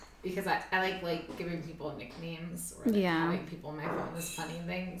because I like giving people nicknames or having people on my phone as funny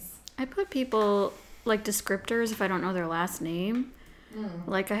things. I put people like descriptors if I don't know their last name.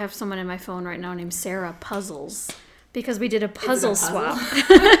 Like I have someone in my phone right now named Sarah Puzzles because we did a puzzle swap.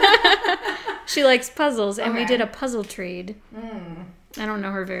 She likes puzzles, and we did a puzzle trade. I don't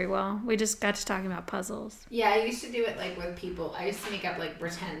know her very well. We just got to talking about puzzles. Yeah, I used to do it like with people. I used to make up like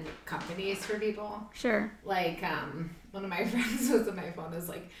pretend companies for people. Sure. Like one of my friends was on my phone is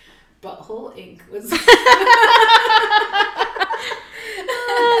like Butthole Inc. was.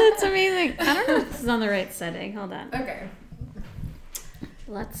 Oh, that's amazing. I don't know if this is on the right setting. Hold on. Okay.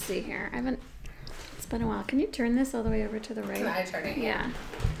 Let's see here. It's been a while. Can you turn this all the way over to the right? Can I turn it? Yeah.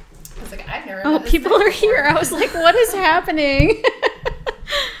 I was like, I've never. Oh, people are here. I was like, what is happening?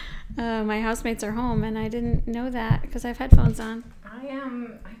 My housemates are home, and I didn't know that because I have headphones on. I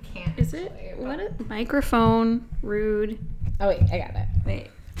can't. Is it? What a microphone. Rude. Oh, wait. I got it. Wait.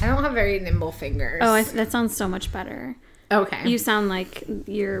 I don't have very nimble fingers. Oh, that sounds so much better. Okay. You sound like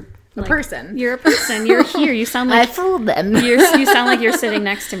you're a person. You're a person. You're here. You sound like I fooled them. You sound like you're sitting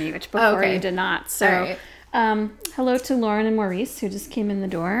next to me, which before you did not. So, right. Hello to Lauren and Maurice who just came in the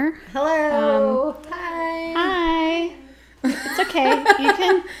door. Hello. Hi. Hi. It's okay. You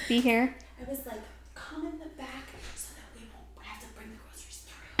can be here. I was like, come in the back so that we won't have to bring the groceries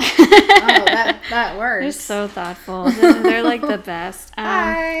through. Oh, that works. They're so thoughtful. They're like the best.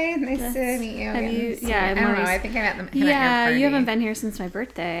 Hi, nice to meet you. Have you? Yeah, I don't know. I think I met them. Yeah, you haven't been here since my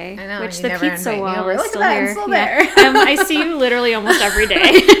birthday. I know. Which you the never pizza invite me wall over. is Look still at that, here. I'm still Yeah. there. I see you literally almost every day.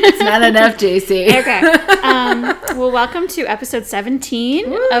 It's not enough, JC. Okay. Well, welcome to episode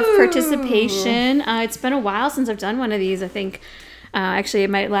 17 of Participation. It's been a while since I've done one of these. I think. Actually,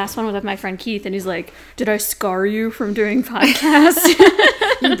 my last one was with my friend Keith, and he's like, "Did I scar you from doing podcasts?"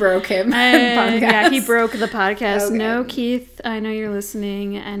 You broke him. Yeah, he broke the podcast. Okay. No, Keith, I know you're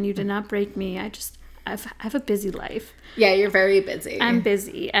listening, and you did not break me. I have a busy life. Yeah, you're very busy. I'm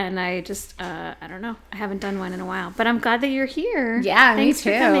busy, and I just, I don't know. I haven't done one in a while, but I'm glad that you're here. Yeah, Thanks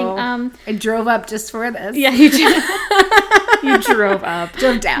me too. for coming. I drove up just for this. Yeah, you drove up.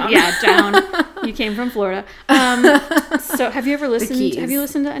 Drove down. Yeah, down. You came from Florida. So have you ever listened? Have you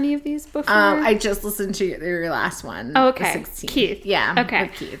listened to any of these before? I just listened to your last one. Oh, okay. The 16. Keith. Yeah. Okay.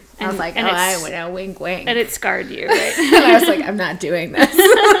 With Keith. I was like, I went a wink, wink. And it scarred you, right? And I was like, I'm not doing this.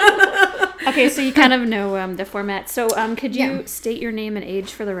 Okay, so you kind of know the format. So could you state your name and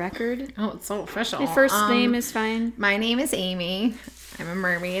age for the record? Oh, it's so official. Your first name is fine. My name is Amy. I'm a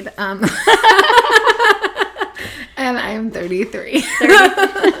mermaid. And I'm 33.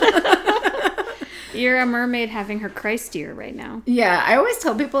 You're a mermaid having her Christ year right now. Yeah, I always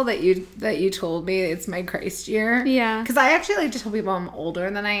tell people that you told me it's my Christ year. Yeah. Because I actually like to tell people I'm older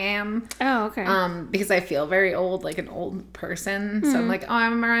than I am. Oh, okay. Because I feel very old, like an old person. So I'm like, oh,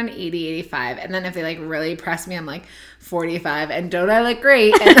 I'm around 80, 85. And then if they like really press me, I'm like 45. And don't I look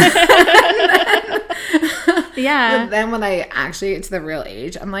great? And yeah. But then when I actually get to the real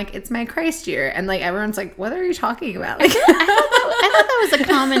age, I'm like, it's my Christ year. And like everyone's like, what are you talking about? Like, I thought that was a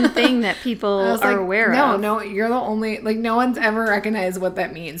common thing that people are aware of. No, you're the only, like, no one's ever recognized what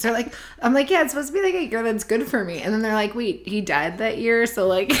that means. They're like, I'm like, yeah, it's supposed to be like a year that's good for me. And then they're like, wait, he died that year? So,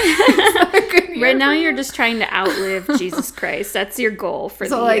 like, it's not a good year right now for you're you? just trying to outlive Jesus Christ. That's your goal for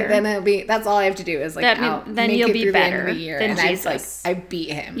the year. So, like, then it'll be, that's all I have to do is, like, then make you'll it be through better the end of the year. than and Jesus. I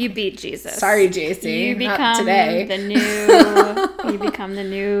beat him. You beat Jesus. Sorry, JC. You become Not today. you become the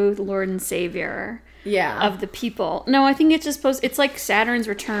new Lord and Savior. Yeah. Of the people. No, I think it's just it's like Saturn's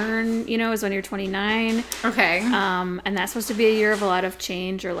return, is when you're 29. Okay. And that's supposed to be a year of a lot of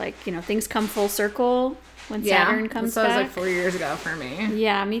change, or like, things come full circle when Saturn comes so back. it was like 4 years ago for me.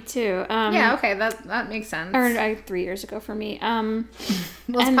 Yeah, me too. Yeah, okay, that makes sense. Or 3 years ago for me. Well,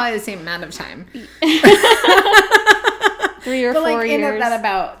 it's probably the same amount of time. 3 or 4 but like years. in that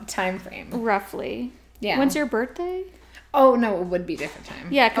about time frame. Roughly. Yeah. When's your birthday? Oh, no, it would be different time.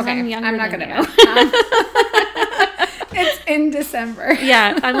 Yeah, because I'm younger I'm not than gonna you. know. It's in December.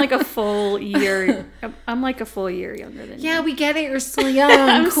 Yeah, I'm like a full year. I'm like a full year younger than you. Yeah, we get it. You're so young.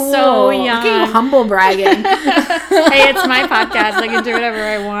 I'm cool. so young. Look at you humble bragging. Hey, it's my podcast. I can do whatever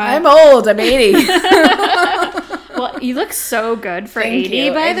I want. I'm old. I'm 80. Well, you look so good for Thank 80,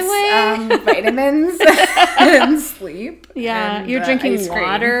 you. by the way. Vitamins and sleep. Yeah, and, you're drinking ice cream.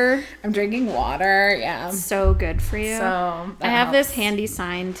 water. I'm drinking water. Yeah. So good for you. So I have this handy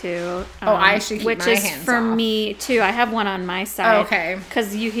sign too. I should keep which my is hands for off. me too. I have one on my side. Oh, okay.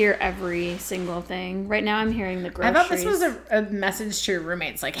 Because you hear every single thing. Right now, I'm hearing the groceries. I thought this was a message to your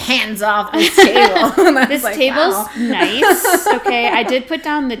roommates, like, hands off this table. And I was This like, table's wow. nice. Okay, I did put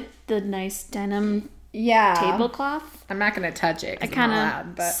down the nice denim Yeah. tablecloth. I'm not going to touch it. I 'Cause kind I'm not allowed,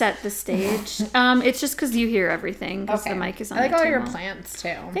 of but set the stage. It's just because you hear everything because okay. the mic is on I like the all table. your plants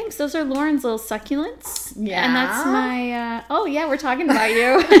too. Thanks. Those are Lauren's little succulents. Yeah. And that's my, oh yeah, we're talking about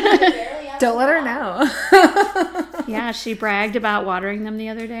you. Don't let her know. Yeah, she bragged about watering them the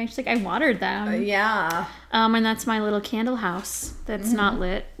other day. She's like, I watered them. Yeah. And that's my little candle house that's not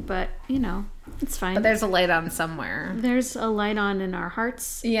lit, but you know, it's fine. But there's a light on somewhere. There's a light on in our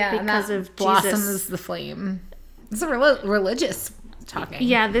hearts Yeah. because and that of blossoms Jesus. the flame. It's a religious talking.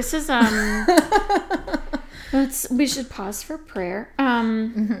 Yeah, this is we should pause for prayer.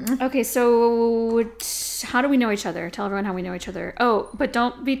 Okay, so how do we know each other? Tell everyone how we know each other. Oh, but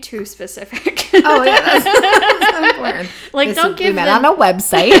don't be too specific. Oh, yeah, that's important. Like, don't give we met them- on a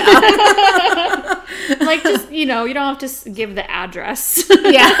website. Like, just, you don't have to give the address.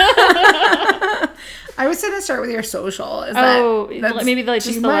 Yeah. I was going to start with your social. That's Maybe just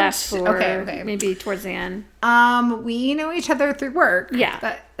too the much? last four. Okay. Maybe towards the end. We know each other through work.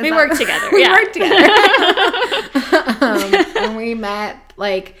 Yeah. We work together. We Yeah. work together. And we met,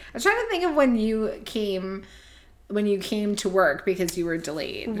 like, I was trying to think of when you came to work because you were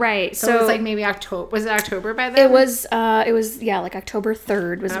delayed. Right. So it was like maybe October. Was it October by then? It was like October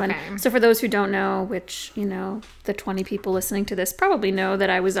 3rd was Okay. when. So for those who don't know, which, the 20 people listening to this probably know that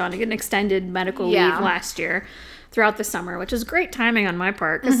I was on an extended medical Yeah. leave last year throughout the summer, which is great timing on my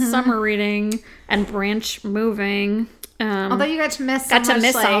part because summer reading and branch moving. Although you got to miss Got so to much,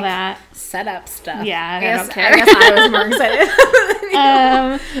 miss all like, that. setup stuff. Yeah, I guess, don't care. I guess I was more excited.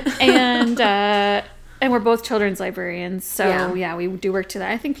 And we're both children's librarians, so Yeah. we do work together.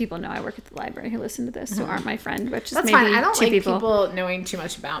 I think people know I work at the library who listen to this who aren't my friend, which is That's maybe fine. I don't two like people. people knowing too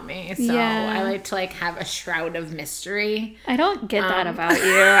much about me, so Yeah. I like to have a shroud of mystery. I don't get that about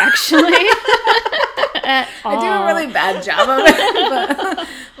you, actually. At all. I do a really bad job of it,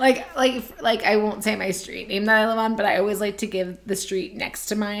 but like I won't say my street name that I live on, but I always like to give the street next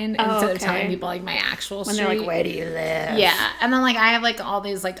to mine instead of telling people my actual when street. they're like, "Where do you live?" Yeah, and then I have all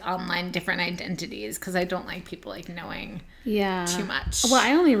these online different identities because I don't like people knowing too much. Well,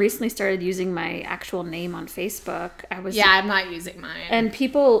 I only recently started using my actual name on Facebook. I'm not using mine. And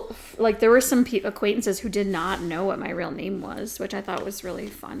people, there were some acquaintances who did not know what my real name was, which I thought was really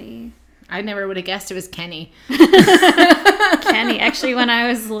funny. I never would have guessed it was Kenny. Kenny. Actually, when I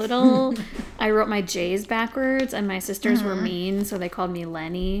was little, I wrote my J's backwards, and my sisters were mean, so they called me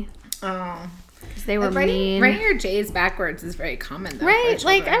Lenny. Oh. Because they were mean. Writing your J's backwards is very common, though. Right? For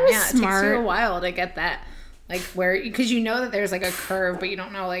I children. was It smart. takes you a while to get that. Where, because that there's a curve, but you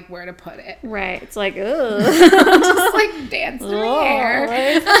don't know where to put it. Right. It's like, ugh. Just dance through my hair.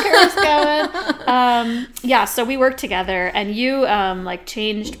 Where's the curves going? Yeah, so we worked together, and you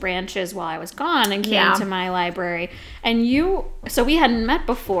changed branches while I was gone and came to my library. And so we hadn't met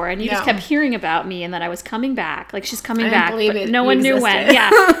before, and you just kept hearing about me and that I was coming back. She's coming back, but no one knew when.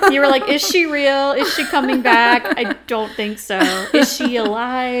 Yeah. You were like, is she real? Is she coming back? I don't think so. Is she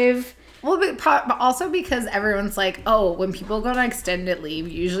alive? Well, but also because everyone's when people go on extended leave,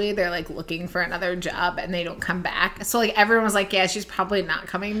 usually they're looking for another job and they don't come back. So everyone was yeah, she's probably not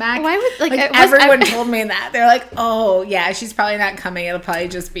coming back. Why would everyone told me that? They're oh yeah, she's probably not coming. It'll probably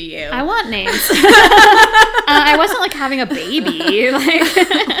just be you. I want names. I wasn't having a baby.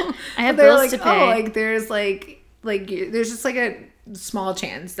 I have bills to pay. Oh, there's there's just a small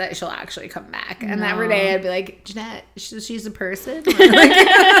chance that she'll actually come back. And every day I'd be Jeanette, she's a person.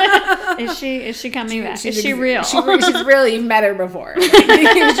 Is she coming back? Is she real? She's real. You've met her before.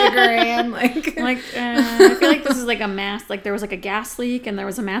 Sugar Ann, I feel this is a mass. There was a gas leak and there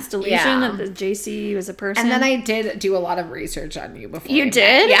was a mass deletion that the JC was a person. And then I did do a lot of research on you before. You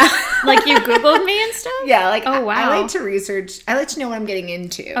did? Yeah. You Googled me and stuff? Yeah. Oh, wow. I like to research. I like to know what I'm getting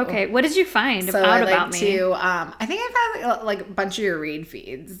into. Okay. What did you find So out I like about me? to, I think I found a bunch of your read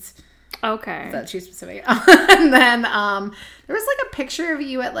feeds. Okay. That's too specific. And then there was a picture of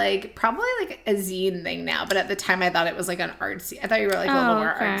you at probably a zine thing now, but at the time I thought it was an artsy. I thought you were a little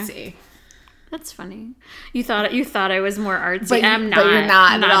more artsy. That's funny. You thought I was more artsy. But I'm not. But you're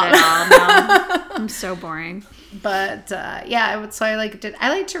not at all. No. I'm so boring. But yeah, so I like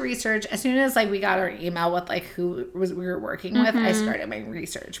to research as soon as we got our email with who we were working with. I started my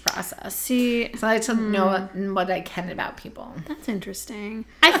research process. See, so I like to know what I can about people. That's interesting.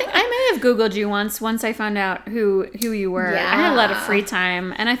 I think I may have Googled you once I found out who you were. Yeah. I had a lot of free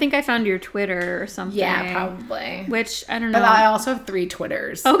time, and I think I found your Twitter or something. Yeah, probably. Which I don't know. But I also have 3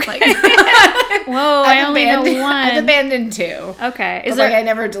 Twitters. Okay. Whoa, I only know one. I've abandoned 2. Okay. Is there? I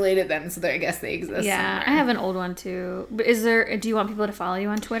never deleted them, so I guess they exist. this Yeah, summer. I have an old one too. But do you want people to follow you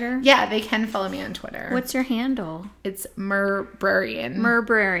on Twitter? Yeah, they can follow me on Twitter. What's your handle? It's Merbrarian.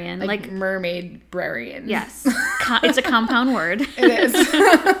 Merbrarian. like mermaid brarian. Yes. It's a compound word. It is.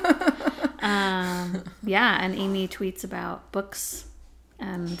 Yeah, and Amy tweets about books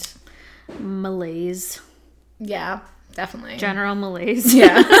and malaise. Yeah, definitely. General malaise.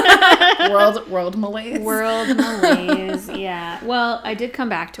 Yeah. World malaise. World malaise. Yeah. Well, I did come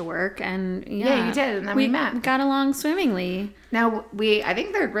back to work, and Yeah, you did, and then we met. Got along swimmingly. Now, I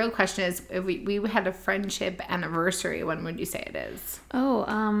think the real question is, if we had a friendship anniversary, when would you say it is?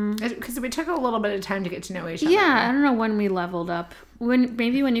 Oh, Because we took a little bit of time to get to know each other. yeah. I don't know when we leveled up.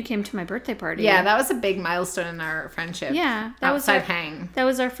 Maybe when you came to my birthday party. Yeah, that was a big milestone in our friendship. Yeah, that was outside our hang. That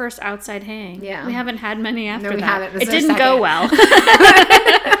was our first outside hang. Yeah. We haven't had many after we that. haven't. This It is our didn't go second. well.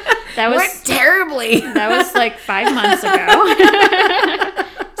 That was Went terribly. That was like 5 months ago.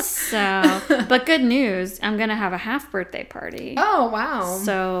 So, but good news, I'm gonna have a half birthday party. Oh wow!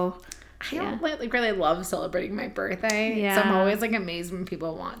 So, I don't like really love celebrating my birthday. Yeah. So I'm always like amazed when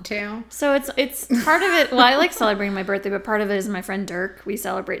people want to. so it's part of it. Well, I like celebrating my birthday, but part of it is my friend Dirk. We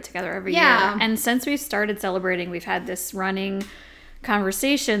celebrate together every Yeah. year, and since we've started celebrating, we've had this running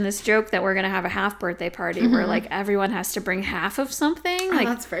conversation, this joke that we're gonna have a half birthday party where like everyone has to bring half of something. Oh, Like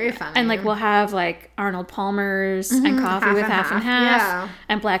that's very funny. And like we'll have like Arnold Palmer's and coffee Half with and half and half, half, yeah.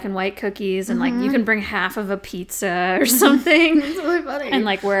 and black and white cookies, and like you can bring half of a pizza or something, it's really funny. and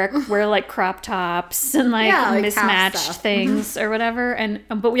like wear like crop tops and like, Yeah, like half mismatched stuff. things or whatever. And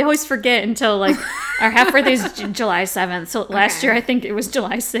but we always forget until like our half birthday is July 7th. So last Okay. year I think it was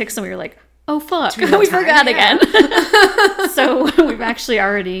July 6th, and we were like, oh fuck, Too much we time, forgot yeah. again. So we've actually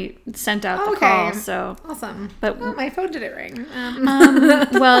already sent out the Okay. call. So awesome. But- oh, my phone didn't ring.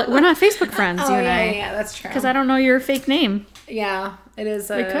 well, we're not Facebook friends, you and I. yeah, that's true. Because I don't know your fake name. Yeah, it is.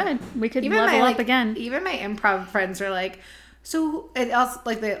 We could even level my, up again. Even my improv friends are like, so it also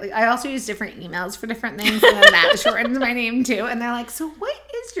I also use different emails for different things, and then that shortens my name too. And they're like, so what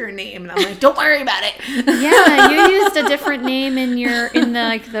is your name? And I'm like, don't worry about it. Yeah, you used a different name in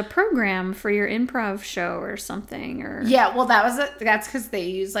the program for your improv show or something, or Yeah, well, that's because they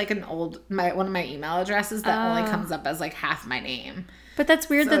use like one of my email addresses that only comes up as like half my name. But that's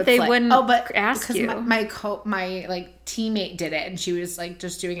weird So that it's they like, wouldn't ask because you. my like teammate did it, and she was like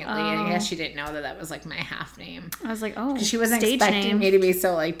just doing it late. And I guess she didn't know that was like my half name. I was like, oh, She wasn't stage expecting name. me to be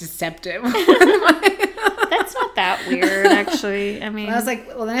so like deceptive. That's not that weird, actually. I mean, I was like,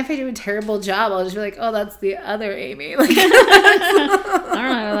 well, then if I do a terrible job, I'll just be like, oh, that's the other Amy. Like, I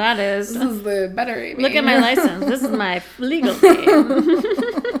don't know who that is. this is the better Amy. Look at my license. This is my legal name.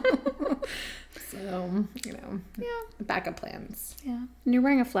 So, backup plans. Yeah. And you're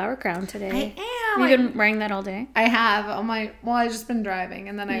wearing a flower crown today. I am. Have you been wearing that all day? I have I've just been driving,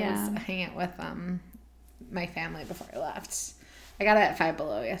 and then I Yeah. was hanging out with my family before I left. I got it at Five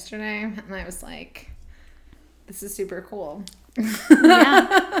Below yesterday, and I was like, this is super cool.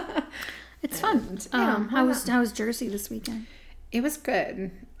 Yeah. It's fun. And, yeah, How was Jersey this weekend? It was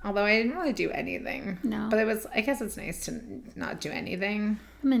good, although I didn't really do anything. No. But I guess it's nice to not do anything.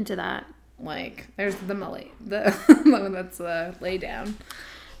 I'm into that. Like, there's the one that's lay down.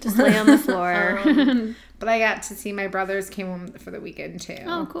 Just lay on the floor. But I got to see my brothers came home for the weekend too.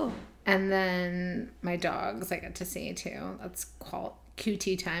 Oh, cool. And then my dogs I got to see too. That's called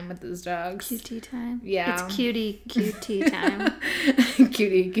QT time with those dogs. QT time. Yeah. It's QT time.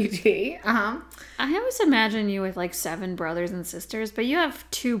 QT. I always imagine you with like 7 brothers and sisters, but you have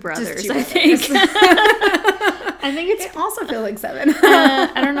 2 brothers, two I think. I think it's It also feels like 7.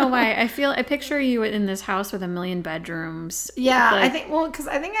 I don't know why. I picture you in this house with 1,000,000 bedrooms. Yeah, Like, I think because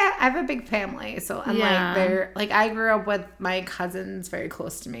I think I have a big family, so and Yeah. like they're like I grew up with my cousins very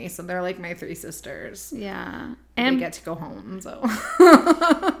close to me, so they're like my 3 sisters. yeah. They And get to go home, so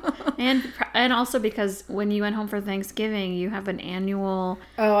and also because when you went home for Thanksgiving, you have an annual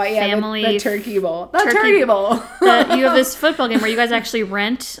family family the turkey bowl, the turkey bowl. you have this football game where you guys actually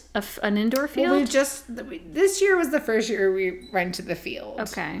rent an indoor field. Well, this year was the first year we rented the field.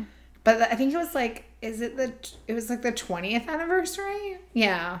 Okay. But I think it was like, it was like the 20th anniversary?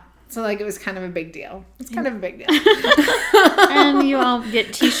 Yeah. So like it was kind of a big deal. It's kind of a big deal. And you all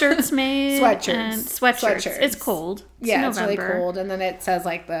get t-shirts made. Sweatshirts. And sweatshirts. It's cold. Yeah, It's it's really November. cold. And then it says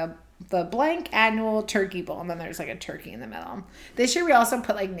like the blank annual turkey bowl, and then there's like a turkey in the middle. This year we also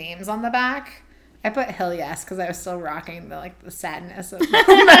put like names on the back. I put Hell Yes because I was still rocking the sadness of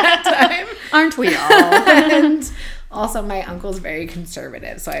that time. Aren't we all? And also my uncle's very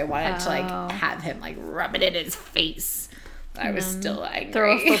conservative, so I wanted to Oh. like have him like rub it in his face. I was still angry.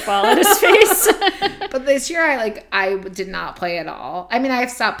 Throw a football at his face. But this year, I did not play at all. I mean, I've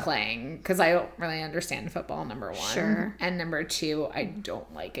stopped playing because I don't really understand football, number one. Sure. And number two, I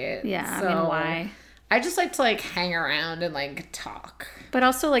don't like it. Yeah, So I mean, why? I just like to, like, hang around and, like, talk. But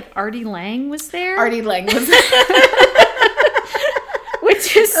also, like, Artie Lang was there. Artie Lang was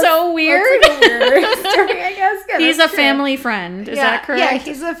Which is so weird. That's, like, a weird story, I guess. Yeah, He's a that's true. family friend. Is that correct?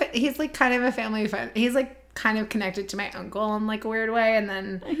 Yeah, he's like kind of a family friend. He's like kind of connected to my uncle in like a weird way, and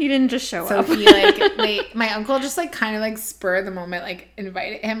then He didn't just show so up. he like my uncle just like kind of like spur of the moment like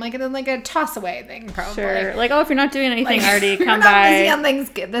invited him like and then like a toss away thing probably. Sure. Like, oh, if you're not doing anything, Artie, You're come not busy by. on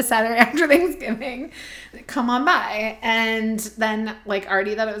Thanksgiving, this Saturday after Thanksgiving. Come on by. And then like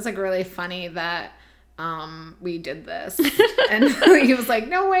Artie thought it was like really funny that we did this. And he was like,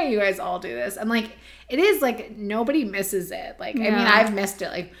 no way you guys all do this. And like it is like nobody misses it. Like I mean Yeah. I've missed it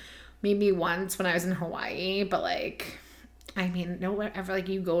like maybe once when I was in Hawaii, but like I mean no one ever like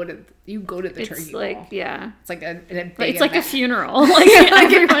you go to the turkey It's like, bowl. yeah. It's like a big It's like a event. funeral. Like,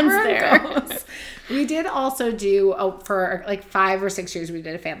 everyone's Everyone there. goes. We did also do for like 5 or 6 years we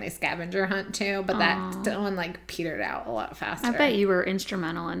did a family scavenger hunt too, but that one like petered out a lot faster. I bet you were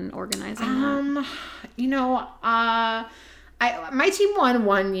instrumental in organizing that. You know, my team won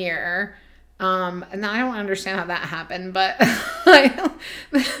 1 year. And I don't understand how that happened, but like,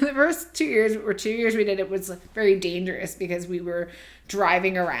 the first 2 years or 2 years we did it was like, very dangerous because we were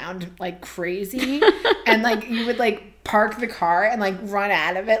driving around like crazy and like you would like park the car and like run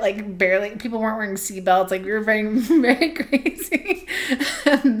out of it like barely. People weren't wearing seatbelts. Like we were very very crazy.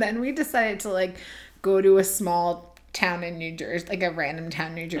 And then we decided to like go to a small town in New Jersey, like a random town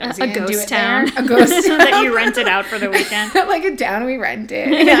in New Jersey, A and do ghost it town. there. A ghost town that you rented out for the weekend. like a town we rented.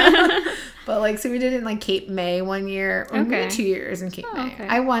 Yeah. But like, so we did it in like Cape May 1 year, or Okay. maybe 2 years in Cape May. okay.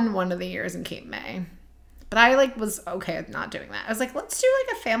 I won one of the years in Cape May, but I like was okay with not doing that. I was like, let's do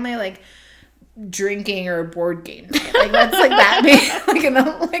like a family like drinking or a board game night. Like let's like that be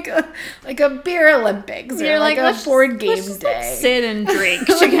like a beer Olympics or You're like a let's- board game let's just, like, day. sit and drink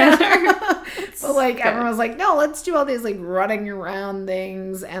together. But like everyone was like, no, let's do all these like running around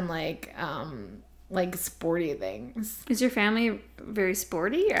things and like sporty things. Is your family very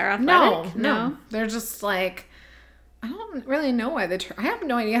sporty or athletic? No. They're just like, I don't really know why I have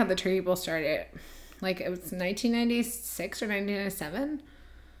no idea how the Turkey Bowl started. Like it was 1996 or 1997.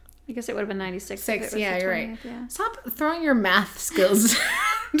 I guess it would have been 96. if it was Yeah, the you're right. 20th, yeah. Stop throwing your math skills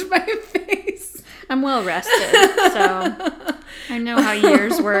to my face. I'm well rested, so I know how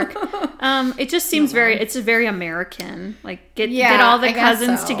years work. It just seems it's very American. Like get all the I guess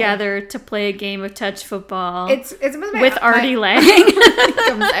cousins so. together to play a game of touch football. It's with Artie Lang.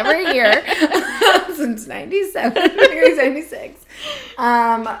 comes every year since 97, 96.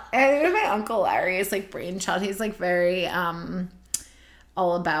 And it was my Uncle Larry's like brainchild. He's like very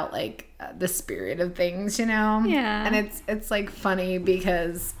all about like the spirit of things, you know? Yeah. And it's like funny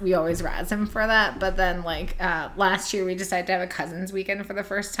because we always razz him for that. But then like last year we decided to have a cousins weekend for the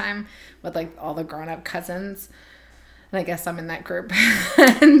first time with like all the grown up cousins. And I guess I'm in that group.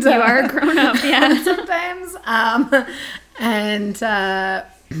 And, You are a grown up, yeah. sometimes. And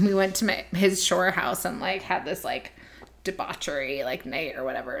we went to his shore house and like had this like debauchery like night or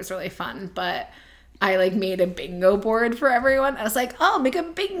whatever. It was really fun. But I like made a bingo board for everyone. I was like, oh, make a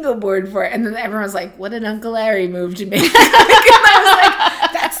bingo board for it. And then everyone was like, what an Uncle Larry move to make. And I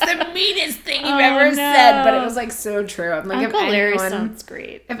was like, that's the meanest thing you've ever said. But it was like so true. I'm like, Uncle Larry if sounds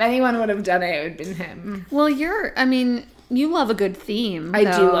great. anyone would have done it, it would have been him. Well, you love a good theme. I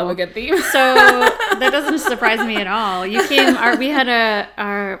do love a good theme. So that doesn't surprise me at all. You came. We had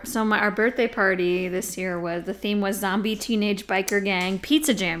our birthday party this year the theme was Zombie Teenage Biker Gang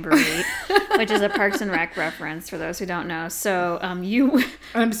Pizza Jamboree, which is a Parks and Rec reference for those who don't know. So you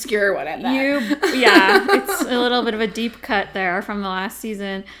An obscure one at that. it's a little bit of a deep cut there from the last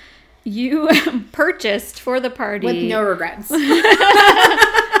season. You purchased for the party With no regrets.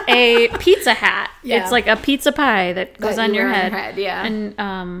 a pizza hat. Yeah. It's like a pizza pie that goes That on you your wear on head. yeah.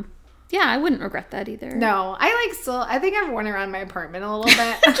 And I wouldn't regret that either. No, I think I've worn around my apartment a little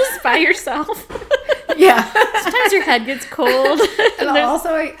bit. Just by yourself. Yeah. Sometimes your head gets cold. And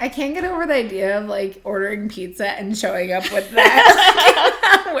also, I can't get over the idea of like ordering pizza and showing up with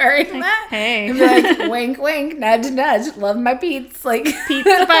that, wearing that. Hey. And be like, wink, wink, nudge, nudge. Love my pizza, like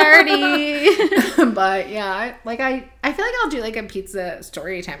Pizza party. But yeah, I feel like I'll do like a pizza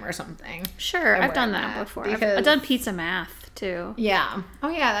story time or something. Sure, I'm I've done wearing that that before. because- I've done pizza math too. Yeah. Oh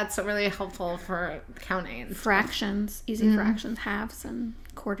yeah, that's really helpful for counting. Fractions, easy fractions, halves and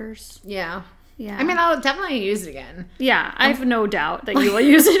quarters. Yeah. Yeah. I mean, I'll definitely use it again. Yeah, I have no doubt that you will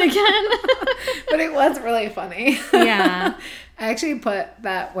use it again. But it was really funny. Yeah. I actually put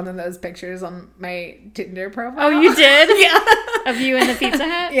one of those pictures on my Tinder profile. Oh, you did? Yeah. Of you in the Pizza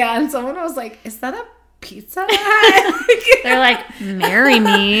Hut? Yeah, and someone was like, "Is that a Pizza Hut?" They're like, marry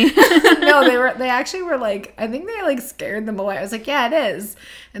me. No, they actually were like, I think they like scared them away. I was like, "Yeah, it is,"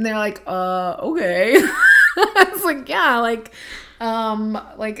 and they're like, okay." I was like, "Yeah, like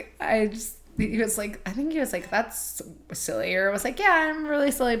he was like, I think he was like, "That's silly," or I was like, "Yeah, I'm a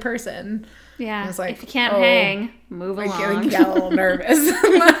really silly person." Yeah. I was like, if you can't "Oh, hang, move I along. got a little nervous.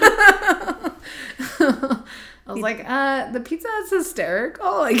 I was like, the pizza is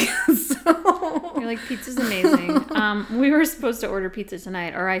hysterical. Like, so. You're like, pizza's amazing. We were supposed to order pizza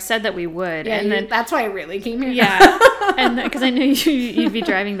tonight, or I said that we would. Yeah, and then that's why I really came here. yeah, and because I knew you'd be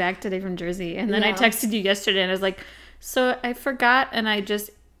driving back today from Jersey, and then I Yeah. texted you yesterday, and I was like, so I forgot, and I just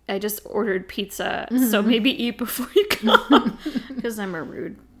ordered pizza, so maybe eat before you come, because I'm a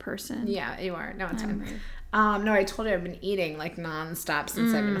rude person. Yeah, you are. No, it's I'm fine. rude. No, I told you I've been eating like nonstop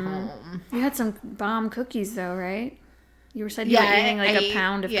since I've been home. You had some bomb cookies though, right? You said you were eating like a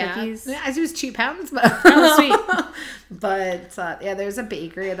pound of cookies. Yeah, I was 2 pounds, but Oh, sweet. but yeah, there's a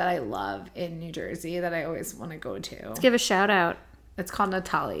bakery that I love in New Jersey that I always want to go to. Let's give a shout out. It's called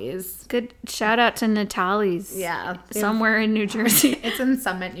Natalie's. Good shout out to Natalie's. Yeah, Somewhere in New Jersey. it's in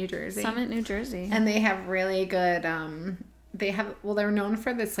Summit, New Jersey. Summit, New Jersey. And they have really good they're known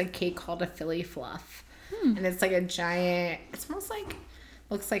for this like cake called a Philly fluff. And it's like a giant, it's almost like,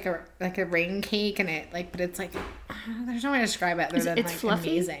 looks like a rain cake, and it like, but it's like, there's no way to describe it other than it's like fluffy?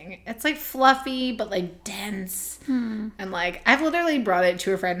 amazing. It's like fluffy but like dense. And like I've literally brought it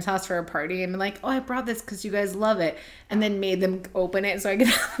to a friend's house for a party and been like, "Oh, I brought this because you guys love it," and then made them open it so I could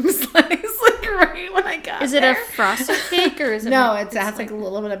have them slice like right when I got Is it there. a frosted cake or is it? No, it has like a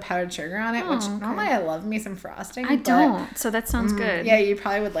little bit of powdered sugar on it, which okay. normally I love me some frosting. I but- don't. So that sounds good. Yeah, you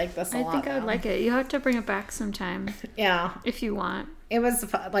probably would like this a I lot. think I would though. like it. You have to bring it back sometime Yeah, if you want. it was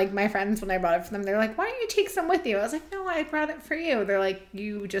like my friends when I brought it for them. They're like, "Why don't you take some with you?" I was like, "No, I brought it for you." They're like,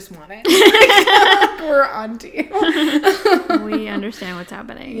 "You just want it." Like, we're on to you. We understand what's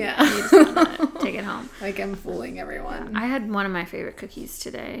happening. Yeah. You just want to take it home. Like I'm fooling everyone. I had one of my favorite cookies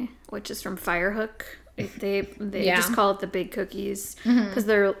today, which is from Firehook. They Yeah. just call it the big cookies because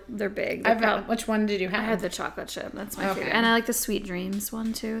they're big. They're prob- Which one did you have? I had the chocolate chip. That's my Okay. favorite. And I like the Sweet Dreams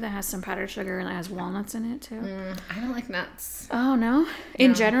one too. That has some powdered sugar and it has walnuts in it too. I don't like nuts Oh no!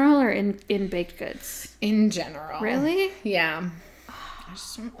 In general or in baked goods? in general. Really? Yeah. I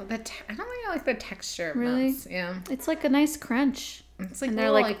just don't, I don't think I like the texture of Really? nuts. Yeah. It's like a nice crunch. It's like And a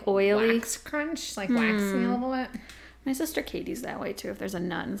they're, little, like, oily. wax crunch, like waxy a little bit. My sister Katie's that way too. If there's a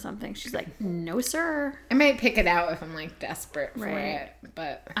nut in something, she's like, "No, sir." I might pick it out if I'm like desperate for Right. it,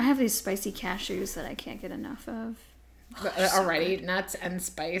 but I have these spicy cashews that I can't get enough of. already nuts and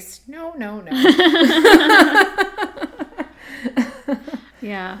spice. No.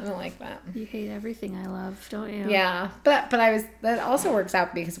 Yeah, I don't like that. you hate everything I love, don't you? Yeah, but that also works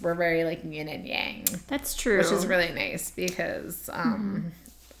out because we're very like yin and yang, That's true. which is really nice because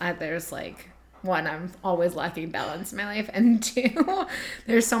there's like, one, I'm always lacking balance in my life, and two,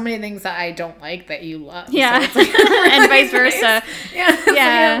 there's so many things that I don't like that you love. So Yeah, it's, like, and vice really versa. nice. Yeah, it's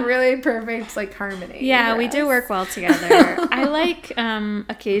Yeah. like a really perfect like harmony. Yeah, for we do us. work well together. I like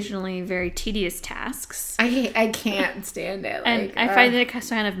occasionally very tedious tasks. I can't stand it. And Like, I find it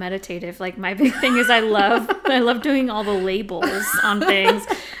kind of meditative. Like my big thing is I love doing all the labels on things.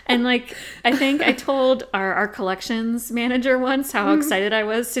 And like I think I told our collections manager once how excited I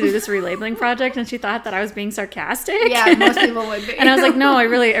was to do this relabeling project, and she thought that I was being sarcastic. Yeah, most people would be. And I was like, no, I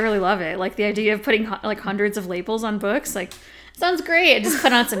really love it. Like the idea of putting like hundreds of labels on books, like sounds great. I just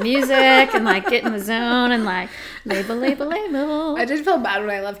put on some music and like get in the zone and like label. I did feel bad when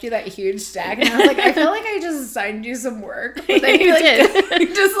I left you that huge stack, and I was like, I feel like I just assigned you some work. But then You did.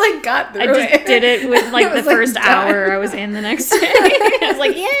 You just like got through I just it. did it with like It the was, like, first done. hour I was in the next day. I was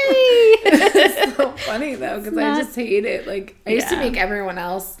like, yay! It's so funny though, because I not- just hate it. Like I used to Yeah. make everyone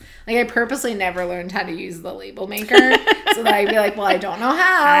else. Like I purposely never learned how to use the label maker, so that I'd be like, well, I don't know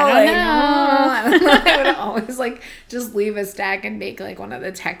how. I don't know. And I would always like just leave a stack and make like one of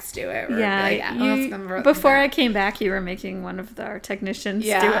the techs do it. Or Yeah, be like, let's go before I came back, you were making one of our technicians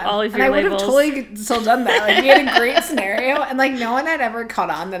do all of and your I would labels. have totally still done that. Like we had a great scenario, and like no one had ever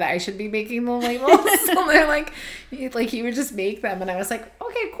caught on that I should be making the labels. So they're like he would just make them, and I was like,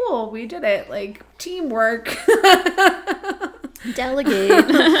 okay, cool, we did it. Like teamwork. Delegate.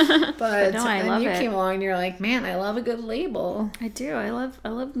 But no, I then love you it. came along, and you're like, man, I love a good label. I do. I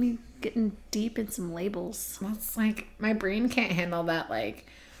love me getting deep in some labels. That's like my brain can't handle that like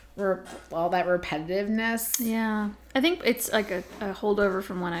all that repetitiveness. Yeah. I think it's like a holdover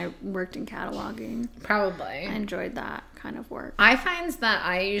from when I worked in cataloging. Probably. I enjoyed that kind of work. I find that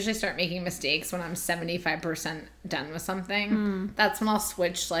I usually start making mistakes when I'm 75% done with something. That's when I'll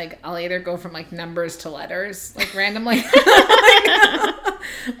switch, like, I'll either go from, like, numbers to letters, like, randomly.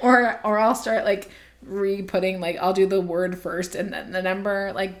 or I'll start, like, re-putting, like, I'll do the word first and then the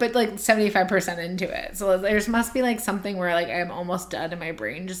number, like, but, like, 75% into it. So there must be, like, something where, like, I'm almost done and my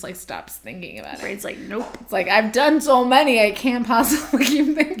brain just, like, stops thinking about it. Brain's like, nope. It's like, I've done so many, I can't possibly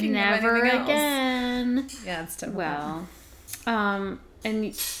keep thinking Never of anything else. again. Yeah, it's typical. Well,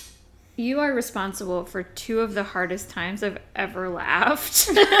 and you are responsible for 2 of the hardest times I've ever laughed.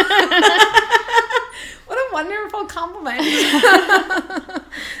 What a wonderful compliment.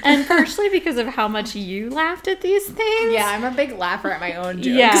 And partially because of how much you laughed at these things. Yeah, I'm a big laugher at my own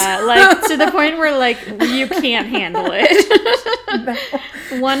jokes. Yeah, like to the point where like you can't handle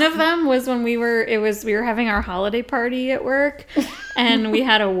it. One of them was when we were having our holiday party at work, and we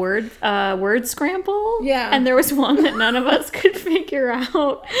had a word scramble. Yeah. And there was one that none of us could figure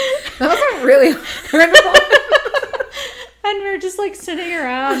out. That was a really hard one. And we were just like sitting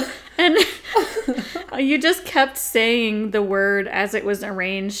around, and you just kept saying the word as it was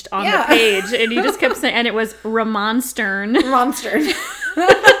arranged on the page, and you just kept saying, and it was remonstern. Monster.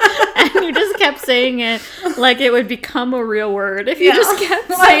 And you just kept saying it like it would become a real word if you just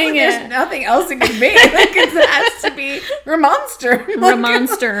kept saying There's it. nothing else it could be. Like, it has to be remonster.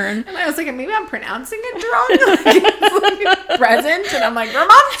 Remonstern. And I was like, maybe I'm pronouncing it wrong. Like, it's like present, and I'm like,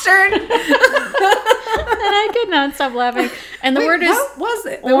 remonster. And I could not stop laughing. And the word is what was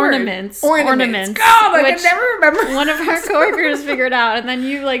it? The ornaments. word. Ornaments. God, I which can never remember. one of our coworkers figured out, and then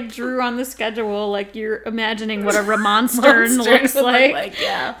you like drew on the schedule like you're imagining what a remonstern looks would look like.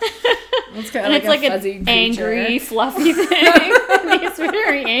 yeah. It's kind And of it's like like a an fuzzy angry, creature. fluffy thing. And he's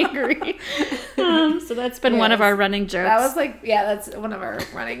very angry. So that's been one of Yes. our running jokes. That was like, yeah, that's one of our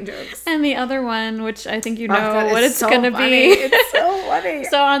running jokes. And the other one, which I think you know God, what it's so going to funny. be. It's so funny.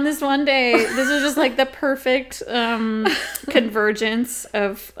 So on this one day, this was just like the perfect convergence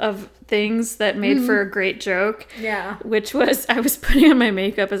of things that made for a great joke. Yeah. Which was, I was putting on my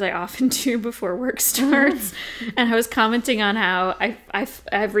makeup as I often do before work starts, and I was commenting on how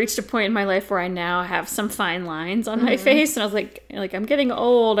I've reached a point in my life where I now have some fine lines on my face, and I was like I'm getting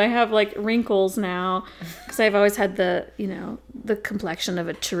old. I have like wrinkles now because I've always had the complexion of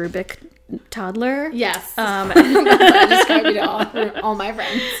a cherubic toddler. Yes. I described it to all my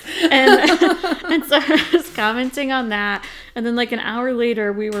friends. And so I was commenting on that, and then like an hour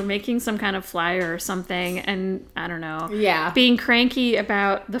later we were making some kind of flyer or something, and I don't know, being cranky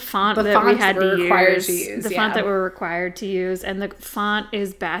about the font that we had to use, the font that we're required to use, and the font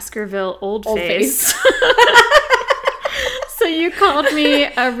is Baskerville Old Face. So you called me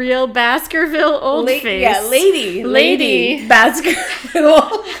a real Baskerville Old Face. Yeah, lady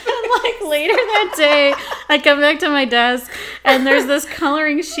Baskerville. And like later that day, I come back to my desk, and there's this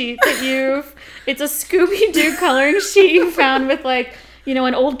coloring sheet that it's a Scooby-Doo coloring sheet you found with like,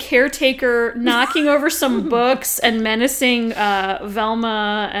 an old caretaker knocking over some books and menacing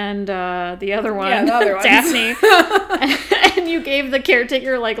Velma and the other one, Daphne. And you gave the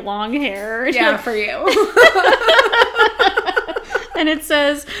caretaker like long hair. Yeah, for you. And it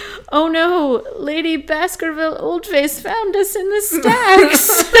says, "Oh no, Lady Baskerville Oldface found us in the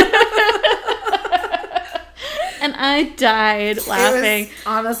stacks." And I died laughing. It was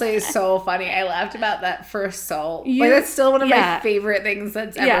honestly so funny. I laughed about that for that's still one of my favorite things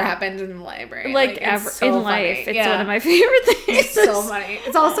that's ever happened in the library. Like ever so in funny. life. It's one of my favorite things. It's so funny.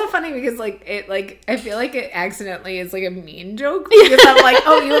 It's also funny because I feel like it accidentally is like a mean joke because I'm like,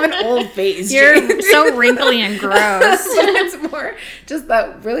 oh, you have an old face. You're so wrinkly and gross. It's more just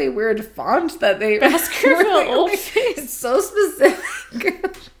that really weird font that they Baskerville Old Face. It's so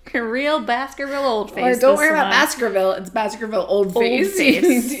specific. A real Baskerville Old Face. Don't worry about Baskerville. It's Baskerville Old Face.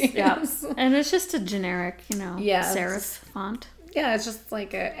 Yeah. And it's just a generic, serif font. Yeah, it's just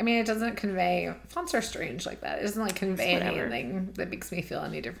like it doesn't convey. Fonts are strange like that. It doesn't like convey anything that makes me feel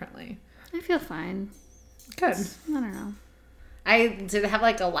any differently. I feel fine. Good. I don't know. I did have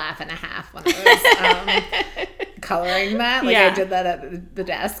like a laugh and a half when I was coloring that. Like I did that at the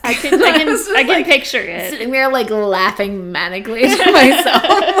desk. I can picture it. Sitting there like laughing manically to myself.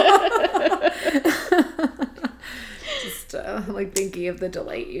 Just like thinking of the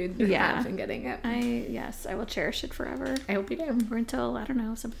delight you'd have in getting it. I will cherish it forever. I hope you do. Or until, I don't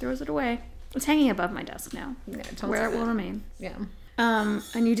know, someone throws it away. It's hanging above my desk now. Yeah, where it will remain. Yeah.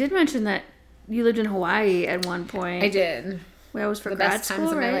 And you did mention that you lived in Hawaii at one point. I did. Well, it was for the grad best school,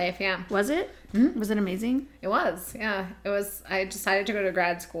 times of my right? life. Yeah, Was it? Was it amazing? it was. Yeah, it was. I decided to go to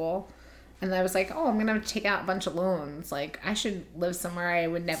grad school, and I was like, oh, I'm gonna take out a bunch of loans. Like, I should live somewhere I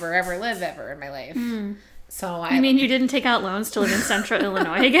would never ever live ever in my life. So I mean, you didn't take out loans to live in central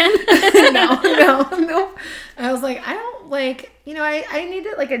Illinois again? no. I was like, I don't like, I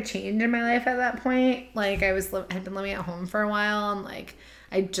needed like a change in my life at that point. Like, had been living at home for a while, and like,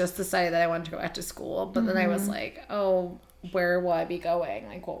 I just decided that I wanted to go back to school. But then I was like, oh, where will I be going?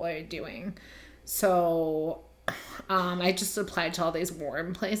 Like, what will I be doing? So, I just applied to all these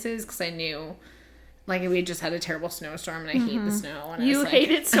warm places because I knew, like, we just had a terrible snowstorm, and I hate the snow. And You I was hate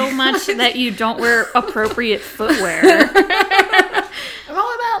like, it so much that you don't wear appropriate footwear. I'm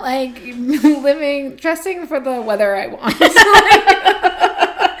all about like dressing for the weather I want.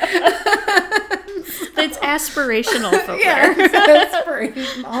 It's aspirational footwear. Yeah, it's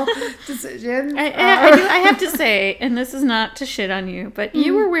aspirational decision. I have to say, and this is not to shit on you, but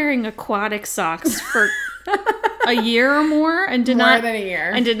you were wearing aquatic socks for a year or more and did More not than a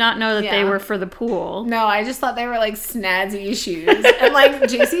year. and did not know that they Yeah. were for the pool. No, I just thought they were like snazzy shoes, and like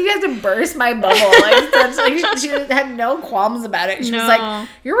JC had to burst my bubble. Like, she had no qualms about it. She was No. like,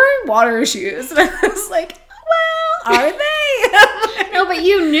 "You're wearing water shoes," and I was like, "Well, are they?" No, but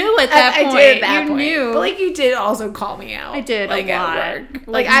you knew at that I point. did at that you point. knew. But like, you did also call me out. I did like a at lot. work.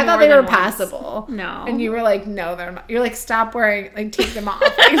 Like, I thought more they were than once. passable. No. and you were like, "No, they're not." You're like, "Stop wearing. Like, take them off.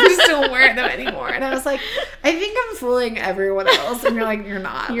 Like, just don't wear them anymore." And I was like, "I think I'm fooling everyone else," and you're like, "You're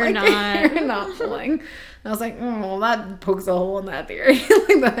not. You're Like, not. You're not fooling." And I was like, "Well, that pokes a hole in that theory."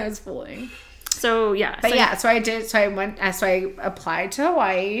 Like, that I was fooling. So yeah. But yeah, so I did. So I applied to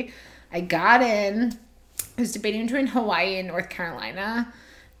Hawaii. I got in. I was debating between Hawaii and North Carolina,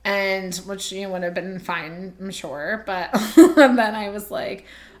 and which would have been fine, I'm sure. But then I was like,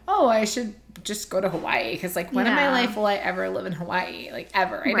 oh, I should just go to Hawaii because like when in my Yeah. life will I ever live in Hawaii? Like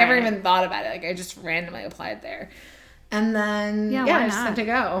ever? I never Right. even thought about it. Like I just randomly applied there, and then Yeah, yeah, why I just not? had to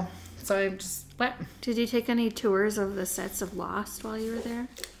go. So I just went. Did you take any tours of the sets of Lost while you were there?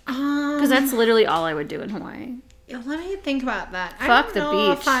 Because Because that's literally all I would do in Hawaii. let me think about that. Fuck I don't the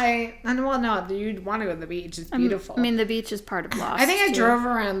know beach. Well, no, you'd want to go to the beach. It's beautiful. I mean, the beach is part of Lost. I think I too. drove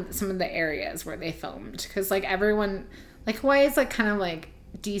around some of the areas where they filmed because like everyone, like Hawaii is like kind of like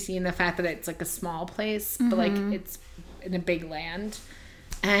DC in the fact that it's like a small place, but like it's in a big land,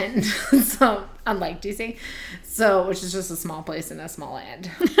 and so unlike DC, so which is just a small place in a small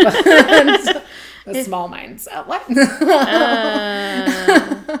land, a small minds. What?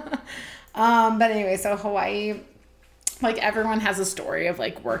 But anyway, so Hawaii. Like everyone has a story of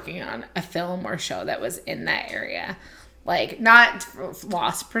like working on a film or show that was in that area, like not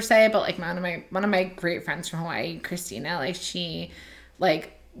Lost per se, but like one of my great friends from Hawaii, Christina, like she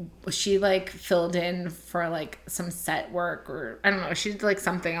filled in for like some set work or I don't know, she did like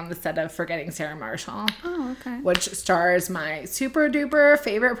something on the set of Forgetting Sarah Marshall. Oh, okay. Which stars my super duper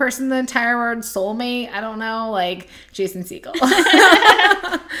favorite person in the entire world, soulmate, I don't know, like Jason Segel.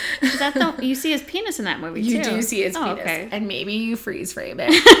 Is that you see his penis in that movie You too? do see his Oh, penis. okay. And maybe you freeze frame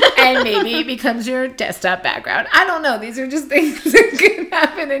it. And maybe it becomes your desktop background. I don't know. These are just things that can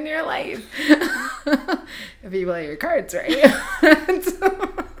happen in your life. If you play your cards right.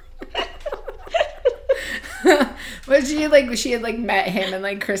 But she had met him and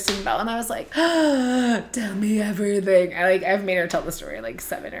like Kristen Bell, and I was like, oh, tell me everything. I've made her tell the story like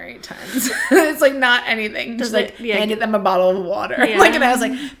 7 or 8 times. It's like not anything. Just like handed them a bottle of water. Yeah. Like, and I was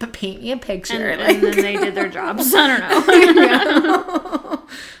like, but paint me a picture. And then they did their jobs. I don't know. Yeah.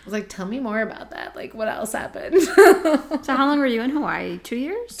 I was like, tell me more about that. Like, what else happened? So how long were you in Hawaii? 2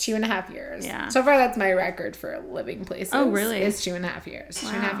 years? 2.5 years. Yeah. So far, that's my record for living places. Oh, really? Is 2.5 years.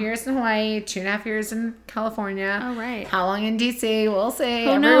 Wow. 2.5 years in Hawaii, 2.5 years in California. Oh, right. How long in DC? We'll see.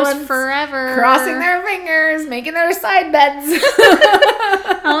 Who knows? Everyone's Forever. crossing their fingers, making their side bets.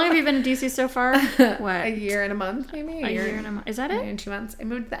 How long have you been in DC so far? What? A year and a month, maybe. A year and a month. Is that it? And 2 months. I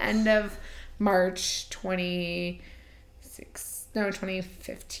moved the end of March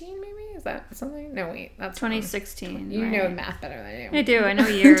 2015, maybe? Is that something? No, wait. That's 2016. wrong. You right. know math better than I do. I do. I know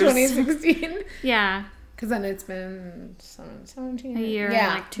years. 2016. Yeah. Because then it's been 17. A year Yeah.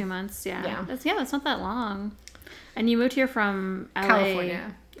 and like 2 months. Yeah. Yeah. That's not that long. And you moved here from LA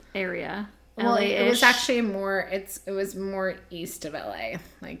California. area. Well, it was LA-ish? actually more, it was more east of LA,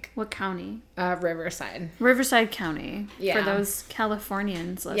 like What county? Riverside. Riverside County. Yeah. For those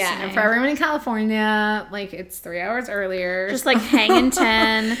Californians listening. Yeah, and for everyone in California, like it's 3 hours earlier. Just like hanging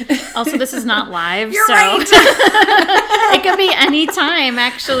 10. Also, this is not live, You're so right. it could be any time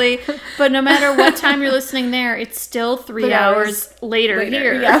actually. But no matter what time you're listening there, it's still 3 hours later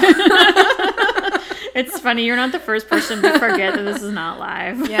here. Yeah. It's funny. You're not the first person to forget that this is not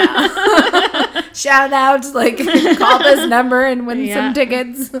live. Yeah. Shout out, like, call this number and win some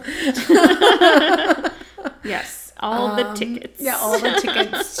tickets. Yes. All the tickets. Yeah, all the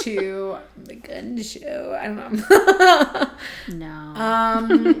tickets to the gun show. I don't know. No.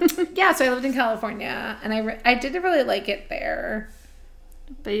 Yeah, so I lived in California, and I didn't really like it there.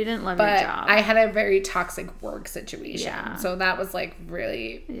 But you didn't love your But job. I had a very toxic work situation. Yeah. So that was, like,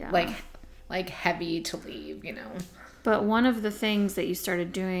 really, Yeah. like heavy to leave, you know? But one of the things that you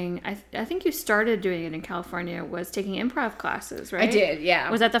started doing, I think you started doing it in California, was taking improv classes, right? I did,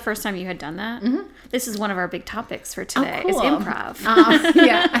 yeah. Was that the first time you had done that? Mm-hmm. This is one of our big topics for today, is cool. improv.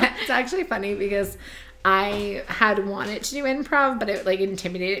 Yeah, it's actually funny because I had wanted to do improv, but it, like,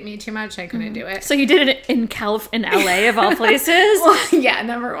 intimidated me too much. I couldn't do it. So you did it in LA of all places? Well, yeah,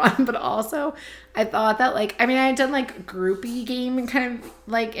 number one, but also I thought that, like, I mean, I had done, like, groupie game kind of,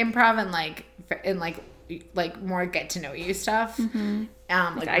 like, improv and, like more get to know you stuff. Mm-hmm.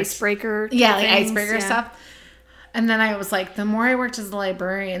 Like icebreaker. Yeah, like things, icebreaker yeah. stuff. And then I was like, the more I worked as a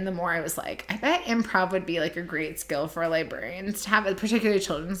librarian, the more I was like, I bet improv would be, like, a great skill for librarians to have, particularly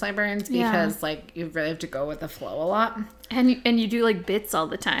children's librarians, because like you really have to go with the flow a lot. And you do, like, bits all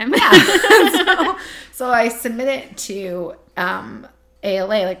the time. Yeah. so I submitted to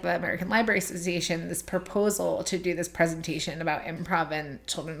ALA, like the American Library Association, this proposal to do this presentation about improv and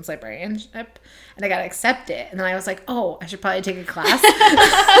children's librarianship, and I got accepted. And then I was like, oh, I should probably take a class.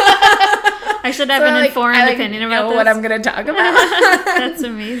 I should have an informed opinion about this. What I'm going to talk about. That's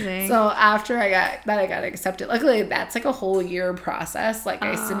amazing. So after I got accepted. Luckily, that's like a whole year process. Like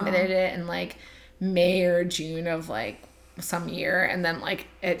I submitted it in like May or June of like some year, and then like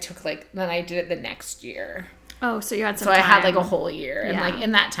it took like then I did it the next year. Oh, so you had some So time. I had like a whole year, and Yeah. like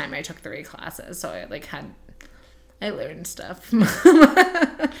in that time I took 3 classes. So I learned stuff.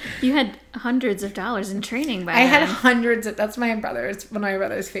 You had hundreds of dollars in training by I had then. hundreds of, that's one of my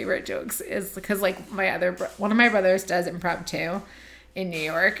brother's favorite jokes is because like one of my brothers does improv too in New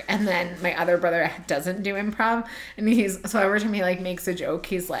York, and then my other brother doesn't do improv, and so every time he like makes a joke,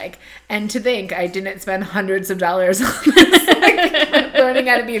 he's like, and to think I didn't spend hundreds of dollars on this, like, learning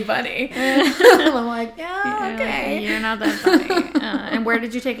how to be funny. I'm like, yeah, okay. You're not that funny. And where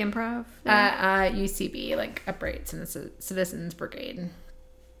did you take improv? UCB, like Upright Citizens Brigade,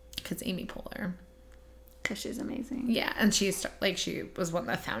 because Amy Poehler. Because she's amazing. Yeah, and she was one of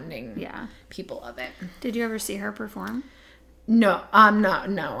the founding Yeah. people of it. Did you ever see her perform? No. I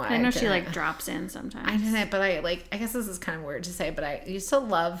know she didn't. like drops in sometimes. I didn't, but I guess this is kind of weird to say, but I used to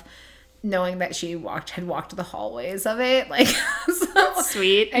love knowing that she had walked the hallways of it, like so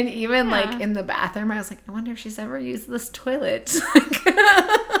Sweet. And even Yeah. like in the bathroom, I was like, I wonder if she's ever used this toilet.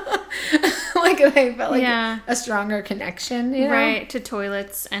 Like I felt like a stronger connection, you know? Right, to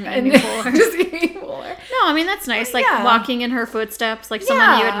toilets and And Amy Poehler. just Amy Poehler. No, I mean that's nice. Like Yeah. walking in her footsteps, like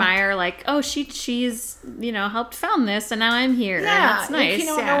someone you Yeah. admire. Like, oh, she's helped found this, and now I'm here. Yeah, and that's nice. You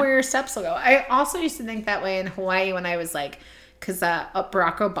don't know where your steps will go. I also used to think that way in Hawaii when I was like, because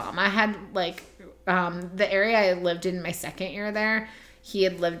Barack Obama had like the area I lived in my second year there.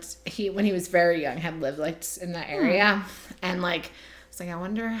 When he was very young had lived like in that area, and like I was like, I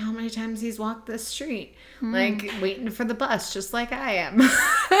wonder how many times he's walked this street, like waiting for the bus, just like I am.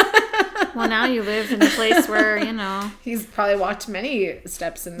 Well, now you live in a place where He's probably walked many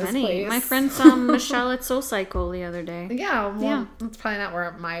steps in this place. My friend saw Michelle at Soul Cycle the other day. Yeah, well, Yeah. that's probably not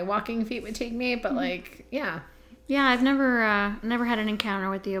where my walking feet would take me, but like, yeah. Yeah, I've never had an encounter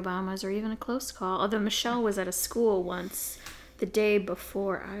with the Obamas or even a close call. Although Michelle was at a school once the day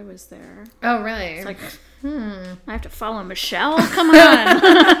before I was there. Oh, really? It's like, I have to follow Michelle? Come on.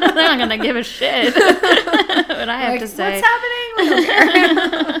 They're not going to give a shit. But I have to say. What's happening?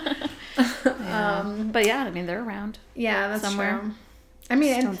 But yeah, I mean, they're around. Yeah, that's somewhere. true. I mean,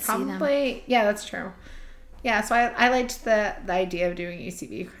 Just and don't see them. probably, yeah, that's true. Yeah, so I liked the idea of doing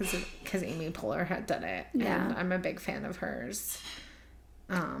UCB because Amy Poehler had done it. Yeah. And I'm a big fan of hers.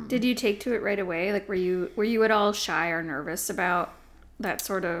 Did you take to it right away? Like, were you at all shy or nervous about that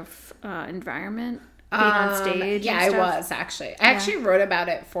sort of environment? Being on stage? Yeah, and I stuff? was actually. I actually wrote about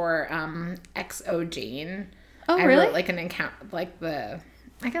it for XO Jane. Oh, I really? wrote like an account, like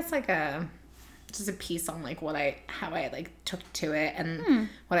just a piece on like how I like took to it and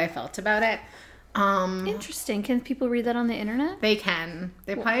what I felt about it. Interesting. Can people read that on the internet? They can.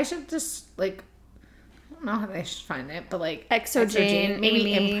 They probably should just like. I don't know how they should find it, but like XO Jane,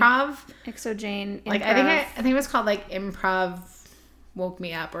 maybe Amy, Improv. XO Jane. Like I think it was called like Improv Woke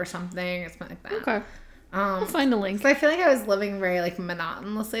Me Up or something. It's like that. Okay. I'll find a link. So I feel like I was living very like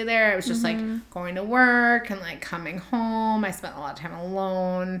monotonously there. I was just like going to work and like coming home. I spent a lot of time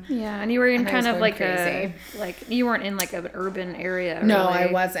alone. Yeah, and you were in And I kind was of going like crazy. you weren't in like an urban area. No, really.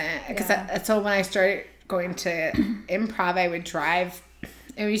 I wasn't. Because so when I started going to improv, I would drive.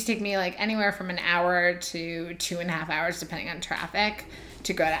 It used to take me like anywhere from an hour to 2.5 hours, depending on traffic,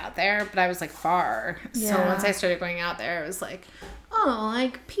 to get out there. But I was like far. So Yeah. once I started going out there, it was like, oh,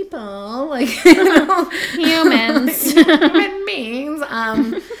 like people, like, you know, Humans. human beings.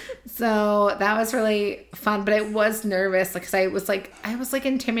 So that was really fun, but it was nervous because I was like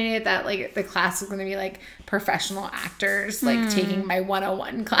intimidated that like the class was going to be like professional actors like taking my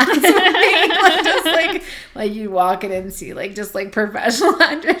 101 class with me. Like, just like you walk in and see like just like professional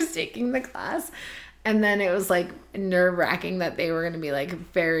actors taking the class. And then it was like nerve-wracking that they were going to be like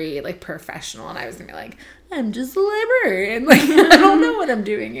very like professional, and I was going to be like, I'm just a librarian, like I don't know what I'm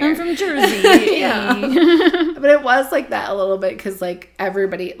doing here. I'm from Jersey. Yeah. But it was like that a little bit because like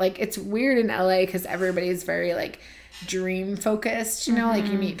everybody, like it's weird in LA because everybody's very like dream focused, you know, like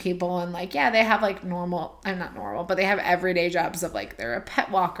you meet people and like, yeah, they have like I'm not normal, but they have everyday jobs of like they're a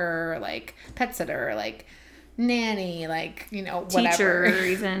pet walker, or, like pet sitter, or, like nanny, like, you know, whatever. Teacher,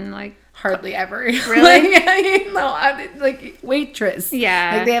 even like. Hardly ever. Really? Like waitress.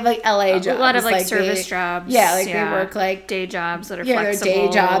 Yeah. Like they have like LA jobs. A lot of like they- service jobs. Yeah, like they work like day jobs that are they're flexible.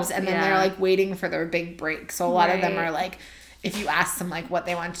 day jobs, and then Yeah. they're like waiting for their big break. So a lot of them Right. are like, if you ask them like what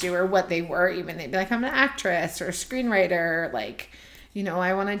they want to do or what they were, even they'd be like, I'm an actress or a screenwriter, like, you know,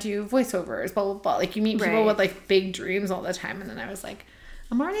 I want to do voiceovers, blah blah blah. Like you meet people Right. with like big dreams all the time, and then I was like,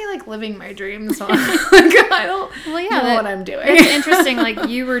 I'm already like living my dreams, so like, I don't know what I'm doing. It's interesting. Like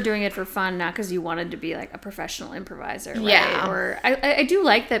you were doing it for fun, not because you wanted to be like a professional improviser. Right? Yeah. Or I do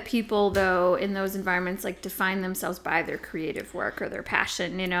like that people though in those environments like define themselves by their creative work or their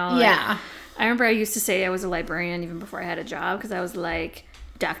passion. You know. Like, Yeah. I remember I used to say I was a librarian even before I had a job because I was like,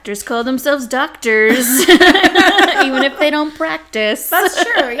 doctors call themselves doctors, even if they don't practice. That's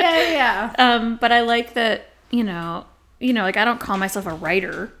true. Yeah. But I like that, like I don't call myself a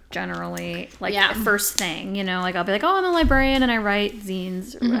writer generally, like Yeah. first thing, like I'll be like, oh, I'm a librarian and I write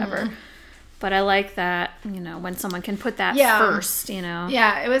zines or whatever. But I like that, when someone can put that Yeah. first,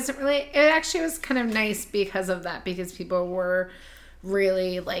 Yeah, it actually was kind of nice because of that, because people were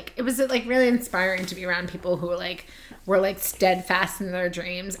really like, it was like really inspiring to be around people who were like steadfast in their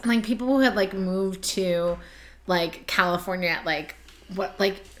dreams, and like people who had like moved to like California at like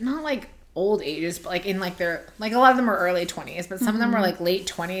not like old ages, but like in like their, like a lot of them were early 20s, but some of them were like late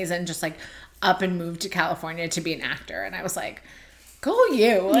 20s and just like up and moved to California to be an actor. And I was like, go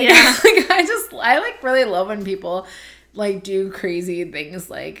you. Like, Yeah. like I like really love when people like do crazy things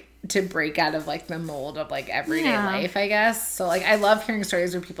like to break out of like the mold of like everyday Yeah. life, I guess. So like I love hearing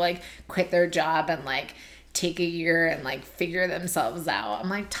stories where people like quit their job and like take a year and like figure themselves out. I'm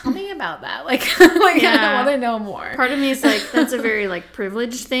like, tell me about that. Like, I Yeah. want to know more. part of me is like, that's a very like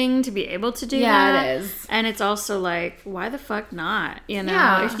privileged thing to be able to do Yeah, that. it is. And it's also like, why the fuck not?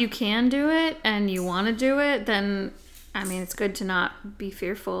 Yeah. If you can do it and you want to do it, then I mean, it's good to not be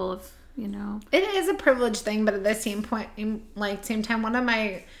fearful of, It is a privilege thing, but at the same point, same time, one of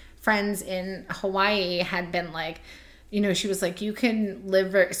my friends in Hawaii had been like, she was like, you can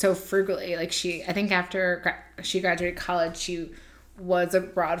live so frugally. Like I think after she graduated college, she was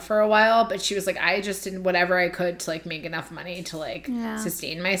abroad for a while, but she was like, I just did whatever I could to like make enough money to like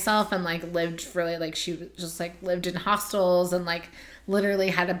sustain myself, and like lived really, like she just like lived in hostels and like literally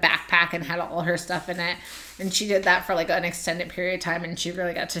had a backpack and had all her stuff in it. And she did that for like an extended period of time, and she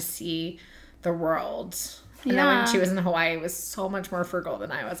really got to see the world. And then when Yeah. she was in Hawaii, it was so much more frugal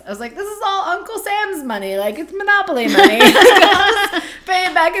than I was. I was like, this is all Uncle Sam's money. Like, it's Monopoly money. I'll just pay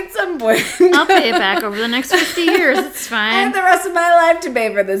it back at some point. I'll pay it back over the next 50 years. It's I have fine. the rest of my life to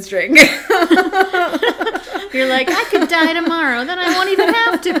pay for this drink. You're like, I could die tomorrow, then I won't even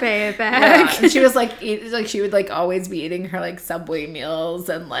have to pay it Yeah. back. And she was like, she would like always be eating her like Subway meals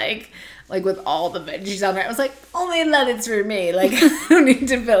and like with all the veggies on it. I was like, only lettuce for me. Like, I don't need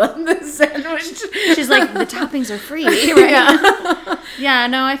to fill up the sandwich. She's like, the toppings are free. Right? Yeah. Yeah,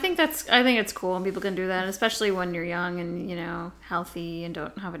 no, I think it's cool when people can do that, especially when you're young and, healthy and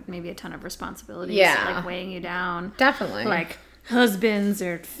don't have maybe a ton of responsibilities Yeah. weighing you down. Definitely. Like husbands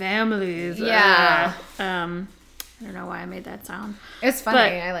or families. Yeah. I don't know why I made that sound. It's funny.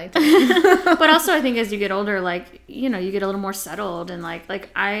 But- I liked it. But also I think as you get older, like, you know, you get a little more settled and like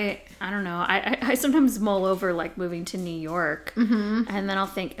I don't know. I sometimes mull over like moving to New York and then I'll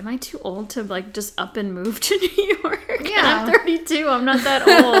think, am I too old to like just up and move to New York? Yeah. And I'm 32. I'm not that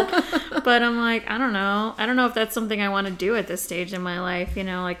old. But I'm like, I don't know. I don't know if that's something I want to do at this stage in my life. You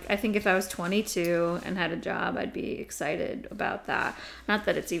know, like I think if I was 22 and had a job, I'd be excited about that. Not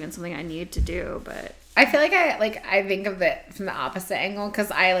that it's even something I need to do, but I feel like I think of it from the opposite angle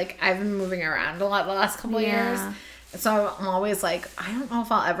because I've been moving around a lot the last couple of years. So I'm always like, I don't know if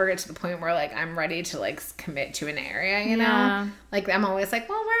I'll ever get to the point where like I'm ready to like commit to an area, you know? Like I'm always like,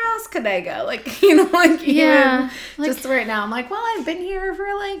 well, where else could I go? Like, you know, like even just right now, I'm like, well, I've been here for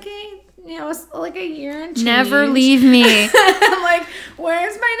like a year and change. never leave me. I'm like,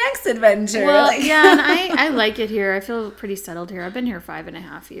 where's my next adventure? Well, like, yeah, and I like it here. I feel pretty settled here. I've been here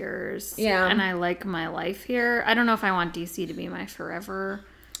 5.5 years. Yeah. And I like my life here. I don't know if I want DC to be my forever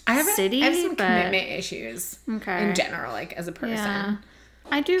city. I have some but commitment issues in general, like as a person. Yeah.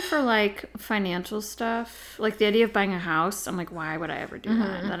 I do for like financial stuff. Like the idea of buying a house, I'm like, why would I ever do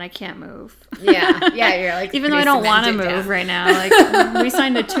that? Then I can't move. Yeah, you're like Even though I pretty don't want to cemented move down. right now. Like we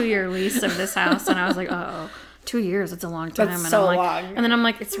signed a 2-year lease of this house and I was like, 2 years, it's a long time. That's and so I'm like, long. And then I'm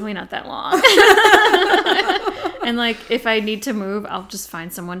like, it's really not that long. And like if I need to move, I'll just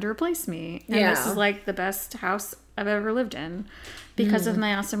find someone to replace me. And this is like the best house I've ever lived in. Because of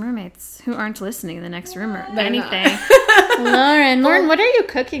my awesome roommates who aren't listening in the next room or anything. Lauren, what are you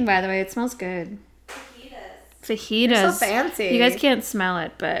cooking, by the way? It smells good. Fajitas. You're so fancy. You guys can't smell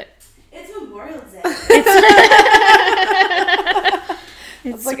it, but It's Memorial Day.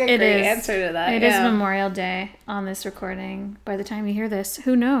 It's like a it great is. answer to that. It is Memorial Day on this recording. By the time you hear this,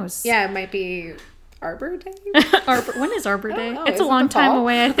 who knows? Yeah, it might be Arbor Day. When is Arbor Day? know. It's Is a it long the time fall?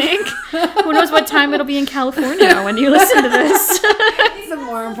 away, I think. Who knows what time it'll be in California when you listen to this? It's a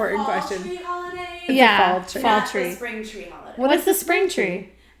more important question. Tree holiday. Yeah, fall tree. fall Not tree. the spring tree holiday. What's the spring tree?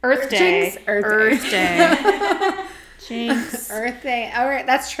 Earth Day. Jinx, Earth Day. Jinx. Earth Day. All right,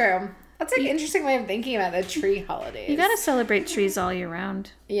 that's true. That's an interesting way of thinking about the tree holidays. You gotta celebrate trees all year round.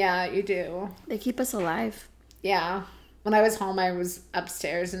 Yeah, you do. They keep us alive. Yeah. When I was home, I was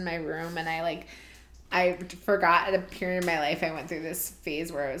upstairs in my room, and I forgot at a period in my life I went through this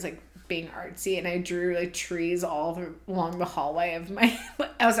phase where I was like being artsy, and I drew like trees all along the hallway of my.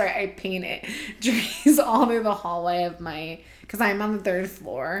 I painted trees all through the hallway of my. Because I'm on the 3rd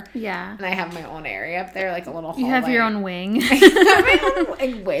floor. Yeah. And I have my own area up there, like a little hallway. You have your own wing. I have my own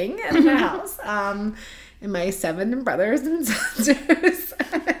like, wing in my house. And my 7 brothers and sisters.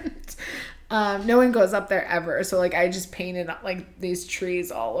 And, no one goes up there ever. So, like, I just painted, like, these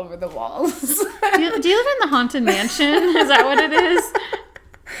trees all over the walls. do you live in the Haunted Mansion? Is that what it is?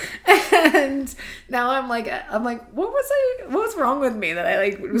 And now I'm like, what was wrong with me that I,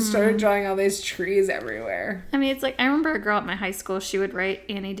 like, started drawing all these trees everywhere? I mean, it's like, I remember a girl at my high school, she would write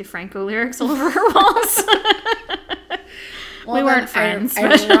Annie DeFranco lyrics all over her walls. Well, we weren't then, friends.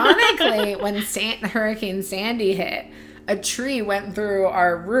 but- Ironically, when Hurricane Sandy hit, a tree went through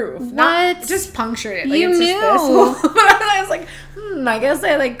our roof. Not What? just punctured it. Like, You it's knew. Just this. But I was like, I guess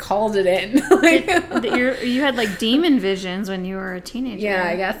I like called it in. Like, You had like demon visions when you were a teenager. yeah,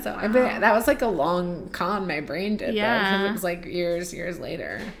 I guess so. That was like a long con my brain did. Yeah. Because it was like years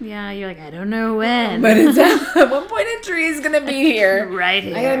later. Yeah, you're like, I don't know when. But it's at one point a tree is gonna be here. Right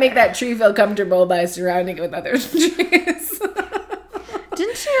here. I gotta make that tree feel comfortable by surrounding it with other trees.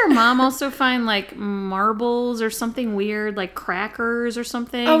 Didn't your mom also find like marbles or something weird, like crackers or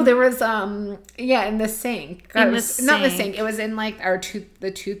something? Oh, there was in the sink. In It the was, not the sink. sink. It was in like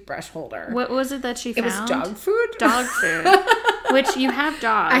the toothbrush holder. What was it that she It found? was dog food. Dog food. Which you have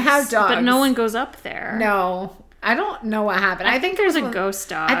dogs. I have But no dogs. one goes up there. No, I don't know what happened. I think there's a one- ghost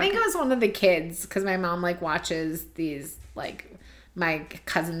dog. I think it was one of the kids because my mom like watches these like my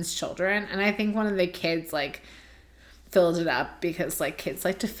cousin's children, and I think one of the kids like filled it up because like kids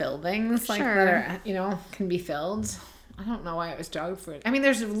like to fill things like Sure. that are can be filled. I don't know why it was dog food. I mean,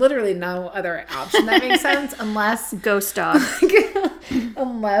 there's literally no other option that makes sense unless Ghost dog.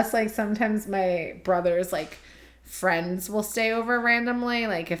 unless like sometimes my brother's like friends will stay over randomly,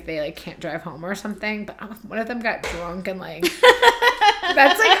 like if they like can't drive home or something. But one of them got drunk and like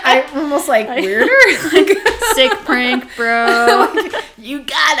that's like I almost like weirder. Like, Sick prank, bro. like, you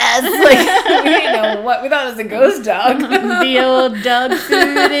got us. Like we didn't know what we thought it was a ghost dog. The old dog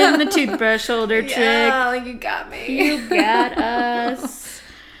food in the toothbrush holder trick. Yeah, like you got me. You got us.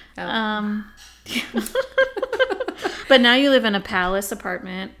 Oh. But now you live in a palace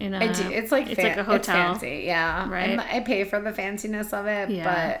apartment. I do. It's like it's like a hotel. It's fancy, yeah. Right. And I pay for the fanciness of it,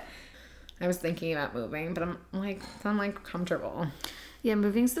 Yeah. but I was thinking about moving, but I'm like comfortable. Yeah,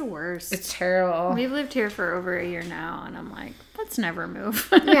 moving's the worst. It's terrible. We've lived here for over a year now, and I'm like, let's never move.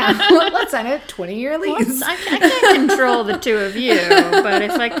 Yeah, let's sign a 20-year lease. I can't control the two of you, but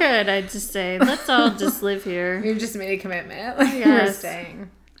if I could, I'd just say, let's all just live here. We've just made a commitment. Like, we're Yes. staying.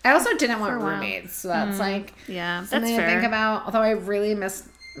 I also didn't want For a while. roommates, so that's like Yeah, that's something to fair. think about. Although I really miss,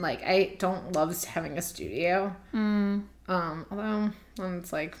 like, I don't love having a studio. Although when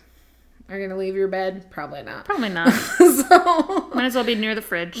it's like, are you gonna leave your bed? Probably not. Probably not. So Might as well be near the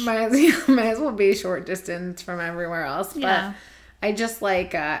fridge. might as well be short distance from everywhere else. But Yeah. I just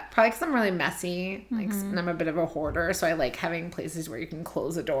like probably because I'm really messy, like, and I'm a bit of a hoarder, so I like having places where you can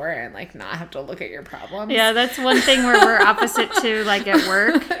close a door and like not have to look at your problems. Yeah, that's one thing where we're opposite to, like, at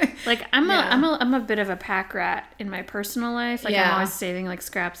work. Like, I'm a bit of a pack rat in my personal life. Like, I'm Yeah. always saving, like,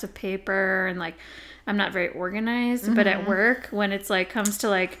 scraps of paper, and, like, I'm not very organized. But at work, when it's, like, comes to,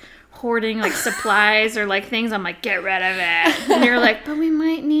 like, hoarding, like, supplies or, like, things, I'm like, get rid of it. And you're like, but we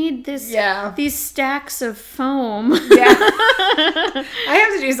might need these stacks of foam. Yeah. I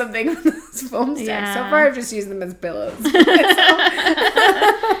have to do something with those foam stacks. Yeah. So far, I've just used them as pillows.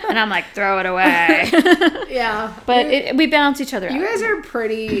 And I'm like, throw it away. Yeah. But we balance each other out. You guys are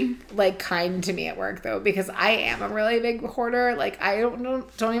pretty, like, kind to me at work, though, because I am a really big hoarder. Like, I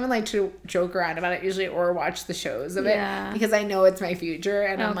don't even like to joke around about it usually or watch the shows of Yeah. it because I know it's my future,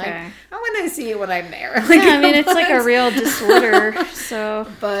 and I'm like, Okay. I want to see it when I'm there. Like, Yeah, I mean, it's like a real disorder. So,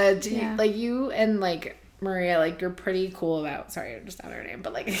 But Yeah. like you and like Maria, like, you're pretty cool about. Sorry, I just out her name,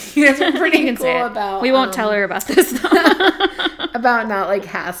 but like you guys are pretty you can say cool it. about. We won't tell her about this, though. about not like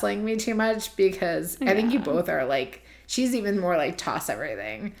hassling me too much because I think you Yeah. both are like. She's even more like toss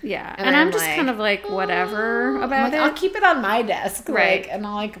everything. Yeah. And And I'm I'm just like, kind of like, whatever I'm about like, it. I'll keep it on my desk, Right. like, and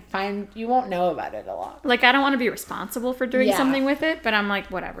I'll like find. You won't know about it a lot. Like, I don't want to be responsible for doing Yeah. something with it, but I'm like,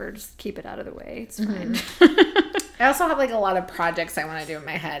 whatever, just keep it out of the way. It's fine. I also have like a lot of projects I want to do in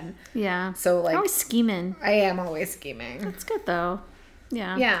my head, Yeah. so like You're always scheming. I am always scheming. It's good, though.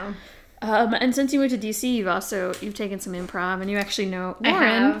 Yeah. Yeah. And since you moved to DC, you've taken some improv, and you actually know I Erin,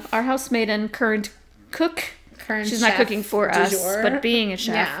 have. our housemate and current cook. Current She's not chef cooking for du us, jour. but being a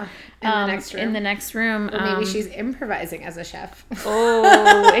chef. Yeah. In the next room. In the next room. Or maybe she's improvising as a chef.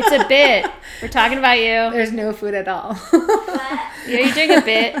 Oh, it's a bit. We're talking about you. There's no food at all. Are you doing a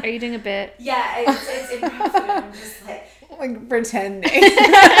bit? Are you doing a bit? Yeah, it's improv food. I'm just like, Like pretending.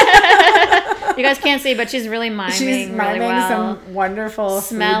 You guys can't see, but she's really miming. She's miming really well. some wonderful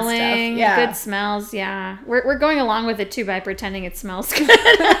food Smelling, stuff. Yeah. good smells. Yeah, we're going along with it too by pretending it smells good.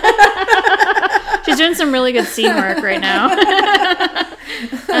 She's doing some really good scene work right now.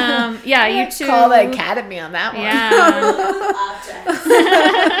 Yeah, you two Call the academy on that one. Yeah.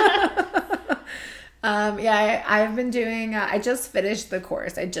 objects. Yeah, I've been doing. I just finished the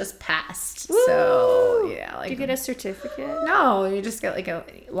course. I just passed. So yeah, like Do you get a certificate no, you just get like a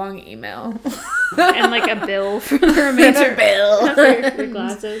long email and like a bill for the and remainder a bill. of your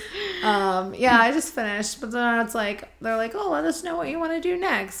classes? Yeah, I just finished, but then it's like they're like, oh, let us know what you want to do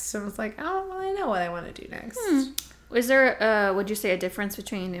next. So it's like I don't really know what I want to do next. Is there, would you say, a difference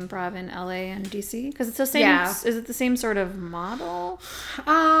between improv in LA and DC? Because it's the same. Yeah. Is it the same sort of model?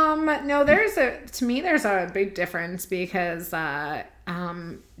 No, there's a big difference because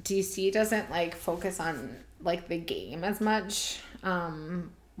DC doesn't like focus on like the game as much.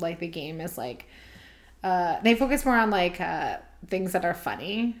 Like the game is like they focus more on like things that are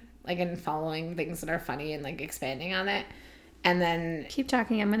funny, like in following things that are funny and like expanding on it. And then Keep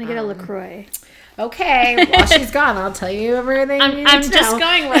talking. I'm gonna get a LaCroix. okay, while she's gone, I'll tell you everything. you need I'm to just know.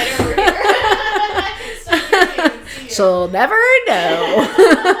 going right over here. She'll never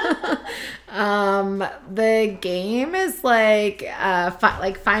know. The game is like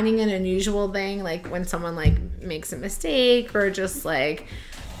like finding an unusual thing, like when someone like makes a mistake or just like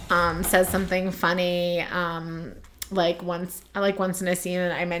says something funny. Like once in a scene,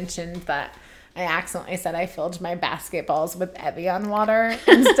 I mentioned that I accidentally said I filled my basketballs with Evian water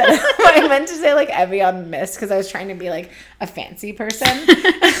instead of I meant to say like Evian mist because I was trying to be like a fancy person.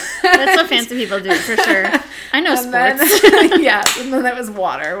 That's what fancy people do for sure. I know And then, sports. yeah, and then that was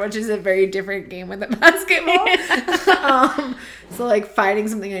water, which is a very different game with a basketball. So like finding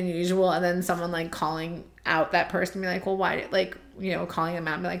something unusual and then someone like calling out that person, be like, well, why, like, you know, calling them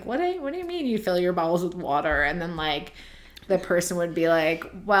out and be like, what do you mean you fill your balls with water? And then like the person would be like,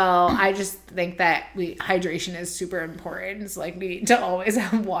 well, I just think that hydration is super important. So like we need to always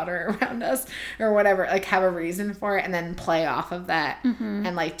have water around us or whatever, like have a reason for it and then play off of that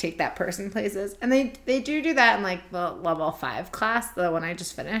and like take that person places. And they do that in like the level 5 class, the one I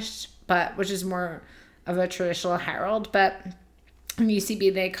just finished, but which is more of a traditional Herald. But in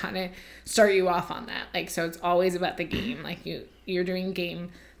UCB, they kind of start you off on that. Like, so it's always about the game. Like, you're doing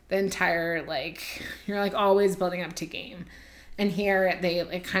game the entire, like, you're, like, always building up to game. And here, they,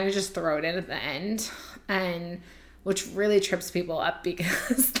 like, kind of just throw it in at the end. And which really trips people up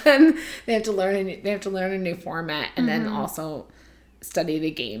because then they have to learn a new format and then also study the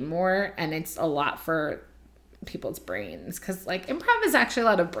game more. And it's a lot for people's brains because, like, improv is actually a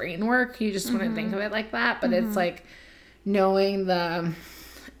lot of brain work. You just wouldn't think of it like that. But it's, like, knowing the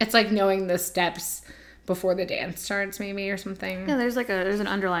steps before the dance starts, maybe, or something. Yeah, there's an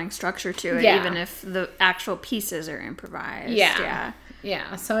underlying structure to it, even if the actual pieces are improvised.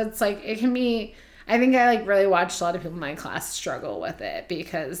 Yeah. So it's like, it can be, I think I, like, really watched a lot of people in my class struggle with it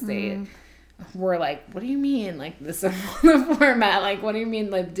because they were like, what do you mean, like, this is the format? Like, what do you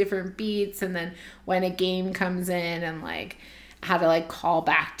mean, like, different beats? And then when a game comes in and, like, how to, like, call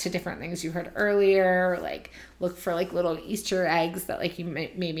back to different things you heard earlier, or, like, look for, like, little Easter eggs that, like, you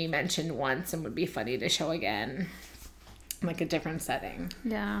maybe mentioned once and would be funny to show again, like, a different setting.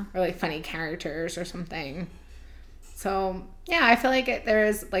 Yeah. Or, like, funny characters or something. So, yeah, I feel like there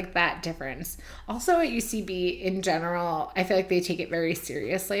is, like, that difference. Also, at UCB, in general, I feel like they take it very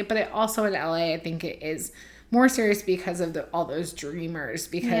seriously, but it also in LA, I think it is more serious because of all those dreamers,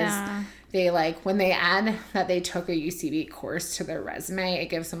 because they, like, when they add that they took a UCB course to their resume, it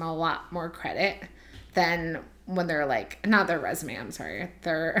gives them a lot more credit than when they're, like, not their resume, I'm sorry,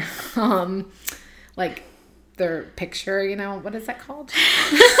 their, like, their picture, you know, what is that called?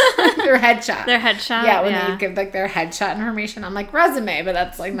 Their headshot. Their headshot. Yeah, when they give, like, their headshot information, I'm like, resume, but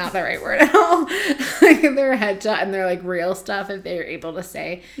that's, like, not the right word at all. Like, their headshot and their, like, real stuff, if they're able to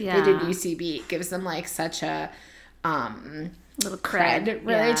say they did UCB, it gives them, like, such a little cred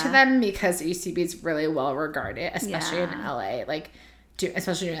really to them, because UCB is really well regarded, especially in LA, like,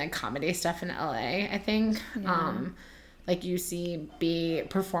 especially doing, like, comedy stuff in LA, I think. Like, UCB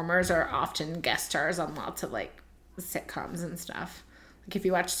performers are often guest stars on lots of, like, sitcoms and stuff. Like, if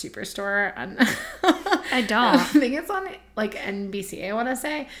you watch Superstore on I don't. I think it's on, like, NBC, I want to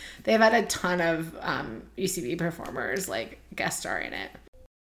say. They've had a ton of UCB performers, like, guest star in it.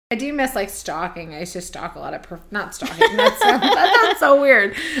 I do miss, like, stalking. I used to stalk a lot of not stalking. That sounds so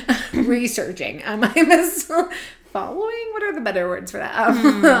weird. Researching. I miss following. What are the better words for that?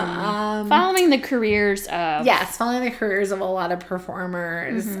 Following the careers of. Yes, following the careers of a lot of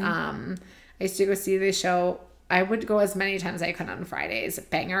performers. I used to go see the show. I would go as many times as I could on Fridays.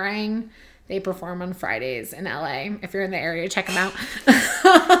 Bangarang. They perform on Fridays in LA. If you're in the area, check them out.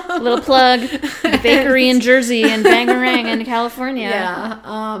 Little plug. The bakery in Jersey and Bangarang in California.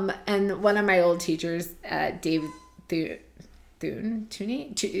 Yeah. And one of my old teachers, Dave Tooney,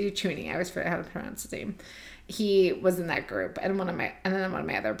 I always forget how to pronounce his name. He was in that group, and then one of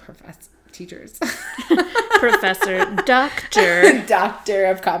my other teachers, Doctor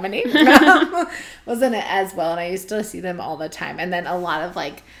of comedy, was in it as well, and I used to see them all the time. And then a lot of,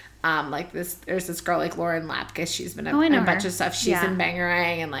 like, there's this girl, like, Lauren Lapkus. She's been in a bunch of stuff. She's in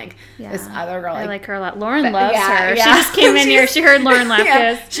Bangarang, and, like, this other girl. I like her a lot. Lauren loves her. Yeah. She just came in here. She heard Lauren Lapkus.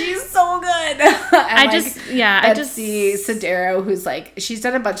 Yeah, she's so good. I just see Sodero, who's, like, she's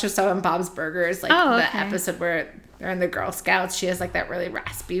done a bunch of stuff on Bob's Burgers, like the episode where they're in the Girl Scouts. She has, like, that really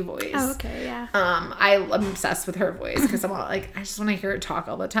raspy voice. Oh, okay, yeah. I'm obsessed with her voice because I'm all, like, I just want to hear her talk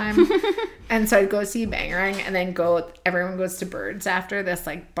all the time. And so I'd go see Bangarang, and then everyone goes to Birds after, this,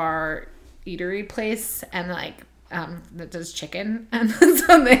 like, bar eatery place, and, like, that does chicken. And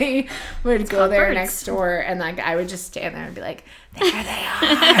so they would go there Birds. next door, and, like, I would just stand there and be like, there they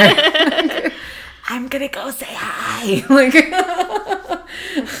are. I'm gonna go say hi. Like,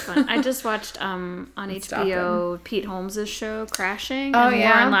 that's fun. I just watched on HBO Pete Holmes' show Crashing. Oh, and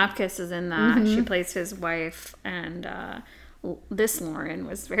yeah. Lauren Lapkus is in that. She plays his wife, and this Lauren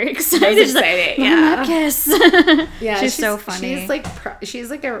was very excited. She's excited, Lauren Lapkus. Yeah, she's so funny. She's like she's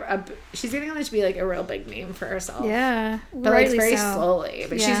getting on to be, like, a real big name for herself. Yeah, but, like, very slowly.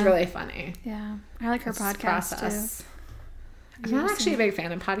 But she's really funny. Yeah, I like her podcast too. I'm not actually a big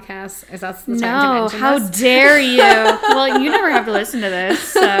fan of podcasts. Is that the time to mention how this? dare you? Well, you never have to listen to this,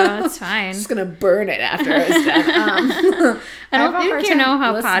 so it's fine. I'm just gonna burn it after it's done. I don't think you know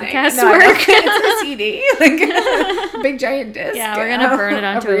how podcasts work. It's work. a CD, like a big giant disc. Yeah, we're gonna burn it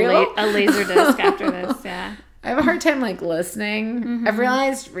onto a laser disc after this. Yeah. I have a hard time, like, listening. I've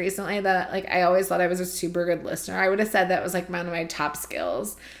realized recently that, like, I always thought I was a super good listener. I would have said that was, like, one of my top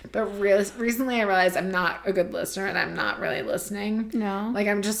skills. But recently I realized I'm not a good listener, and I'm not really listening. No. Like,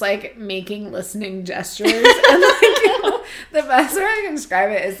 I'm just, like, making listening gestures. And, like, you know, the best way I can describe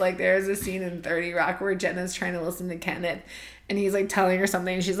it is, like, there's a scene in 30 Rock where Jenna's trying to listen to Kenneth. and he's like telling her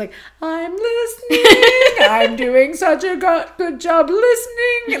something, and she's like, I'm listening, I'm doing such a good job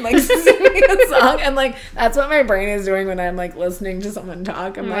listening, and like singing a song, and like that's what my brain is doing when I'm like listening to someone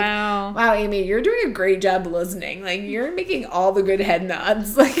talk. I'm Wow. like, wow, Amy, you're doing a great job listening. Like you're making all the good head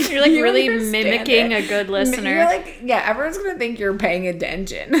nods. Like You're like you really understand mimicking it. a good listener. You're like, yeah, everyone's gonna think you're paying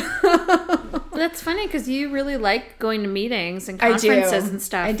attention. That's funny because you really like going to meetings and I do. conferences and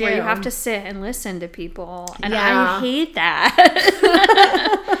stuff I do. where you have to sit and listen to people, and Yeah. I hate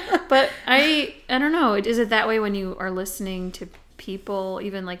that. But I don't know. Is it that way when you are listening to people,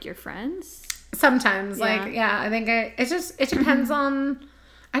 even like your friends? Sometimes, Yeah. like, yeah, I think it depends on.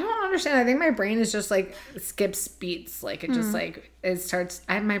 I don't understand. I think my brain is just like skips beats. Like it just like it starts.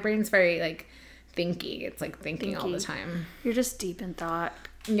 My brain's very like thinky. It's like thinking all the Thinky. time. You're just deep in thought.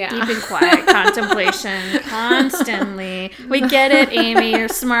 Yeah. Deep in quiet contemplation constantly. We get it, Amy. You're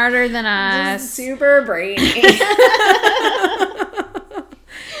smarter than us. Super brainy.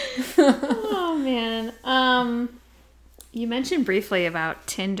 Oh man. You mentioned briefly about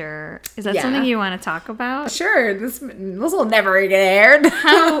Tinder. Is that Yeah. something you want to talk about? Sure, this will never get aired.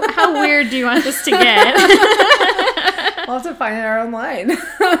 How weird do you want this to get? We'll have to find our own line.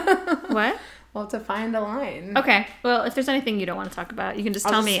 What? We'll have to find a line. Okay. Well, if there's anything you don't want to talk about, you can just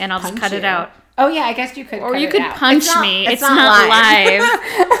I'll tell just me and I'll just punch cut it you. out. Oh yeah, I guess you could. Or cut you it could out. punch me. It's not live.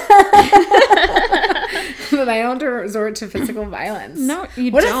 Then I don't have to resort to physical violence. No,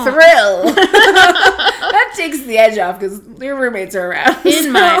 you what don't. a thrill! That takes the edge off because your roommates are around.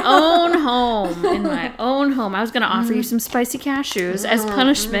 In my own home. In my own home. I was going to offer you some spicy cashews as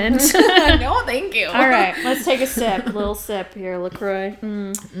punishment. No, thank you. All right, let's take a sip. A little sip here, LaCroix.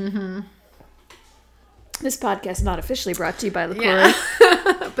 Mm. This podcast is not officially brought to you by LaCroix. Yeah.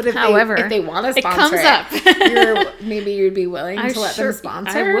 But However, if they want to it sponsor comes up. maybe you'd be willing to let them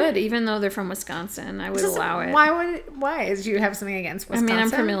sponsor. I would, even though they're from Wisconsin. I would allow it. Why? Do you have something against Wisconsin? I mean, I'm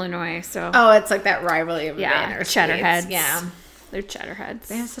from Illinois, so Oh, it's like that rivalry of yeah, inner cheddarheads. states. Yeah. They're cheddarheads.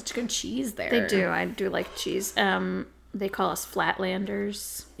 They have such good cheese there. They do. I do like cheese. They call us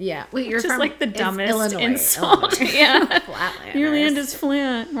Flatlanders. Yeah. Wait, you're Just from like the it's dumbest Illinois. insult. Illinois. Yeah. Flatlanders. Your land is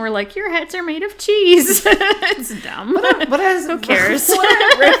flat. And we're like, your heads are made of cheese. It's dumb. Who cares?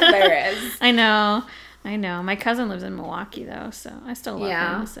 What a riff there is. I know. My cousin lives in Milwaukee, though, so I still love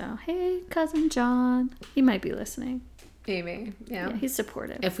Yeah. him. So, hey, cousin John. He might be listening. Maybe. Yeah. Yeah, he's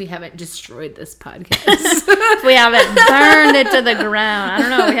supportive. If we haven't destroyed this podcast. If we haven't burned it to the ground. I don't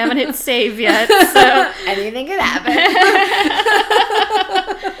know. We haven't hit save yet. So, Anything could happen.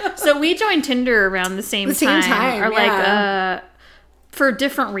 so we joined Tinder around the same time. Or yeah. like, for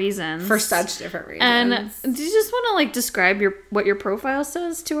different reasons. For such different reasons. And do you just want to like describe what your profile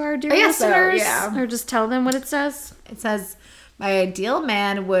says to our dear guess so, listeners? yeah. Or just tell them what it says? It says, my ideal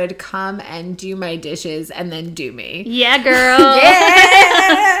man would come and do my dishes and then do me. Yeah, girl.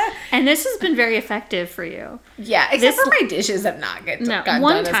 Yeah. And this has been very effective for you. Yeah, except for my dishes have not gotten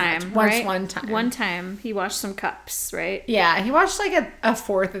one done as time, much. right? One time. One time he washed some cups, right? Yeah, he watched like a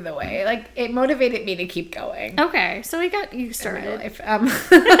fourth of the way. Like it motivated me to keep going. Okay, so he got you In my started. life.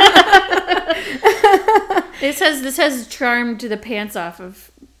 This has charmed the pants off of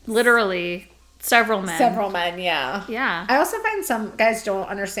literally several men. Several men, yeah. Yeah. I also find some guys don't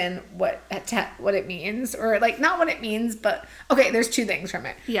understand what it means, or like not what it means, but okay. There's two things from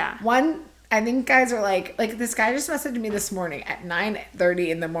it. Yeah. One, I think guys are like this guy just messaged me this morning at 9:30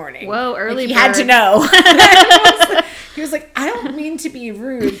 in the morning. Whoa, early Like, he had to bird. know. He was like, I don't mean to be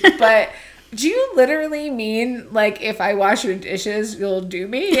rude, but do you literally mean like if I wash your dishes, you'll do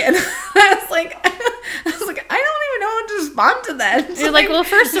me? And I was like, I don't even know how to respond to that. You're like, well,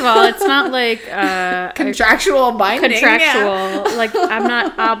 first of all, it's not like contractual binding. contractual. Yeah. Like, I'm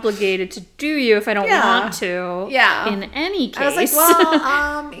not obligated to do you if I don't Yeah. want to. Yeah. In any case. I was like,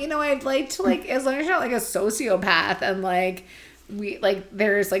 well, I'd like to like, as long as you're not like a sociopath and like we like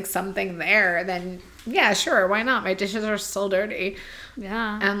there's like something there, then yeah, sure, why not? My dishes are still dirty.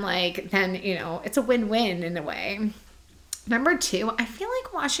 yeah. And like then, it's a win-win in a way. Number two, I feel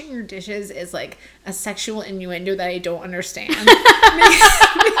like washing your dishes is like a sexual innuendo that I don't understand.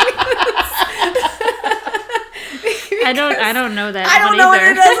 I don't know that. I don't one know what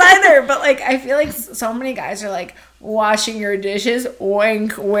either. it is either, but like I feel like so many guys are like washing your dishes,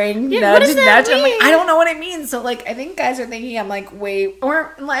 wink, wink, Yeah, nudge, what does that nudge. I'm like, mean? I don't know what it means. So like, I think guys are thinking I'm like way,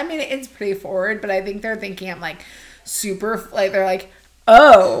 or I mean, it's pretty forward, but I think they're thinking I'm like super, like they're like,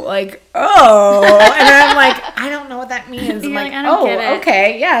 oh, and I'm like, I don't know what that means. I'm You're like, like, I don't get it.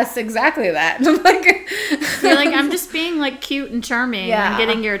 okay, yes, exactly that. I'm like, You're like, I'm just being like cute and charming Yeah. and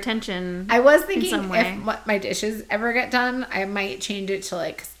getting your attention. I was thinking some way. if my dishes ever get done, I might change it to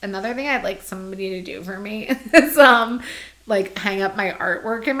like another thing I'd like somebody to do for me is like hang up my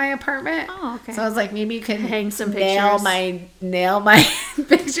artwork in my apartment. Oh, okay. So I was like, maybe you could Hang some nail my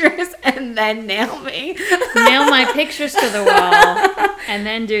pictures and then nail me. Nail my pictures to the wall and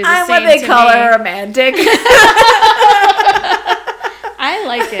then do the I'm same what they to call me. a romantic. I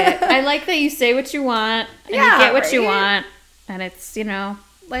like it. I like that you say what you want and Yeah, you get what you right? want, and it's,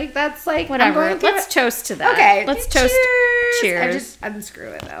 Like that's like whatever. I'm going Let's toast to that. Okay, Let's toast. Cheers. I just unscrew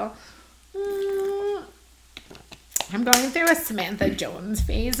it though. I'm going through a Samantha Jones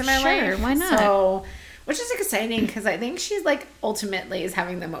phase in my Sure, life. why not? So, which is exciting because I think she's like ultimately is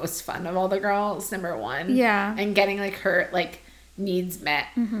having the most fun of all the girls. Number one, Yeah. and getting like her like needs met,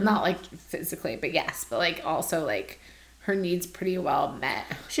 Mm-hmm. not like physically, but yes, but like also like her needs pretty well met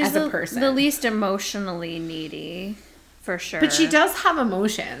She's as a person. the least emotionally needy, for sure. But she does have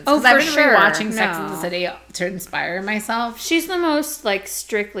emotions. Oh, 'Cause I've for been sure. rewatching Sex and the No. City to inspire myself. She's the most like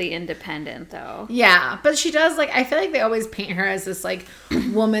strictly independent, though. Yeah, but she does like I feel like they always paint her as this like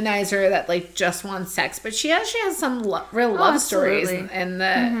womanizer that like just wants sex, but she actually has some real love stories absolutely. in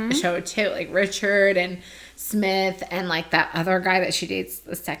the show too, like Richard and Smith and like that other guy that she dates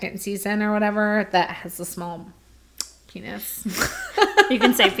the second season or whatever that has a small penis. You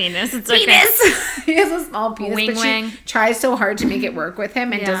can say penis. It's okay. Penis. He has a small penis, Wing but wang. she tries so hard to make it work with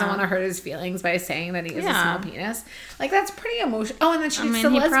him and doesn't Yeah. want to hurt his feelings by saying that he has a Yeah. small penis. Like that's pretty emotional. Oh, and then she's I mean, a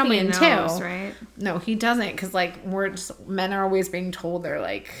he probably lesbian knows, too. right? No, he doesn't, because like men are always being told they're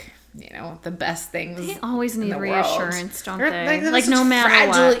like the best things. They always in need the world. reassurance, don't They're- they? they're Like such no matter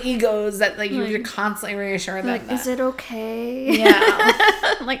fragile what. egos that like you have to Like- constantly reassure them. Like, that. is it okay?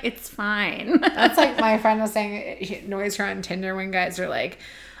 Yeah. Like, it's fine. That's like my friend was saying, he annoys her on Tinder when guys are like,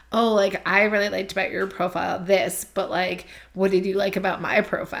 oh, like, I really liked about your profile this, but like, what did you like about my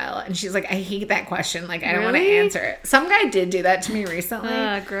profile? And she's like, I hate that question. Like, I don't want to Really? answer it. Some guy did do that to me recently.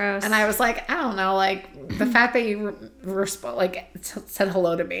 Gross. And I was like, I don't know, like, the fact that you said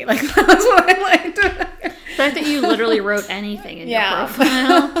hello to me. Like, that was what I liked. The fact that you literally wrote anything in Yeah. your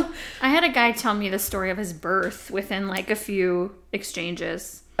profile. I had a guy tell me the story of his birth within like a few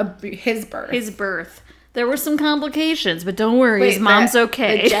exchanges. His birth. His birth. There were some complications, but don't worry, his Wait, mom's the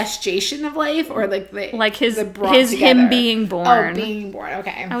okay. gestation of life, or like his the brought him together? being born. Oh, being born.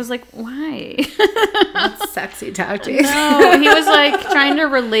 Okay, I was like, why? that's sexy tactics. No, he was like trying to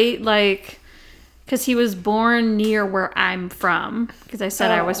relate, like, because he was born near where I'm from. Because I said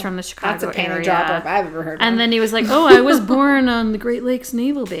I was from the Chicago That's a panty area. dropper if I've ever heard one. And then he was like, oh, I was born on the Great Lakes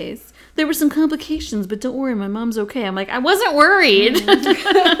Naval Base. There were some complications, but don't worry, my mom's okay. I'm like, I wasn't worried.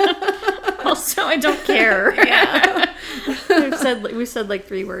 Also, I don't care. Yeah. we said like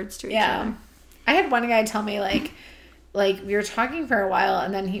 3 words to each Yeah. other. I had one guy tell me like we were talking for a while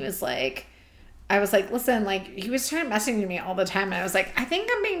and then he was like, I was like, listen, like he was trying to message me all the time and I was like, I think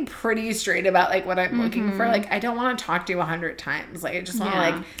I'm being pretty straight about like what I'm looking for. Like I don't want to talk to you 100 times. Like I just want to Yeah.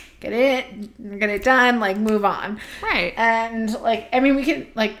 like get it done, like move on. Right. And like I mean we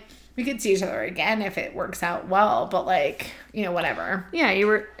could see each other again if it works out well, but like, whatever. Yeah,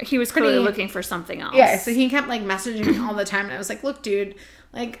 he was clearly looking for something else. Yeah, so he kept like messaging me all the time, and I was like, "Look, dude,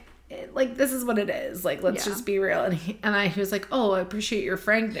 like this is what it is. Like, let's Yeah. just be real." And he was like, "Oh, I appreciate your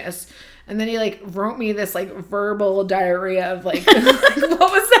frankness." And then he like wrote me this like verbal diarrhea of like,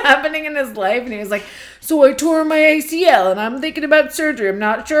 what was happening in his life, and he was like, "So I tore my ACL, and I'm thinking about surgery. I'm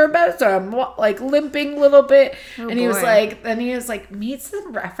not sure about it, so I'm like limping a little bit." And he was boy. like, made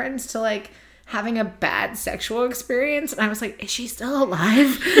some reference to like having a bad sexual experience, and I was like, is she still alive?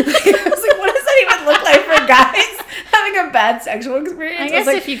 I was like, what does that even look like for guys having a bad sexual experience? I was guess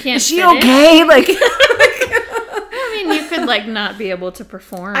like, if you can't is she fit it. okay? Like, I mean, you could like not be able to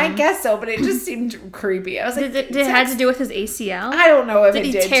perform. I guess so, but it just seemed creepy. I was like, Did it had to do with his ACL? I don't know if Did it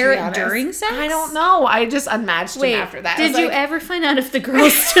he did. tear to be it honest. during sex? I don't know. I just unmatched Wait, him after that. I did was you like- ever find out if the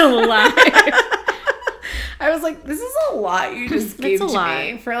girl's still alive? I was like, this is a lot you just gave a to lot.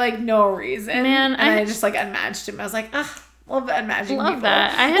 me for like no reason. Man, and I just like unmatched him. I was like, love unmatching Love people.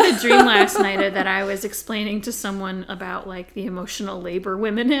 that. I had a dream last night that I was explaining to someone about like the emotional labor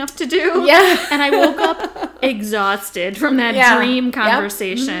women have to do. Yeah. And I woke up exhausted from that Yeah. dream Yep.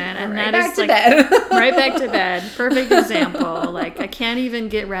 conversation. And Right that back is to like bed. right back to bed. Perfect example. Like I can't even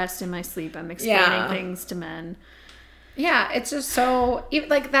get rest in my sleep. I'm explaining Yeah. things to men. Yeah, it's just so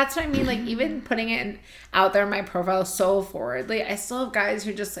like that's what I mean. Like even putting it out there in my profile so forwardly, I still have guys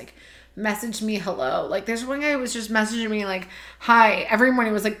who just like message me hello. Like there's one guy who was just messaging me like hi every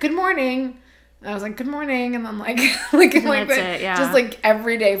morning. Was like good morning, And I was like, good morning. And then like like That's it, yeah. just like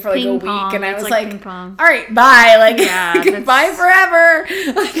every day for like Ping a week. pong, And I it's was like like, ping pong. all right, bye. Like, Yeah, goodbye forever.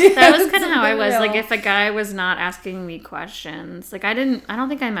 Like, That was kind of how I was. real. Like, if a guy was not asking me questions, like I don't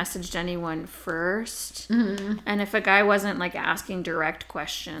think I messaged anyone first. Mm-hmm. And if a guy wasn't like asking direct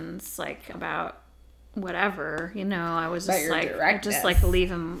questions, like about whatever, I was About just your like, directness. leave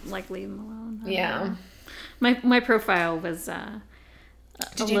him alone. I don't Yeah. know. My profile was,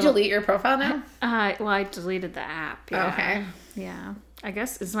 Did you delete your profile now? well, I deleted the app. Yeah. Okay. Yeah. I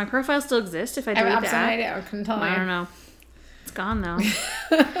guess, does my profile still exist if I I have delete the absolutely app? no idea. I couldn't tell I you. don't know. It's gone though.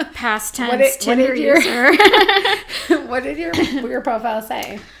 Past tense. What did Tinder your- user. What did your profile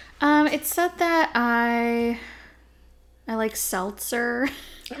say? It said that I like seltzer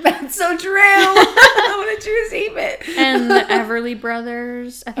That's so true. How did you receive it? and the Everly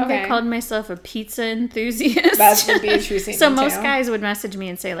Brothers. I think Okay. I called myself a pizza enthusiast. That would be a true statement. So most too. guys would message me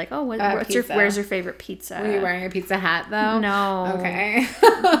and say like, "Oh, Pizza. where's your favorite pizza?" Were you wearing a Pizza Hat though? No. Okay.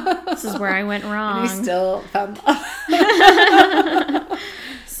 This is where I went wrong. You still found love.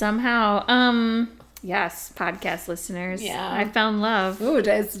 Somehow. Yes, podcast listeners. Yeah. I found love. Ooh, did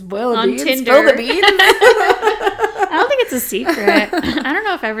I spoil the On beans? Tinder. Spill the beans? I don't think it's a secret. I don't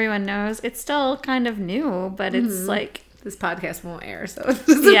know if everyone knows. It's still kind of new, but it's like, This podcast won't air, so it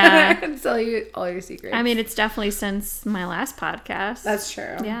doesn't Yeah. matter. I can tell you all your secrets. I mean, it's definitely since my last podcast. That's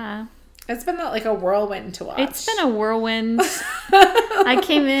true. Yeah. It's been like a whirlwind to watch. It's been a whirlwind. I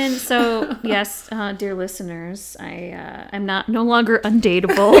came in, so yes, dear listeners, I'm no longer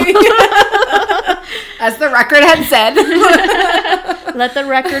undateable. As the record had said. Let the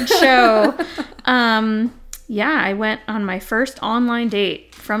record show. Yeah, I went on my first online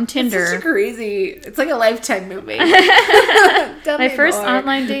date from Tinder. It's such a crazy. It's like a Lifetime movie. My first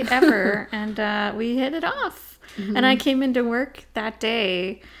online date ever, and we hit it off. And I came into work that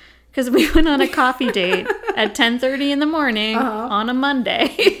day because we went on a coffee date at 10:30 in the morning on a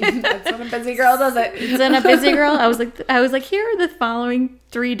Monday. That's when a busy girl does it. Then a busy girl. I was like, here are the following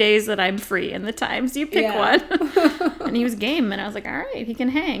 3 days that I'm free, and the times you pick Yeah. one. And he was game, and I was like, all right, he can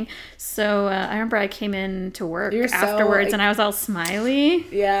hang. So I remember I came in to work You're so, afterwards, like- and I was all smiley.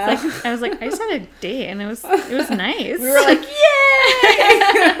 Yeah. I was like, I just had a date, and it was nice. We were like, yay!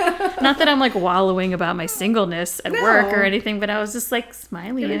 Not that I'm like wallowing about my singleness at work or No. anything, but I was just like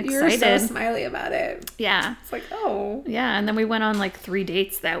smiley and You're excited. so smiley about it. Yeah. It's like, oh. Yeah. And then we went on like 3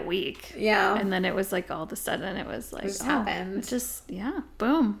 dates that week. Yeah. And then it was like all of a sudden it was like, just oh, happened. it just, yeah,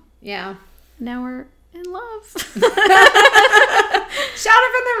 boom. Yeah. Now we're in love. Shout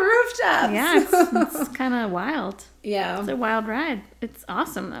it from the rooftops. Yeah. It's kind of wild. Yeah. It's a wild ride. It's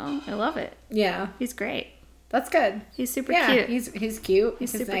awesome though. I love it. Yeah. He's great. That's good. He's super Yeah. cute. He's cute.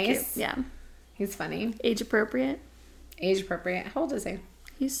 He's super nice. cute. Yeah. He's funny. Age appropriate. Age appropriate. How old is he?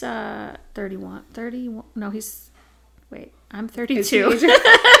 He's 31. No, wait, I'm Is 32. he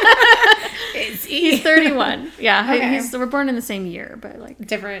Is he? He's 31. Yeah, Okay. we're born in the same year, but like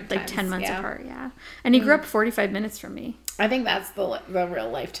Different like times, 10 months yeah. apart. Yeah, and he grew up 45 minutes from me. I think that's the real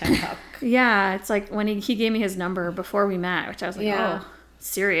Lifetime hook. Yeah, it's like when he gave me his number before we met, which I was like, Yeah. oh,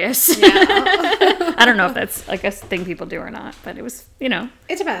 serious. Yeah. I don't know if that's like a thing people do or not, but it was, It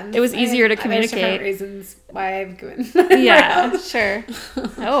depends. It was easier to There's communicate. different reasons why I've given. Yeah, sure.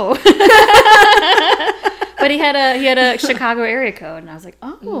 Oh. But he had a Chicago area code, and I was like,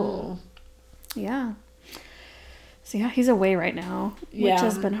 oh, yeah. So yeah, he's away right now, which Yeah.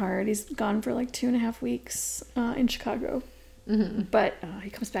 has been hard. He's gone for like 2.5 weeks in Chicago, but he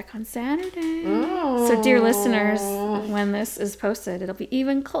comes back on Saturday. Oh. So dear listeners, when this is posted, it'll be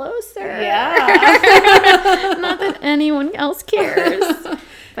even closer. Yeah. Not that anyone else cares,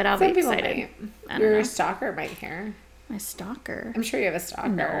 but I'll Some be people excited. might. I don't Your know. stalker might care. My stalker. I'm sure you have a stalker.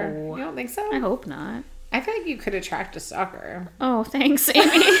 No. You don't think so? I hope not. I feel like you could attract a stalker. Oh, thanks, Amy.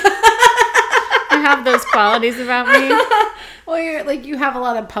 I have those qualities about me. Well, you have a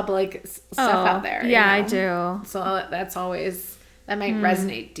lot of public stuff out there. Yeah, I you know? do. So that's always that might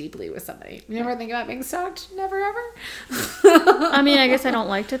resonate deeply with somebody. You never think about being stalked? Never ever. I mean, I guess I don't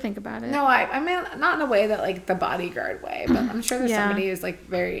like to think about it. No, I mean not in a way that like the bodyguard way, but I'm sure there's Yeah. somebody who's like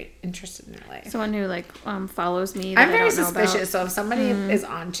very interested in your life. Someone who like follows me. That I'm I very don't know suspicious, about. so if somebody is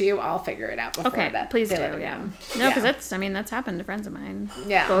onto you, I'll figure it out before Okay, that. please do. they let me Yeah. know. No, because Yeah. that's happened to friends of mine.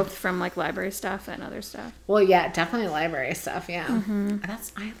 Yeah. Both from like library stuff and other stuff. Well, yeah, definitely library stuff. Yeah, Mm-hmm.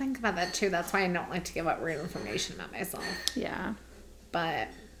 I think about that too. That's why I don't like to give out weird information about myself. Yeah. But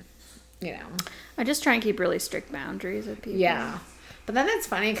you know, I just try and keep really strict boundaries with people. yeah. But then it's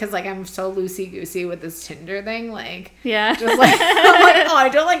funny because like I'm so loosey-goosey with this Tinder thing. Like, Yeah. just like, I'm like, oh, I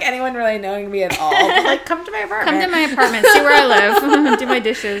don't like anyone really knowing me at all. But like, come to my apartment. Come to my apartment, see where I live, do my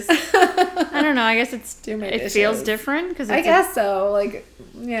dishes. I don't know. I guess it feels dishes. different because I guess so. Like,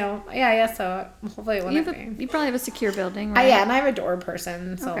 you know, yeah, I guess so. Hopefully it wouldn't be. you probably have a secure building, I right? yeah, and I'm a door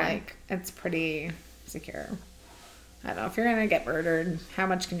person, so Okay. like it's pretty secure. I don't know. If you're gonna get murdered, how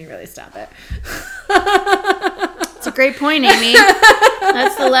much can you really stop it? It's a great point, Amy.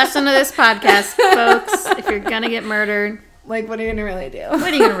 That's the lesson of this podcast, folks. If you're gonna get murdered, Like, what are you gonna really do?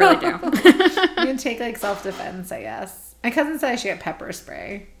 what are you gonna really do? You can take like self-defense, I guess. My cousin said I should get pepper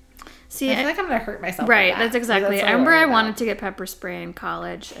spray. See, I feel like I'm gonna hurt myself. right, with that. that's exactly Like, it. what I I'm remember I worried wanted about. to get pepper spray in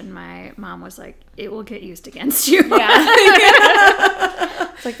college, and my mom was like, "It will get used against you." Yeah.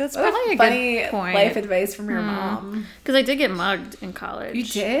 It's like, that's What probably a a funny good point. life advice from your mom. Because I did get mugged in college. You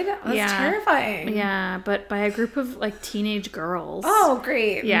did? That's Yeah. terrifying. Yeah, but by a group of like teenage girls. Oh,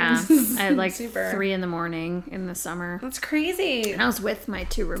 great. Yeah. At like Super. 3 a.m. in the summer. That's crazy. And I was with my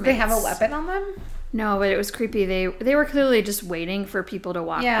 2 roommates. They have a weapon on them? No, but it was creepy. They were clearly just waiting for people to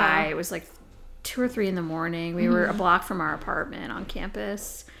walk Yeah. by. It was like 2 or 3 in the morning. We were a block from our apartment on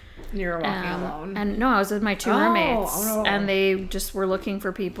campus. And you were walking alone. And no, I was with my 2 Oh, roommates, oh no. and they just were looking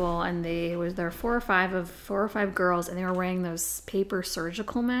for people. And there were 4 or 5 girls, and they were wearing those paper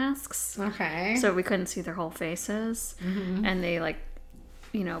surgical masks, Okay. so we couldn't see their whole faces. And they like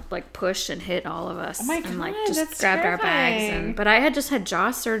pushed and hit all of us, Oh my and like God, just that's grabbed our bags. terrifying. But I had just had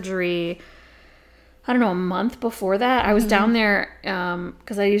jaw surgery. I don't know, a month before that. I was down there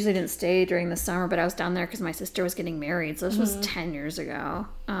because I usually didn't stay during the summer, but I was down there because my sister was getting married. So this was 10 years ago,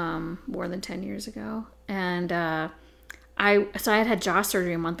 more than 10 years ago. And I had jaw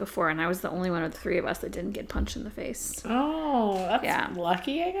surgery a month before, and I was the only one of the 3 of us that didn't get punched in the face. Oh, that's Yeah.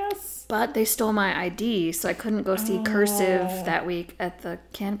 lucky, I guess. But they stole my ID, so I couldn't go see Cursive that week at the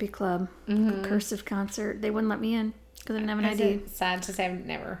Canopy Club Cursive concert. They wouldn't let me in because I didn't have an Is ID. it sad to say I've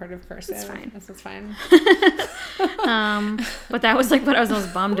never heard of cursive? It's fine. This is fine. But that was like what I was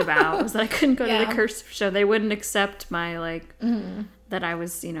most bummed about, was that I couldn't go to Yeah. the Cursive show. They wouldn't accept my that I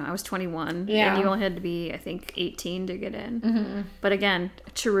was, I was 21, Yeah. and you only had to be, I think, 18 to get in. But again,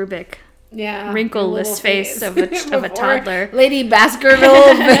 a cherubic, Yeah. wrinkleless Little face of a Before toddler. Lady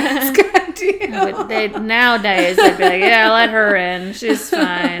Baskerville Biscotti. But nowadays I'd be like, yeah, let her in. She's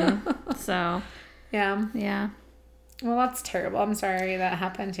fine. So Yeah. yeah, Well, that's terrible. I'm sorry that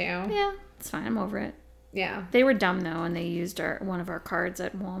happened to you. yeah, it's fine. I'm over it. Yeah. They were dumb though, and they used one of our cards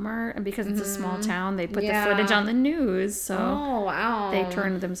at Walmart, and because it's a small town, they put Yeah. the footage on the news, so Oh, wow. they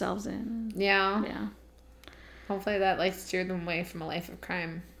turned themselves in. Yeah. Yeah, Hopefully that like steered them away from a life of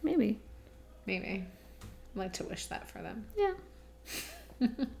crime. maybe. Maybe. I'd like to wish that for them. Yeah.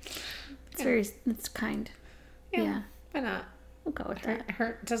 It's kind. Yeah. Yeah. Why not? We'll go with that.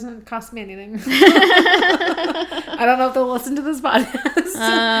 Hurt doesn't cost me anything. I don't know if they'll listen to this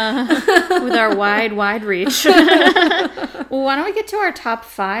podcast. With our wide reach. Well, why don't we get to our top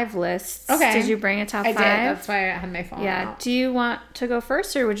 5 lists? Okay. Did you bring a top 5? I did. That's why I had my phone Yeah. out. Do you want to go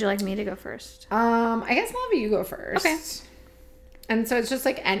first, or would you like me to go first? I guess I'll have you go first. Okay. And so it's just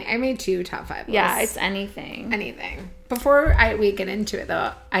like I made 2 top 5 lists. Yeah, it's anything. anything. Before we get into it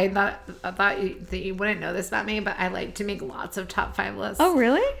though, I thought that you wouldn't know this about me, but I like to make lots of top 5 lists. Oh,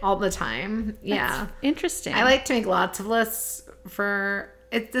 really? All the time. Yeah. That's interesting. I like to make lots of lists for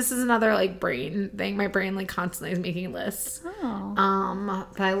it. This is another like brain thing. My brain like constantly is making lists. Oh.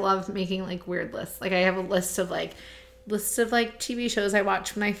 But I love making like weird lists. Like I have a list of like TV shows I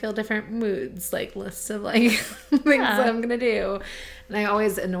watch when I feel different moods, like lists of like things that I'm gonna do. And I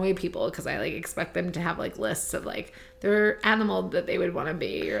always annoy people because I like expect them to have like lists of like their animal that they would want to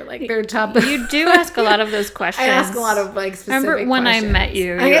be, or like their top. You do ask a lot of those questions. I ask a lot of like specific Remember when questions. I met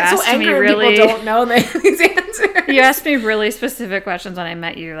you, I you get so asked me angry when really... people don't know these answers. You asked me really specific questions when I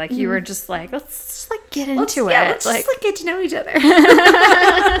met you. Like, you were just like, let's just like get into it. Let's like, just like get to know each other.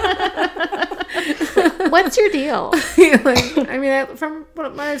 what's your deal? Like, I mean, from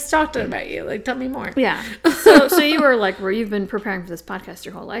what I've talked about you, like, tell me more. Yeah. So you were like, you've been preparing for this podcast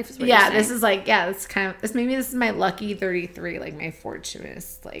your whole life, is what you're Yeah, saying. this is like, it's kind of this. Maybe this is my lucky 33, like my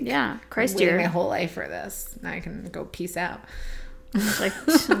fortune's like, Yeah, Christ waiting my year. whole life for this. Now I can go peace out. Like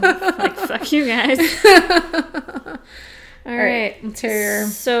fuck you guys. All right. Let's hear your...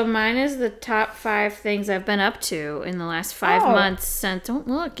 So mine is the top 5 things I've been up to in the last 5 Oh. months since. Don't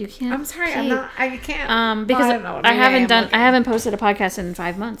look. You can't. I'm sorry, peek. I can't. Because I don't know. I Maybe am looking. haven't posted a podcast in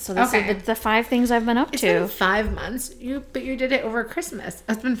 5 months. So this Okay. is the 5 things I've been up It's to. been 5 months. But you did it over Christmas.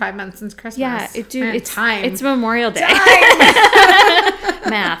 It's been 5 months since Christmas. Yeah, Man, it's time. It's Memorial Day.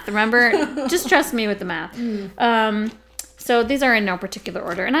 Math. Remember? Just trust me with the math. So these are in no particular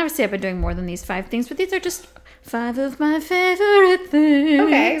order. And obviously I've been doing more than these 5 things, but these are just 5 of my favorite things.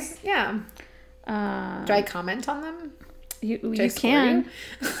 Okay, yeah. Do I comment on them? You I score can.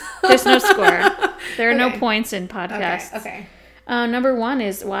 you? There's no score. There are no Okay. points in podcasts. Okay. Number 1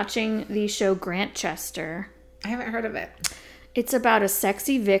 is watching the show Grantchester. I haven't heard of it. It's about a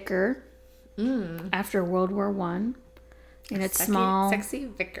sexy vicar after World War One. And it's small Sexy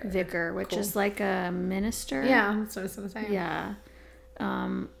vicar. which Cool. is like a minister. Yeah, that's what I was going to say. Yeah.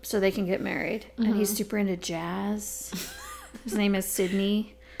 So they can get married. And he's super into jazz. His name is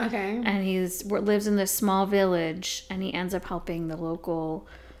Sydney. Okay. And lives in this small village. And he ends up helping the local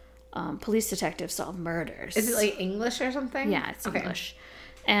police detective solve murders. Is it like English or something? Yeah, it's Okay. English.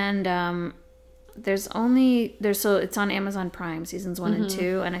 And so it's on Amazon Prime, seasons 1 and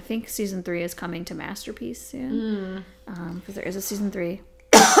 2. And I think season 3 is coming to Masterpiece soon. Because there is a season 3.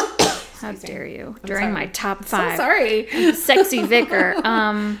 How dare you? During sorry. my top 5. So sorry. Sexy vicar.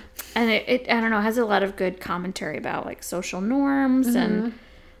 And it I don't know, has a lot of good commentary about like social norms and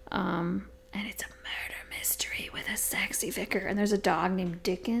it's a murder mystery with a sexy vicar. And there's a dog named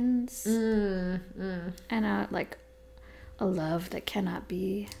Dickens. And a love that cannot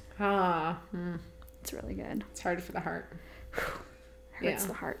be. It's really good. It's hard for the heart. Hurts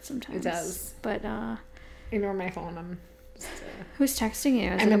the heart sometimes. It does. But Ignore my phone. I'm who's texting you?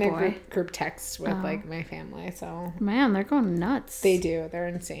 Is I'm it in a a boy? group text with like my family, so Man, they're going nuts. they do. They're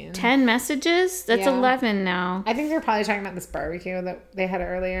insane. 10 messages? That's Yeah. 11 now. I think they're probably talking about this barbecue that they had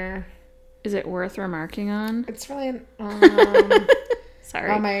earlier. Is it worth remarking on? It's really.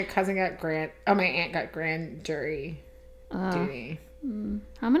 Sorry. My aunt got grand jury duty.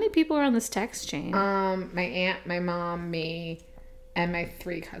 How many people are on this text chain? My aunt, my mom, me, and my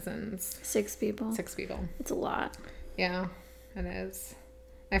 3 cousins. 6 people. 6 people. It's a lot. Yeah, it is.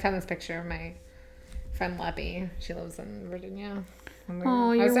 I found this picture of my friend Leppy. She lives in Virginia.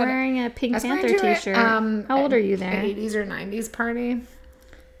 Oh, you're wearing a Pink Panther t-shirt. How old are you there? 80s or 90s party.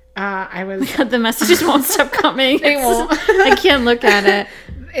 I was. The messages won't stop coming. They won't. I can't look at it.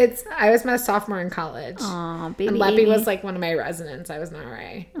 I was my sophomore in college. Aw, baby And Leppy Amy. was like one of my residents. I was an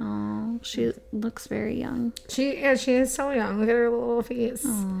RA. Oh, she looks very young. She is so young. Look at her little face.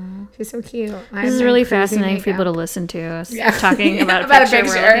 She's so cute. This is really fascinating for people to listen to us talking about a picture.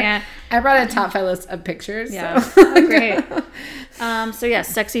 World. Yeah. I brought a top 5 list of pictures. Yeah. So. Oh, great. So yeah,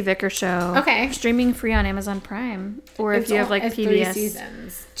 Sexy Vicar show. Okay. Streaming free on Amazon Prime. Or if you have like it's PBS. 3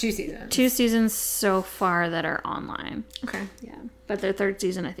 seasons. 2 seasons. 2 seasons so far that are online. Okay. Yeah. But their 3rd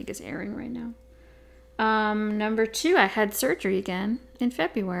season I think is airing right now. Number 2, I had surgery again in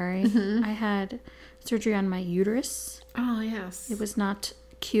February. I had surgery on my uterus. Oh, yes. It was not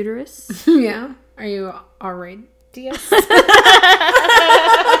cuterus. Yeah. Are you all right, DS?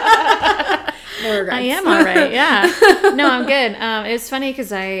 No regrets. I am all right. Yeah. No, I'm good. It was funny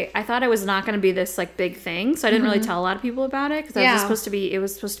because I thought it was not going to be this like big thing, so I didn't really tell a lot of people about it because it was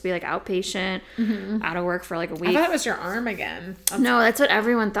supposed to be like outpatient, out of work for like a I week. thought it was your arm again. No, that's what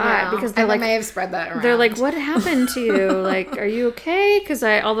everyone thought because I they're like, may have spread that around. they're like, what happened to you? Like, are you okay? Because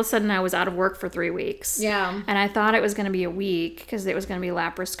all of a sudden I was out of work for 3 weeks. Yeah. And I thought it was going to be a week because it was going to be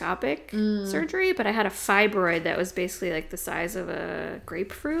laparoscopic surgery, but I had a fibroid that was basically like the size of a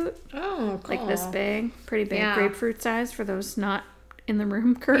grapefruit. Oh, cool. Like this big, pretty big, Yeah. grapefruit size for those not in the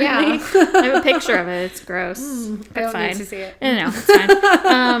room currently. Yeah. I have a picture of it. It's gross. I But don't fine. need to see it. No, it's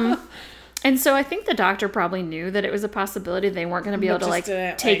fine. And so I think the doctor probably knew that it was a possibility. They weren't going to be able to just like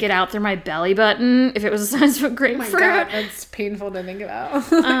didn't, take it out through my belly button if it was the size of a Oh my grapefruit. god, that's painful to think about.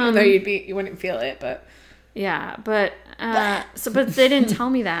 Even though you wouldn't feel it, but Yeah, but but they didn't tell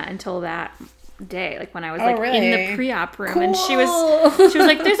me that until that day, like when I was like in really? the pre-op room, and she was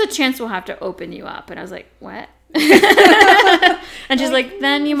like, "There's a chance we'll have to open you up," and I was like, "What?" And she's like,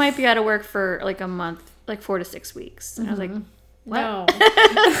 "Then you might be out of work for like a month, like 4 to 6 weeks," and I was like, "What?" No.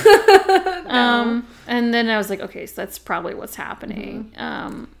 And then I was like, "Okay, so that's probably what's happening."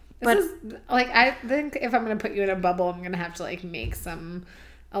 But This is, like, I think if I'm gonna put you in a bubble, I'm gonna have to like make some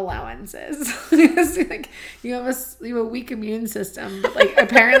allowances. Because like you have a weak immune system, but like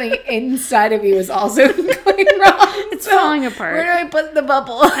apparently inside of you is also going wrong. it's falling apart. Where do I put the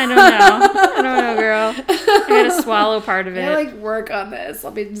bubble? I don't know, girl. I gotta swallow part of it. I like work on this.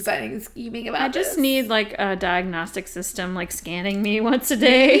 I'll be designing and scheming about I just this. need like a diagnostic system like scanning me once a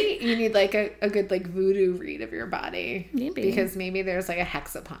day. You need like a good like voodoo read of your body. Maybe. Because maybe there's like a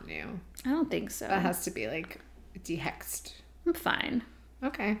hex upon you. I don't think so. That has to be like dehexed. I'm fine.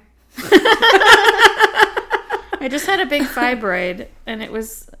 Okay. I just had a big fibroid and it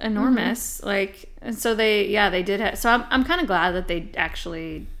was enormous. Like, and so they did. So I'm kind of glad that they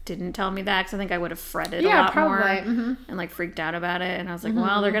actually didn't tell me that because I think I would have fretted Yeah, a lot more probably. and like freaked out about it. And I was like,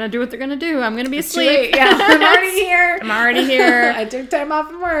 well, they're gonna do what they're gonna do. I'm gonna be Too asleep. late. Yeah, I'm already here. I'm already here. I took time off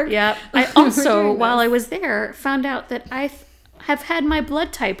from work. Yep. I We're also, doing while this. I was there, found out that I have had my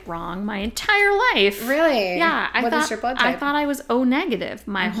blood type wrong my entire life. Really? Yeah. What is your blood type? I thought I was O negative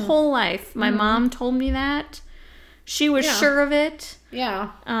my whole life. My mom told me that. She was Yeah. sure of it, Yeah.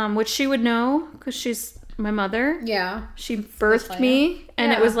 which she would know because she's my mother. Yeah. She birthed me,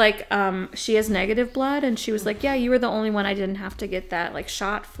 and it Yeah. was like, she has negative blood, and she was like, yeah, you were the only one I didn't have to get that like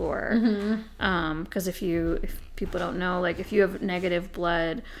shot for. Because if people don't know, like if you have negative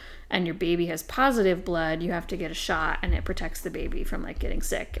blood and your baby has positive blood, you have to get a shot, and it protects the baby from like getting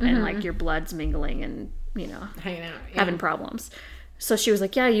sick and like your blood's mingling and Hanging out. Yeah. having problems. So she was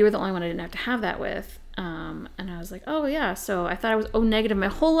like, yeah, you were the only one I didn't have to have that with. And I was like, oh yeah. So I thought I was O negative my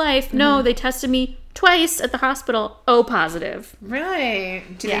whole life. No, they tested me twice at the hospital. O positive. Really?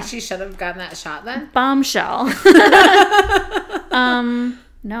 Do you Yeah. think she should have gotten that shot then? Bombshell.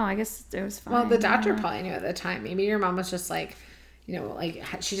 No, I guess it was fine. Well, the doctor probably knew at the time. Maybe your mom was just like,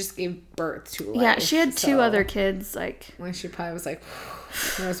 she just gave birth to life. Yeah, she had two other kids, like, Like she probably was like,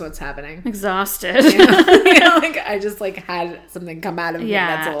 who knows what's happening? exhausted. Like I just like had something come out of me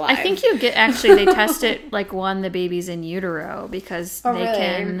that's Yeah, alive. I think you get they test it like the baby's in utero because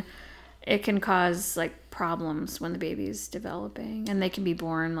really? it can cause like problems when the baby's developing, and they can be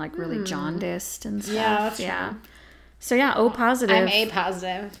born like really jaundiced and stuff. Yeah, that's true. So yeah, O positive. I'm A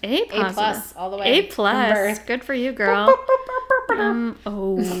positive. A positive. A plus all the way. A from plus. birth. Good for you, girl.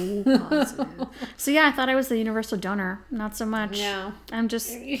 O positive. So yeah, I thought I was the universal donor. Not so much. Yeah. I'm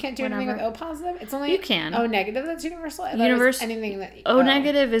just You can't do anything with O positive. It's only You can. O negative that's universal. I thought it was anything that O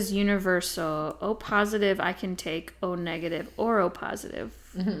negative is universal. O positive, I can take O negative or O positive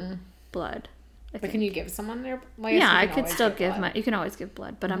blood. But can you give someone their? Well, Yeah, I can could always still give blood. you can always give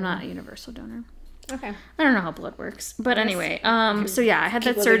blood, but I'm not a universal donor. Okay. I don't know how blood works. But anyway, so yeah, I had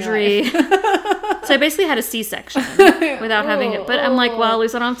that keep living surgery. So I basically had a C-section without having it. But I'm like, well, at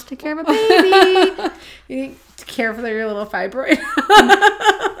least I don't have to take care of a baby. You need to care for your little fibroid.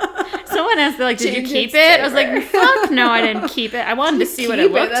 Someone asked, like, did you Change keep its it? I was diaper. like, fuck no, I didn't keep it. I wanted to see what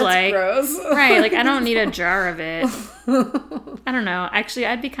it looked That's like. gross. Right, like I don't need a jar of it. I don't know. Actually,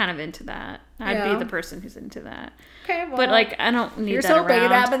 I'd be kind of into that. I'd Yeah. be the person who's into that. Okay, well, But like, I don't need you're that so big it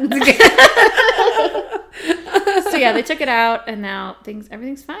around. happens again. So yeah, they took it out, and now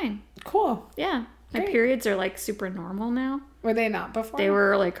everything's fine. Cool. Yeah, my Great. periods are like super normal now. Were they not before? They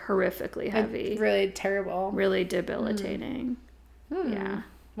were like horrifically heavy, really terrible. really debilitating. Yeah.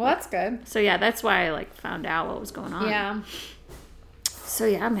 Well, that's good. So yeah, that's why I like found out what was going on. Yeah. So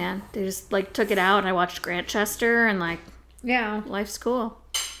yeah, man, they just like took it out, and I watched Grantchester, and like Yeah. life's cool.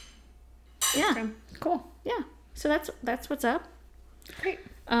 Yeah, Okay. Cool. yeah. So that's what's up. Great.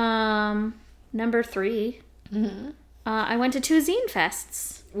 Number 3. I went to 2 zine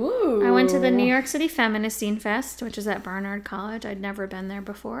fests. Ooh. I went to the New York City Feminist Zine Fest, which is at Barnard College. I'd never been there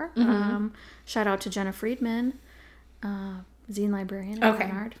before. Shout out to Jenna Friedman, zine librarian at Okay.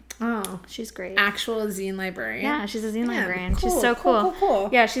 Barnard. Oh. She's great. Actual zine librarian. Yeah, she's a zine Man, librarian. cool, She's so cool. cool.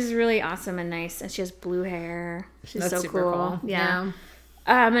 Yeah, she's really awesome and nice, and she has blue hair. She's That's so super cool. Yeah.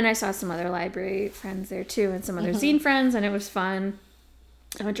 And I saw some other library friends there too, and some other zine friends, and it was fun.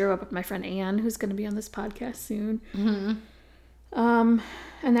 I drove up with my friend Anne, who's going to be on this podcast soon.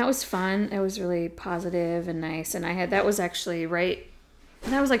 And that was fun. It was really positive and nice. And that was actually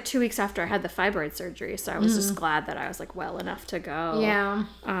that was like 2 weeks after I had the fibroid surgery. So I was just glad that I was like well enough to go. Yeah.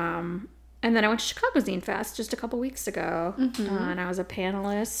 And then I went to Chicago Zine Fest just a couple weeks ago. And I was a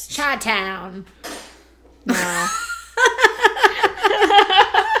panelist. Chi-town. No.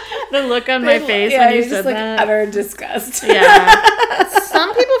 The look on my face when you said like that. utter disgust. Yeah.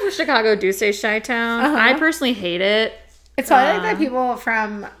 Some people from Chicago do say Chi-town. I personally hate it. It's probably like that people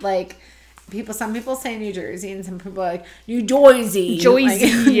from like some people say New Jersey and some people are like New Jersey. Jersey, Like,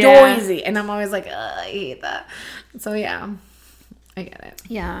 yeah. Jersey. And I'm always like, I hate that. So yeah. I get it.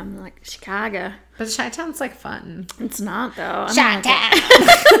 Yeah, I'm like, Chicago. But Chi-town's like fun. It's not, though. Chi-town.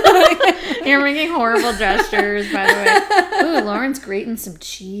 You're making horrible gestures, by the way. Ooh, Lauren's grating some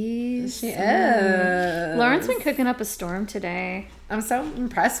cheese. She is. Lauren's been cooking up a storm today. I'm so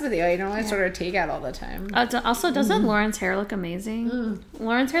impressed with you. I know I sort of takeout all the time. Also, doesn't Lauren's hair look amazing?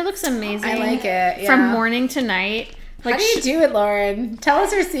 Lauren's hair looks amazing. I like it. Yeah. From morning to night. Like How do you do it, Lauren? Tell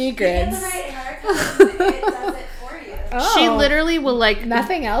us your Get secrets. the right haircut, it does it for you. Oh, she literally will like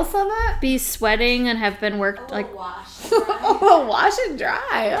nothing else on that? be sweating and have been worked like Wash. Oh, wash and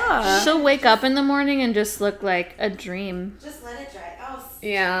dry. she'll wake up in the morning and just look like a dream. Just let it dry. Oh,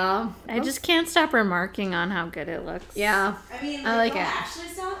 Yeah. I just can't stop remarking on how good it looks. Yeah. I mean, I like don't it. actually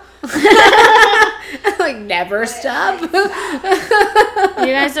stop. Like never stop. You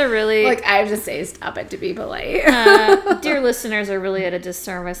guys are really, Like I have to say stop it to be polite. dear listeners, are really at a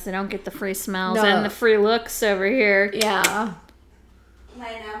disservice. They don't get the free smells No. and the free looks over here. Yeah.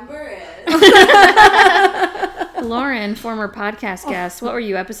 My number is. Lauren, former podcast guest. What were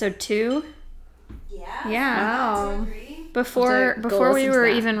you, episode 2? Yeah. Yeah. Wow. 2, 3. Before Go we listen to were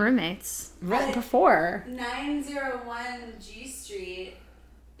that. even roommates. Right before. 901 G Street.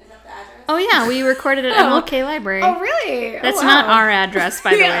 Is that the address? Oh yeah, we recorded at MLK Library. Oh really? That's Oh, not wow. our address,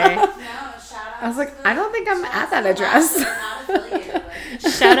 by the Yeah. way. No, shout out. I was like, to the- I don't think I'm shout at out that to the address. lab that we're not affiliated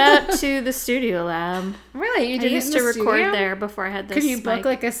with. Shout out to the Studio Lab. Really? You I did used it to in the record studio? there before I had this. Could you book mic.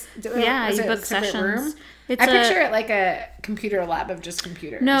 like a? Yeah, is you it book a separate sessions. room? It's I picture it like a computer lab of just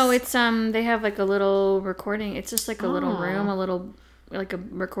computers. No, it's they have like a little recording. It's just like a little Oh. room, a little like a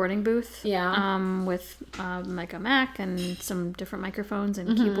recording booth. Yeah. With like a Mac and some different microphones and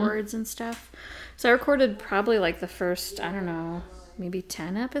Mm-hmm. keyboards and stuff. So I recorded probably like the first, I don't know, maybe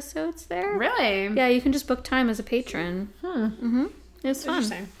 10 episodes there. really. Yeah, you can just book time as a patron. Mm-hmm. It was fun.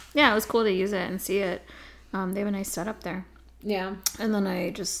 Interesting. Yeah, it was cool to use it and see it. They have a nice setup there. Yeah. And then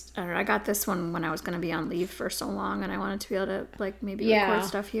I don't know, I got this one when I was going to be on leave for so long, and I wanted to be able to like maybe Yeah. record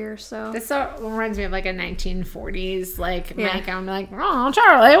stuff here. So This sort of reminds me of like a 1940s like Yeah. mic. I'm like, oh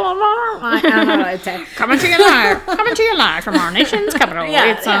Charlie, I don't know what I'd say. coming to you live from our nation's capital.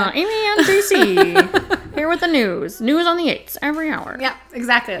 Yeah, It's yeah. Amy and JC here with the news on the 8s every hour. Yeah,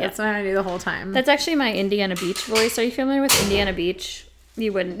 exactly. That's what I do the whole time. That's actually my Indiana Beach voice. Are you familiar with Indiana Beach?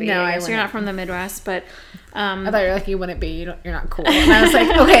 You wouldn't be. No, I guess. You're wouldn't. not from the Midwest, but I thought you were like, you wouldn't be. You're not cool. And I was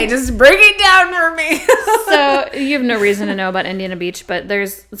like, okay, just break it down for me. so you have no reason to know about Indiana Beach, but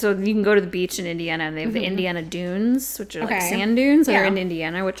so you can go to the beach in Indiana, and they have the Indiana Dunes, which are like Okay. sand dunes that are Yeah. in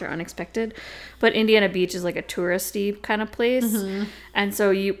Indiana, which are unexpected. But Indiana Beach is like a touristy kind of place, and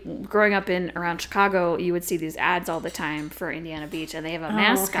so growing up around Chicago, you would see these ads all the time for Indiana Beach, and they have a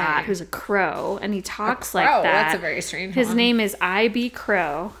mascot okay. who's a crow, and he talks Crow, like that. that's a very strange His one. name is I.B.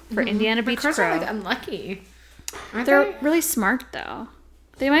 Crow for Indiana Beach Crows Crow. are like unlucky. Aren't They're they? really smart though.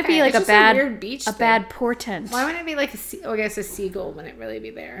 They might Okay, be like it's a just a bad weird beach a thing. bad portent. Why wouldn't it be like I guess a seagull wouldn't really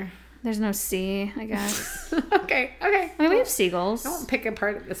be there. There's no sea, I guess. Okay. I mean, we have seagulls. I won't pick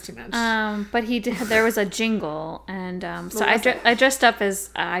apart of this too much. But there was a jingle, and so What was it? I dressed up as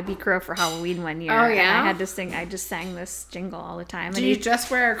I.B. Crow for Halloween one year. Oh, And yeah? I had to sing. I just sang this jingle all the time. Do and you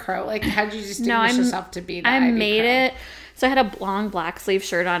just wear a crow? Like, how did you distinguish yourself to be that? I Ivy made crow? it. So I had a long black sleeve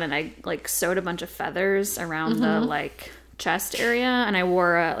shirt on, and I like sewed a bunch of feathers around the like chest area, and I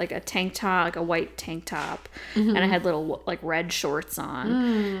wore a tank top, like a white tank top, and I had little like red shorts on,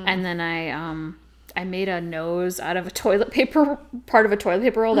 and then I made a nose out of a toilet paper, part of a toilet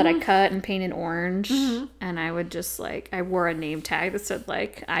paper roll that I cut and painted orange, and I would just I wore a name tag that said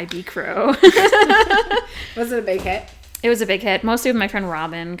like I.B. Crow. Was it a big hit? It was a big hit, mostly with my friend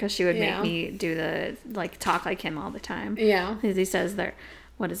Robin, because she would Yeah. make me do the talk like him all the time. Yeah. He says there,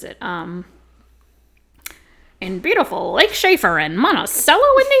 what is it? In beautiful Lake Schaefer in Monticello,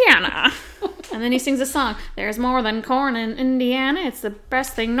 Indiana. And then he sings a song. There's more than corn in Indiana. It's the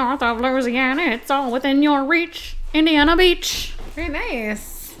best thing north of Louisiana. It's all within your reach. Indiana Beach. Very nice.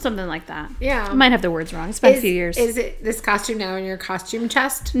 Something like that. Yeah. I might have the words wrong. It's been a few years. Is it this costume now in your costume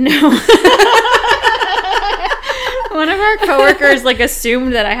chest? No. One of our coworkers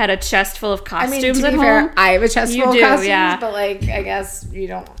assumed that I had a chest full of I mean, costumes to at be home. fair, I have a chest You full of do, costumes, yeah. but I guess you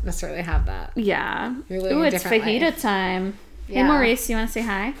don't necessarily have that. Yeah. You're living Ooh, a it's different fajita life. time. Hey, Yeah. Maurice, you want to say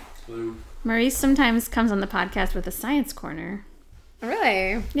hi? Hello. Maurice sometimes comes on the podcast with a science corner.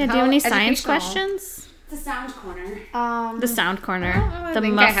 Really? Yeah, do you How have any science educational. questions? The sound corner. The sound corner. don't The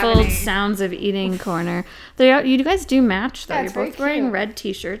think I have muffled any. sounds of eating corner. You guys do match, though. Yeah, You're it's very both wearing cute. red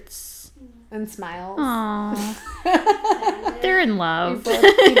t-shirts. And smiles. Aww. They're in love. You both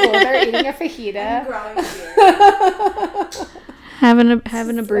are eating a I'm fajita. growing here. Having a What a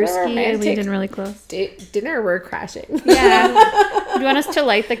brewski and romantic- leaning really close. Dinner, we're crashing. Yeah. Do you want us to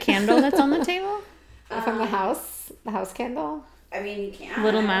light the candle that's on the table? From the house candle. I mean, you can.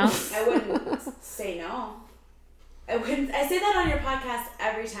 Little mouse. I wouldn't say no. I wouldn't. I say that on your podcast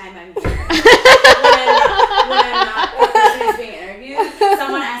every time I'm here. when I'm not the person who's being interviewed,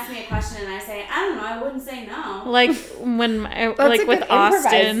 someone asks me a question and I say, I don't know. I wouldn't say no. Like when That's like a with good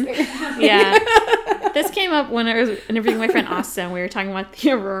Austin. improvising. Yeah. This came up when I was interviewing my friend Austin. We were talking about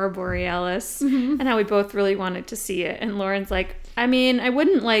the Aurora Borealis and how we both really wanted to see it. And Lauren's like, I mean, I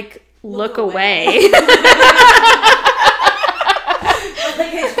wouldn't look away.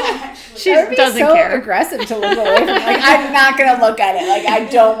 Like, I don't actually She That would be doesn't so care. aggressive to look away from. Like, I'm not gonna look at it. Like, I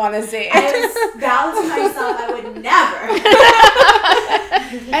don't want to see I it. vowed to myself I would never.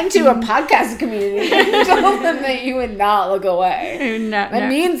 And to a podcast community, you told them that you would not look away. No, That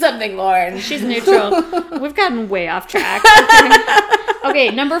means something, Lauren. She's neutral. We've gotten way off track. Okay,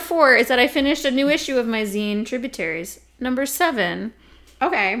 number 4 is that I finished a new issue of my zine, Tributaries. Number 7.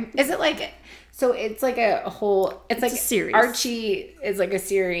 Okay. Is it like? So it's like a whole. It's like a series. Archie is like a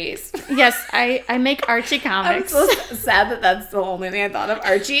series. Yes, I make Archie I'm comics. so sad that that's the only thing I thought of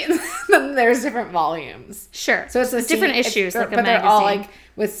Archie. And then there's different volumes. Sure. So it's different issues, like a but they're magazine. all like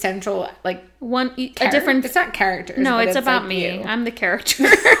with central like a different. It's not characters. No, but it's about like me. you. I'm the character.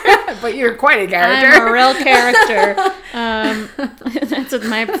 But you're quite a character. I'm a real character. That's what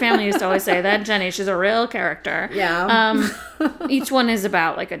my family used to always say. That Jenny, she's a real character. Yeah. Each one is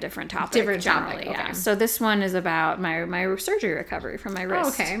about like a different topic. Different generally, topic, yeah. okay. So this one is about my surgery recovery from my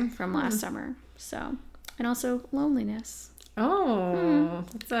wrist from last summer. So, and also loneliness. Oh,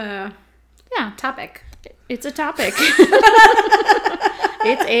 that's a topic. It's a topic.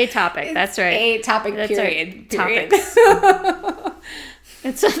 It's a topic. That's right. A topic. That's Period. right. Period. Topics.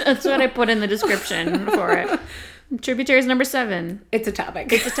 That's what I put in the description for it. Tributaries number 7. It's a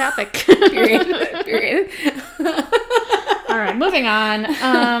topic. It's a topic. Period. Period. All right, moving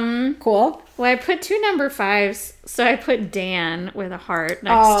on. Cool. Well, I put 2 number 5s, so I put Dan with a heart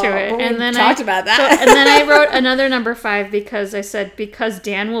next to it, well, and we then talked about that. and then I wrote another number 5 because I said because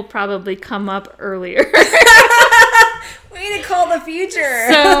Dan will probably come up earlier. Way to call the future.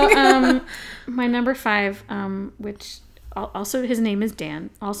 So my number 5, which also his name is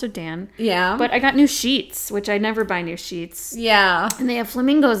Dan, also Dan. Yeah. But I got new sheets, which I never buy new sheets, Yeah. and they have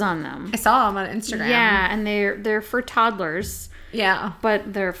flamingos on them. I saw them on Instagram. Yeah, and they're for toddlers. Yeah.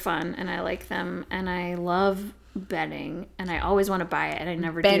 But they're fun, and I like them, and I love bedding, and I always want to buy it, and I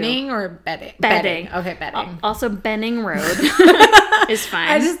never Benning do. or bedding? Bedding. Okay, bedding. Also, Benning Road is fine.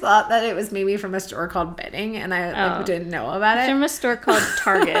 I just thought that it was maybe from a store called Bedding, and I like, didn't know about it. from a store called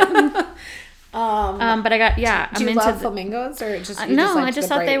Target. But I got Do you I'm into love flamingos or just you no, like I just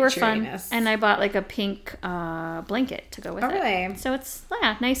the thought they bright were cheeriness? fun, and I bought like a pink blanket to go with it. Really? So it's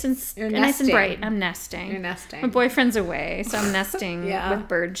nice and You're nice and nesting. bright. I'm nesting. You're nesting. My boyfriend's away, so I'm nesting Yeah. with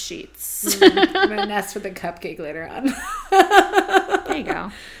bird sheets. I'm gonna nest with a cupcake later on. There you go.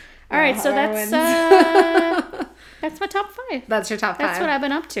 All right, so that's my top 5. That's your top 5. That's what I've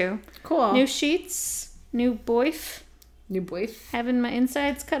been up to. Cool. New sheets, new boif, New boif. having my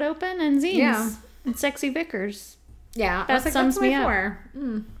insides cut open, and zines, Yeah. and sexy Vickers. Yeah, That sums me up.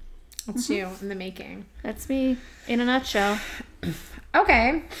 That's you in the making. That's me in a nutshell.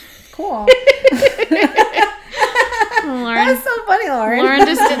 Okay, cool. Lauren, That's so funny, Lauren. Lauren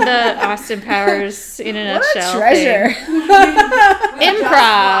just did the Austin Powers in a what nutshell. a treasure.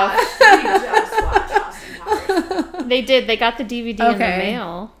 Improv. We just watched Austin Powers. They did. They got the DVD in the Okay.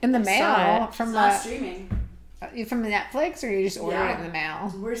 mail. In the I saw mail it. from It's not the streaming. from the Netflix, or you just ordered Yeah. it in the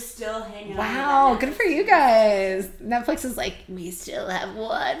mail? We're still hanging Wow, on. good for you guys. Netflix is like, we still have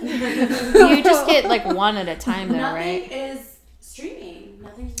one. You just get like one at a time, though, Nothing right? is streaming.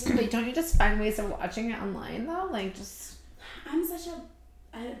 Nothing's streaming. Wait, don't you just find ways of watching it online though? Like just I'm such a.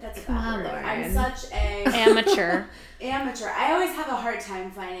 That's a Come bad on, word. Lauren. I'm such a Amateur. amateur. I always have a hard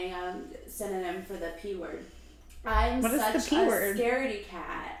time finding a synonym for the P word. I'm What is such the P word? a scaredy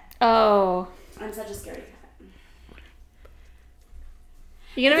cat. Oh. I'm such a scaredy cat.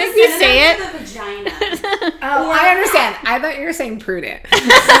 You gonna It's make a me say synonym it? for the vagina. oh, Or- I understand. I thought you were saying prudent. I was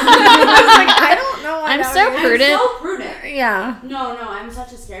like, I don't know. I'm know so what prudent. I'm so prudent. Yeah. No, I'm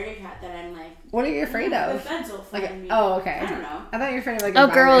such a scaredy cat that I'm like. What are you afraid The of? feds will find Like, me. oh, okay. I don't know. I thought you were afraid of like. Oh,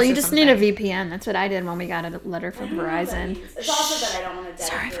 a girl, virus you or just need a something. VPN. That's what I did when we got a letter from I don't know what that Verizon. means. It's also that I don't want to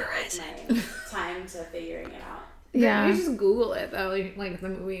Sorry, dedicate my time to figuring it out. Yeah. You just Google it though, like the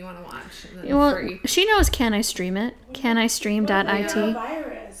movie you want to watch. And then Well, free. she knows Can I Stream It? Can I It's a Stream.it?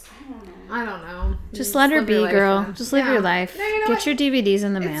 virus. I don't know. I don't know. Just let her live your be, life girl. then. Just live Yeah. your life. No, you know Get what? your DVDs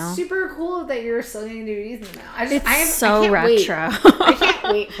in the It's mail. super cool that you're still getting DVDs in the mail. It's I so can't wait. retro. I can't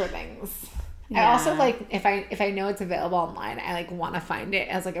wait for things. I also Yeah. like if I know it's available online, I like want to find it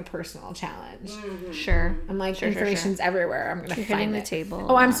as like a personal challenge. Sure. I'm like Sure, sure, information's everywhere. I'm gonna You're find hitting the it. table.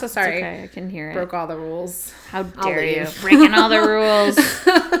 Oh, I'm a lot. so It's sorry. okay, I can hear it. Broke all the rules. How I'll dare you? leave. Breaking all the rules.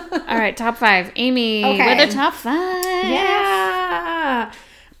 All right, top 5. Amy Okay. with a top 5. Yeah.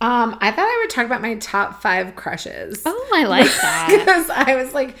 I thought I would talk about my top 5 crushes. Oh, I like that. Because I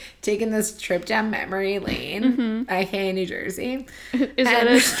was like taking this trip down memory lane, IK, New Jersey. Is that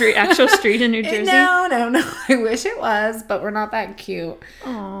a actual street in New Jersey? No. I wish it was, but we're not that cute.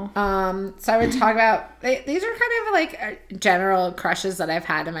 Oh. So I would talk about these are kind of like general crushes that I've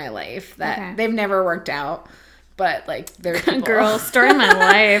had in my life that they've never worked out, but like they're people. Girl, story of my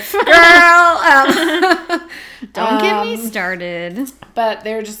life. Girl, Don't get me started. But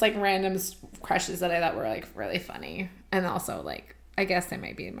they were just like random crushes that I thought were like really funny, and also like I guess they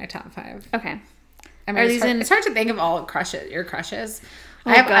might be in my top 5. Okay. I mean, it's hard to think of all your crushes.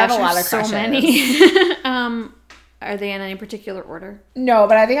 I have a lot of crushes. So many. Are they in any particular order? No,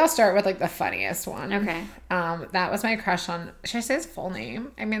 but I think I'll start with like the funniest one. Okay. That was my crush on. Should I say his full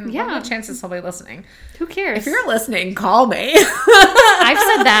name? I mean, what are the chances he'll be listening? Who cares? If you're listening, call me. I've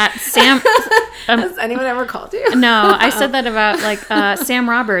said that. Sam. Has anyone ever called you? No, I said that about like Sam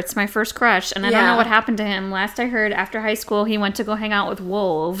Roberts, my first crush, and I don't know what happened to him. Last I heard, after high school, he went to go hang out with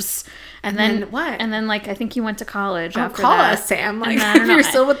wolves. And then what? And then like I think he went to college after call that. Us, Sam. Like if you're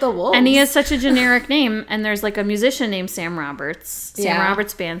still with the wolves. And he has such a generic name. And there's like a musician named Sam Roberts,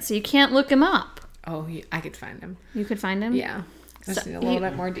 Roberts Band. So you can't look him up. Oh, I could find him. You could find him. Yeah. I just need a little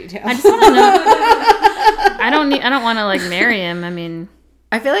bit more detail. I just want to know. I don't want to like marry him. I mean.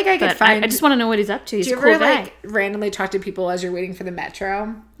 I feel like I could find. I just want to know what he's up to. He's do you a cool ever guy. like randomly talk to people as you're waiting for the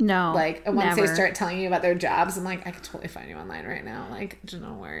metro? No. Like once never. they start telling you about their jobs, I'm like, I could totally find you online right now. Like,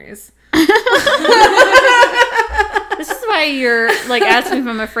 no worries. This is why you're like asking if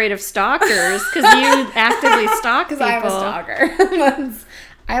I'm afraid of stalkers, because you actively stalk people. Because I'm a stalker.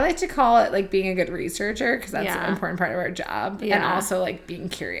 I like to call it like being a good researcher, because that's an important part of our job, and also like being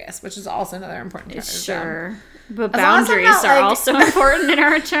curious, which is also another important part of our job. But boundaries are also important in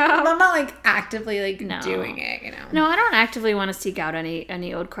our job. I'm not like actively like doing it, you know. No, I don't actively want to seek out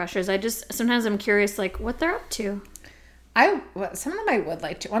any old crushes. I just sometimes I'm curious like what they're up to. Some of them I would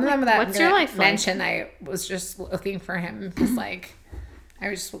like to. One of them that what's your life mention like? I was just looking for him because like I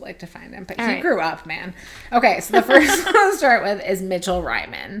just would like to find him, but he grew up, man. Okay, so the first one I'll start with is Mitchell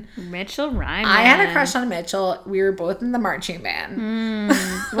Ryman. Mitchell Ryman. I had a crush on Mitchell. We were both in the marching band.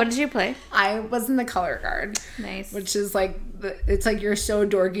 What did you play? I was in the color guard. Nice. Which is like, it's like you're so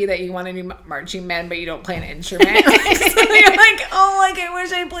dorky that you want to do marching band, but you don't play an instrument. So you're like, oh, like I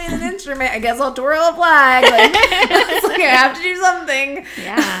wish I played an instrument. I guess I'll twirl a flag. Like, it's like I have to do something.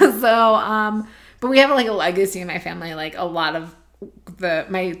 Yeah. So, but we have like a legacy in my family. Like a lot of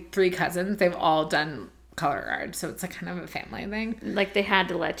my 3 cousins, they've all done color guard, so it's like kind of a family thing. Like they had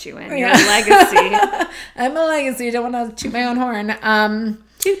to let you in. You're a legacy. I'm a legacy. Don't want to toot my own horn.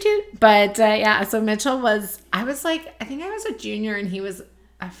 Toot toot. But so Mitchell I was a junior and he was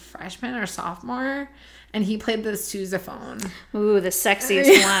a freshman or sophomore, and he played the sousaphone. Ooh, the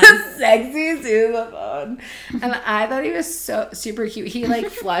sexiest one. Sexy sousaphone. And I thought he was so super cute. He like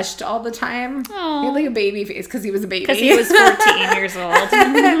flushed all the time. Aww. He had like a baby face because he was a baby. Because he was 14 years old.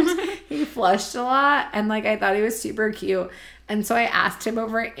 He flushed a lot, and like I thought he was super cute. And so I asked him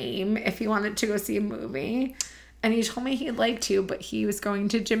over AIM if he wanted to go see a movie. And he told me he'd like to, but he was going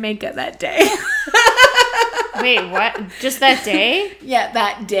to Jamaica that day. Wait, what? Just that day? Yeah,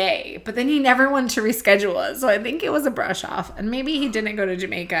 that day. But then he never wanted to reschedule it. So I think it was a brush off. And maybe he didn't go to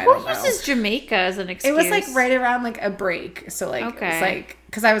Jamaica. I don't know. What uses Jamaica as an excuse? It was like right around like a break. So like, it was like,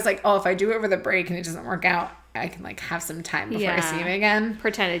 because I was like, oh, if I do it over the break and it doesn't work out, I can like have some time before I see him again.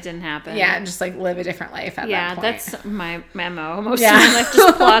 Pretend it didn't happen. Yeah, and just like live a different life at that point. Yeah, that's my MO. Most of my life,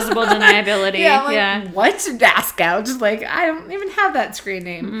 just plausible deniability. Yeah, what? Ask out. Just like, I don't even have that screen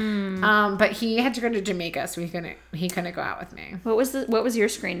name. But he had to go to Jamaica, so he couldn't go out with me. What was your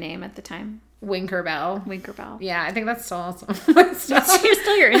screen name at the time? Winkerbell. Winkerbell. Yeah, I think that's still also my stuff. That's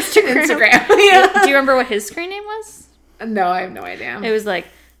still your Instagram. Yeah. Do you remember what his screen name was? No, I have no idea. It was like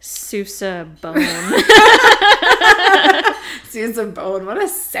Sousa Bone. Sousa Bone. What a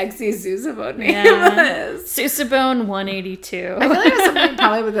sexy Sousa Bone name that is. Sousa Bone 182. I feel like it was something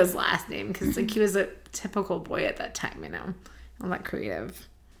probably with his last name, because like he was a typical boy at that time, you know. All that creative.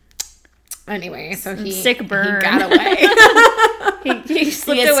 Anyway, so sick burn. He got away. he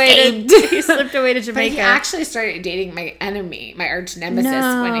slipped away to Jamaica. But he actually started dating my enemy, my arch nemesis,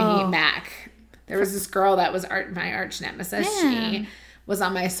 when he Mac. There was this girl that was my arch nemesis. Yeah. She was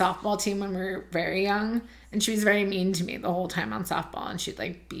on my softball team when we were very young, and she was very mean to me the whole time on softball, and she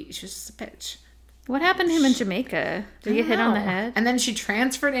was just a bitch. What happened to him in Jamaica? Did he get hit on the head? And then she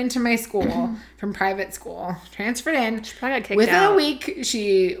transferred into my school from private school. Transferred in. She probably got kicked Within out. a week,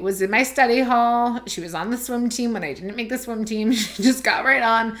 she was in my study hall. She was on the swim team when I didn't make the swim team. She just got right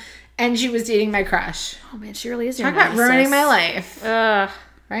on. And she was dating my crush. Oh, man, she really is your Talk about ruining my life. Ugh.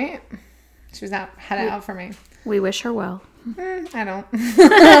 right? She was headed out for me. We wish her well. I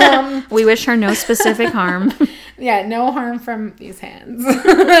don't. We wish her no specific harm. Yeah, no harm from these hands.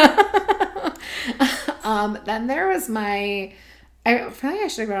 Then there was I feel like I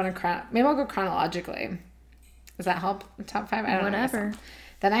should go on maybe I'll go chronologically. Does that help? Top 5? I don't know. Whatever.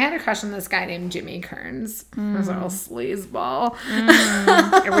 Then I had a crush on this guy named Jimmy Kearns. He was a little sleazeball.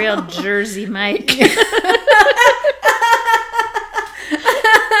 A real Jersey Mike.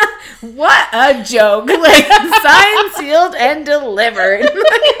 What a joke. Like, signed, sealed, and delivered.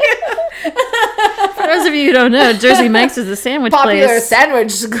 For those of you who don't know, Jersey Mike's is the sandwich Popular place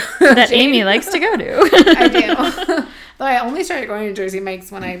sandwich that Amy likes to go to. I do. Though I only started going to Jersey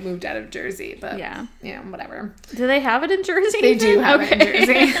Mike's when I moved out of Jersey. But, Yeah. you know, whatever. Do they have it in Jersey? They do have it in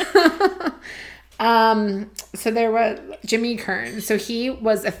Jersey. So there was Jimmy Kearns. So he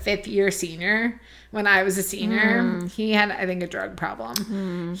was a 5th-year senior when I was a senior. He had, I think, a drug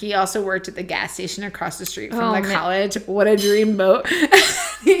problem. He also worked at the gas station across the street from the college. What a dream boat.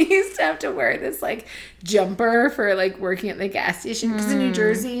 He used to have to wear this, like, jumper for, like, working at the gas station. Because in New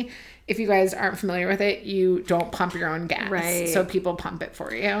Jersey, if you guys aren't familiar with it, you don't pump your own gas. Right. So people pump it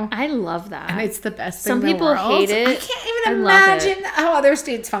for you. I love that. And it's the best thing Some in the people world. hate it. I can't even I love it. imagine how other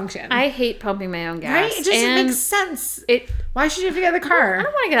states function. I hate pumping my own gas. Right? It just and makes sense. It. Why should you have to get in the car? I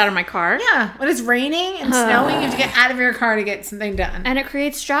don't want to get out of my car. Yeah, when it's raining and snowing, you have to get out of your car to get something done. And it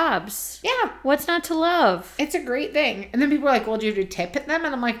creates jobs. Yeah, What's not to love? it's a great thing. And then people are like, well, do you have to tip at them?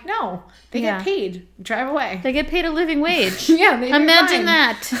 And I'm like, no, they Yeah. get paid. Drive away. They get paid a living wage. Yeah, they do Imagine fine.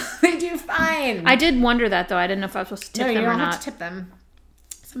 that. They do fine. I did wonder that, though. I didn't know if I was supposed to tip no, them you or don't have not. to tip them.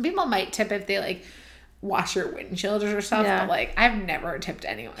 Some people might tip if they, like, wash your windshield or stuff. Yeah. But, like, I've never tipped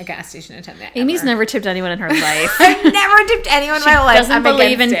anyone, a gas station attendant. Amy's ever. never tipped anyone in her life. I've never tipped anyone in my life. doesn't I'm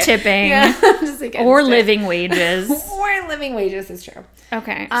believe in against it. tipping. Yeah, I'm just against Or it. living wages. Or living wages is true.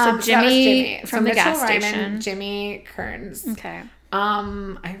 Okay. So So that was Jimmy So from the Mitchell gas Ryman, station. Jimmy Kearns. Okay.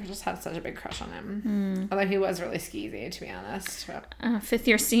 I just had such a big crush on him. Although he was really skeezy, to be honest. But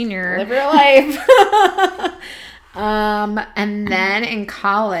 5th-year senior. live your life. And then in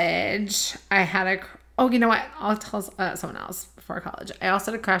college, I had you know what? I'll tell someone else before college. I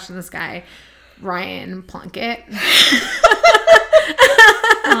also had a crush on this guy, Ryan Plunkett.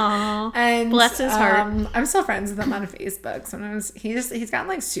 Aw. And Bless his heart. I'm still friends with him on Facebook. Sometimes he's gotten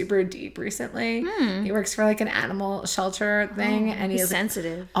like super deep recently. He works for like an animal shelter thing, and He's he's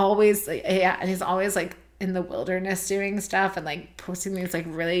sensitive. always like, yeah, and he's always like in the wilderness doing stuff and like posting these like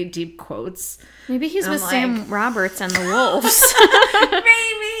really deep quotes. Maybe he's I'm with like- Sam Roberts and the Wolves.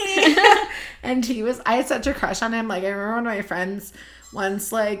 Maybe. And I had such a crush on him. Like I remember one of my friends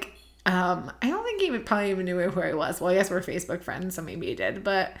once, like, I don't think he probably even knew who I was. Well, I guess we're Facebook friends, so maybe he did.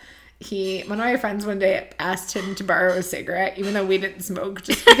 But one of my friends one day asked him to borrow a cigarette, even though we didn't smoke,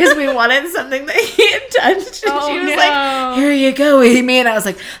 just because we wanted something that he had touched. And she was like, "Here you go, Amy." And I was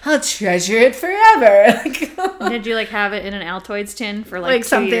like, "I'll treasure it forever." Like, Did you like have it in an Altoids tin for like 2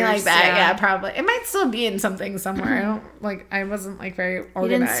 something years? like that, yeah, probably. It might still be in something somewhere. I wasn't like very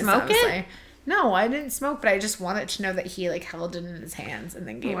organized. smoke it? honestly. No, I didn't smoke, but I just wanted to know that he like held it in his hands and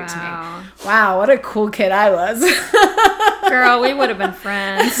then gave it to me. Wow, what a cool kid I was. Girl, we would have been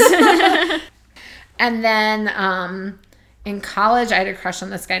friends. And then in college, I had a crush on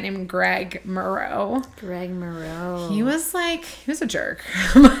this guy named Greg Moreau. Greg Moreau. He was a jerk.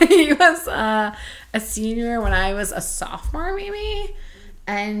 He was a senior when I was a sophomore, maybe.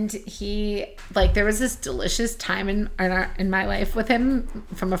 And he, there was this delicious time in my life with him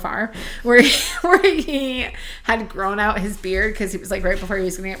from afar where he had grown out his beard because he was right before he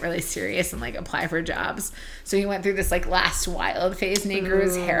was going to get really serious and apply for jobs. So he went through this last wild phase and he grew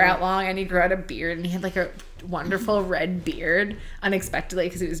his hair out long and he grew out a beard and he had a wonderful red beard unexpectedly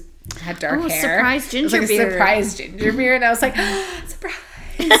because he had dark hair. Surprise ginger it was beard. a surprise ginger beard. And I was like, surprise.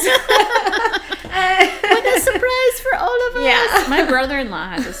 What a surprise for all of us. Yeah. My brother-in-law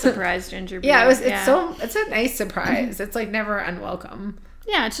has a surprise ginger beard. Yeah, it's a nice surprise. It's never unwelcome.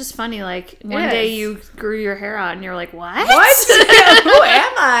 Yeah, it's just funny. One day you grew your hair out and you're like, what? What? Who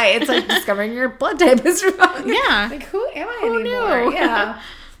am I? It's discovering your blood type is wrong. Yeah. Who am I anymore? Yeah.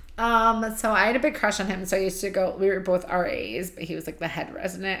 So I had a big crush on him. So I used to go, we were both RAs, but he was the head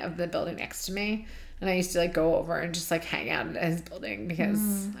resident of the building next to me. And I used to go over and just hang out at his building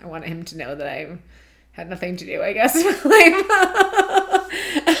because I wanted him to know that I had nothing to do, I guess, with life.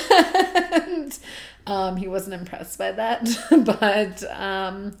 And he wasn't impressed by that. But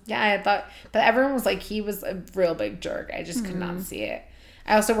yeah, I thought, but everyone was he was a real big jerk. I just could not see it.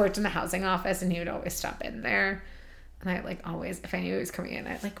 I also worked in the housing office and he would always stop in there. And I always, if I knew he was coming in,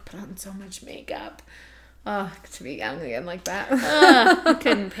 I'd put on so much makeup. Oh, to be young again like that. You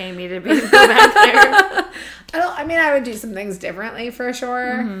couldn't pay me to go back there. I would do some things differently for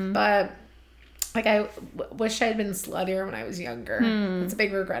sure, but like I wish I'd been sluttier when I was younger. It's a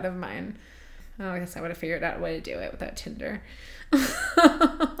big regret of mine. I guess I would have figured out a way to do it without Tinder.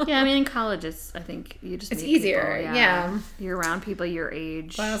 Yeah, I mean, in college, I think you just it's meet easier. people, yeah, you're around people your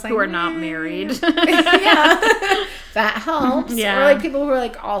age like, who are not married. Yeah, that helps. Yeah. Or like people who are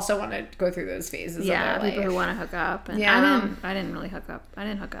like also want to go through those phases. Yeah, of their people life. who want to hook up. And Yeah. I didn't really hook up. I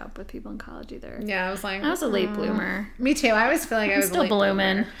didn't hook up with people in college either. Yeah, I was like, I was a late bloomer. Me too. I always feel like I was Still a late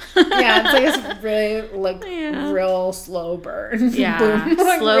blooming. bloomer. Yeah, it's like this really like Yeah. real slow burn. Yeah, Boom.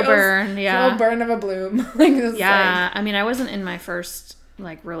 Like, slow real burn. Yeah, slow burn of a bloom. Like this, yeah. I mean, I wasn't in my first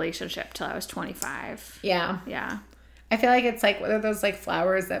like relationship till I was 25. Yeah. Yeah. I feel like it's like what are those like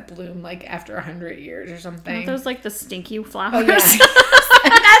flowers that bloom like after 100 years or something? Aren't those like the stinky flowers? Oh yeah. That's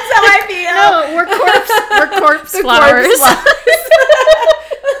how I feel. No, we're corpse The flowers. corpse flowers.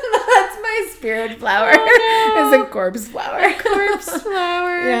 That's my spirit flower. Oh, no. It's a corpse flower. Corpse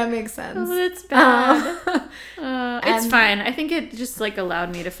flower. Yeah, it makes sense. Oh, that's bad. It's and- fine. I think it just like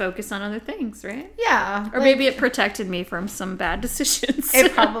allowed me to focus on other things, right? Yeah. Or maybe it protected me from some bad decisions.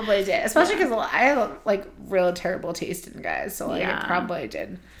 It probably did, especially because I have like real terrible taste in guys, so like Yeah. it probably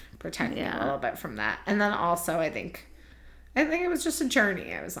did protect me a Yeah. little bit from that. And then also, I think it was just a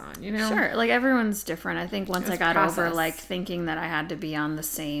journey I was on, you know. Sure, like everyone's different. I think once I It's got over process. like thinking that I had to be on the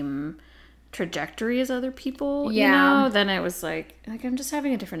same trajectory as other people, Yeah. you know, then it was like I'm just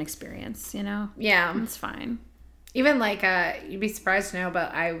having a different experience, you know. Yeah. It's fine. Even like you'd be surprised to know,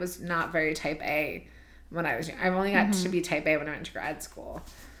 but I was not very type A when I was young. I've only got to be type A when I went to grad school.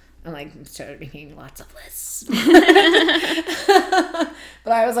 And like started making lots of lists.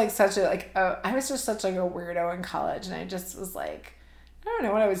 But I was like I was just such like a weirdo in college, and I just was like, I don't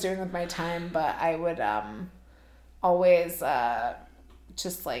know what I was doing with my time, but I would always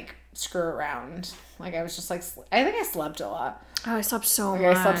just like screw around. Like I was just like I think I slept a lot. Oh, I slept so Like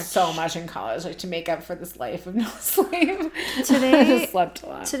much. I slept so much in college, like to make up for this life of no sleep. Today- I just slept a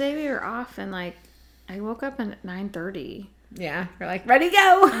lot. Today we were off and like I woke up at 9:30. Yeah, you're like ready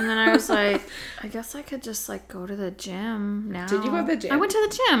go. And then I was like, I guess I could just like go to the gym now. Did you go to the gym? I went to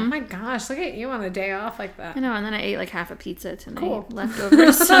the Oh gym. my gosh, look at you on a day off like that. I know, and then I ate like half a pizza tonight, Cool.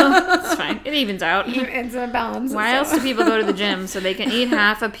 leftovers, so it's fine. It evens out. It's a balance. Why else do people go to the gym? So they can eat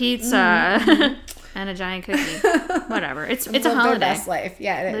half a pizza and a giant cookie. Whatever. It's a Live holiday. their best life.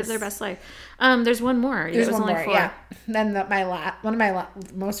 Yeah, it is. Live their best life. There's one more. There's It was one only more. 4. Yeah. Then one of my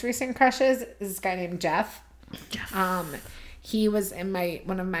most recent crushes is this guy named Jeff. He was in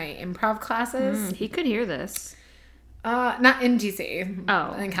one of my improv classes. He could hear this. Not in DC.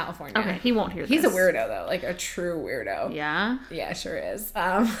 Oh. In California. Okay, he won't hear He's this. a weirdo though, like a true weirdo. Yeah. Yeah, sure is.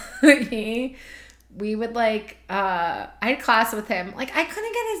 We would like I had class with him. Like I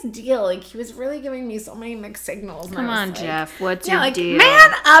couldn't get his deal. Like he was really giving me so many mixed signals. and Come I was on, like, Jeff. What's Yeah, your like deal?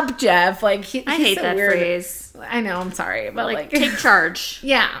 man up, Jeff. Like I he's hate so that weird. phrase. I know. I'm sorry, but Like, take charge.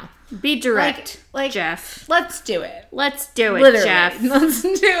 yeah, Be direct. like Jeff. let's do it. Let's do it, Literally, Jeff. let's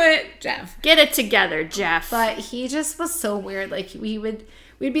do it, Jeff. Get it together, Jeff. But he just was so weird. Like we'd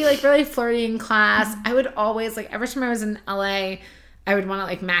be like really flirty in class. I would always like every time I was in LA, I would want to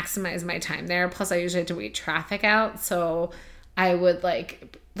like maximize my time there. Plus I usually had to wait traffic out. So I would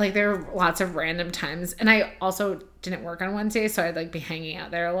like there were lots of random times. And I also didn't work on Wednesdays. So I'd like be hanging out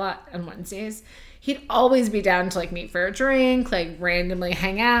there a lot on Wednesdays. He'd always be down to like meet for a drink, like randomly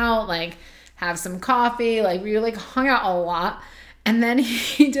hang out, like have some coffee. Like we like hung out a lot. And then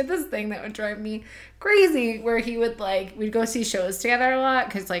he did this thing that would drive me crazy where he would like, we'd go see shows together a lot.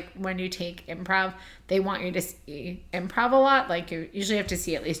 Cause like when you take improv, they want you to see improv a lot. Like you usually have to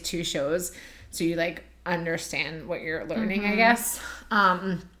see at least 2 shows. So you like understand what you're learning, I guess.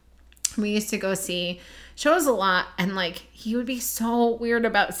 We used to go see shows a lot, and like he would be so weird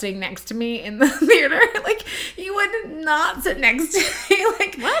about sitting next to me in the theater. Like he would not sit next to me.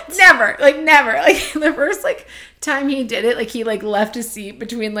 Like What? Never. Like the first like time he did it, like he like left a seat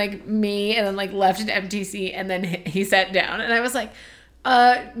between like me and then like left an empty seat, and then he sat down, and I was like,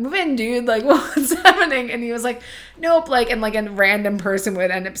 move in, dude, like what's happening? And he was like, nope, like, and like a random person would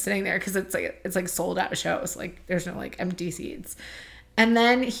end up sitting there because it's like sold out shows, like there's no like empty seats. And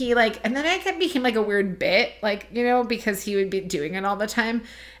then it became like a weird bit, like, you know, because he would be doing it all the time.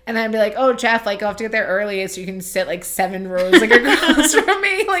 And then I'd be like, oh, Jeff, like, I'll have to get there early so you can sit like 7 rows like across from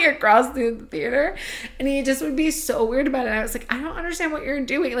me, like across the theater. And he just would be so weird about it. And I was like, I don't understand what you're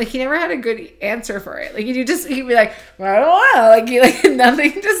doing. Like, he never had a good answer for it. Like, he'd be like, well, I don't know. Like, he had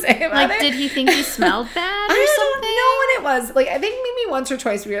nothing to say about it. Like, did he think he smelled bad or I something? don't know what it was. Like, I think maybe once or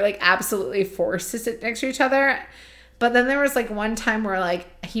twice we were like absolutely forced to sit next to each other. But then there was like one time where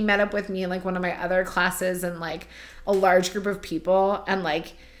like he met up with me in like one of my other classes and like a large group of people, and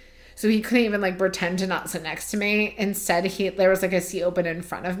like so he couldn't even like pretend to not sit next to me. Instead, there was like a seat open in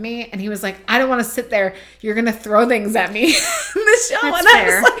front of me, and he was like, "I don't want to sit there. You're gonna throw things at me in the show." That's and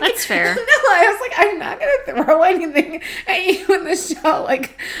fair. I was like, That's fair. No, I was like, I'm not gonna throw anything at you in the show.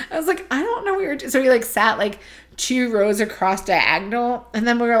 Like, I was like, I don't know what you're doing. So he like sat like 2 rows across diagonal, and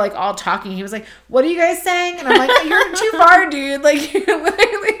then we were like all talking. He was like, "What are you guys saying?" And I'm like, "You're too far, dude. Like, you're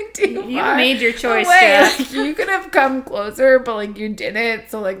literally too far. You made your choice, away. Jeff. Like, you could have come closer, but like you didn't.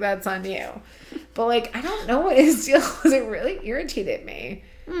 So like that's on you." But like I don't know what his deal was. It really irritated me.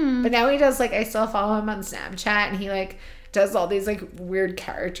 But now he does like, I still follow him on Snapchat, and he like does all these like weird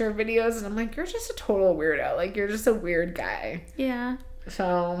character videos, and I'm like, you're just a total weirdo. Like, you're just a weird guy. Yeah.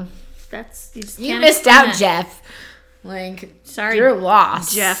 So That's you missed out, Jeff. Like, Sorry, you're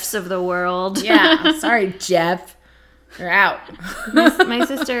lost. Jeffs of the world. Yeah, sorry, Jeff. You're out. My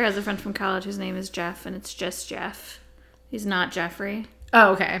sister has a friend from college whose name is Jeff, and it's just Jeff. He's not Jeffrey.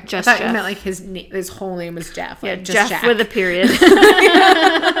 Oh, okay. Just I thought Jeff. you meant like his whole name was Jeff. Like, Yeah, just Jeff Jack. with a period.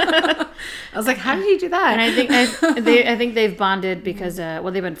 I was like, how did he do that? And I think they've bonded because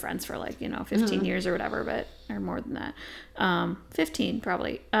they've been friends for like 15 years or whatever, but or more than that, 15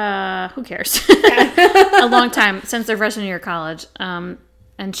 probably. Who cares? A long time since their freshman year of college. And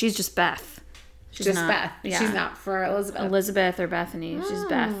she's just Beth. She's just not, Beth. Yeah. She's not for Elizabeth. Elizabeth or Bethany. She's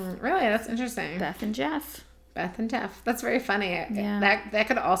Beth. Really? That's interesting. Beth and Jeff. Beth and Jeff. That's very funny. Yeah. That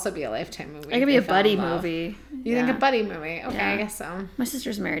could also be a Lifetime movie. It could be a buddy movie. You think a buddy movie? Okay, Yeah. I guess so. My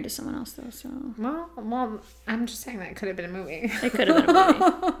sister's married to someone else though, so Well, I'm just saying that could have been a movie. it could have been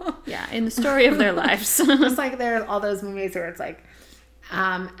a movie. Yeah, in the story of their lives. Just like there's all those movies where it's like,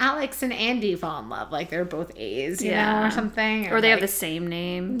 Alex and Andy fall in love, like they're both A's, you know, or something, or they like, have the same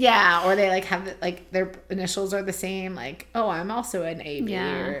name. yeah, or they like have like their initials are the same, like, oh, I'm also an AB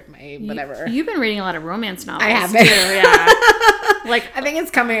or my whatever. You've been reading a lot of romance novels. I have been. Too, yeah. Like, I think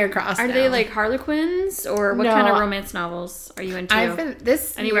it's coming across. are now. they like Harlequins or what No. kind of romance novels are you into? I've been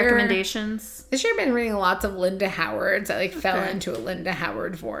Any year, recommendations? This year I've been reading lots of Linda Howards. I like fell into a Linda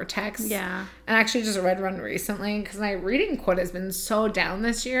Howard vortex. Yeah. And I actually just read one recently because my reading quota has been so down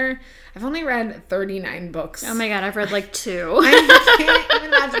this year. I've only read 39 books. Oh my god, I've read like 2. I can't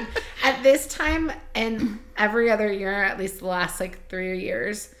even imagine. At this time and every other year, at least the last like 4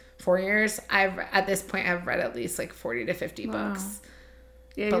 years, at this point I've read at least like 40 to 50 books.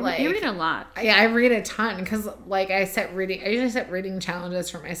 Yeah, But, you like, read a lot. Yeah, I read a ton because like I usually set reading challenges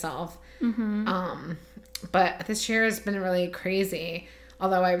for myself. But this year has been really crazy.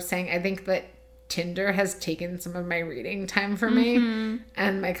 Although I was saying, I think that Tinder has taken some of my reading time for me.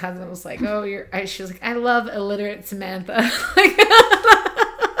 And my cousin was like, "Oh, she was like, I love illiterate Samantha." Like,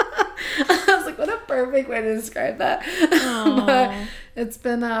 I was like, what a perfect way to describe that. But it's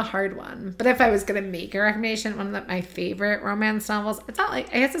been a hard one. But if I was gonna make a recommendation, one of my favorite romance novels, it's not like,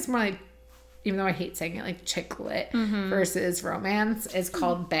 I guess it's more like, even though I hate saying it, like chick lit versus romance, is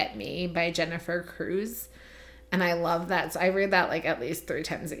called Bet Me by Jennifer Cruz. And I love that. So I read that like at least 3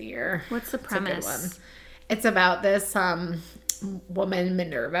 times a year. What's the premise? It's a good one. It's about this woman,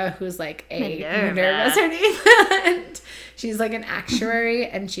 Minerva, who's like Minerva's her name. And she's like an actuary,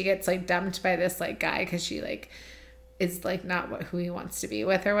 and she gets like dumped by this like guy because she like is like not who he wants to be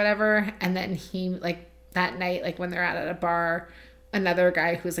with or whatever. And then he like that night, like when they're out at a bar, another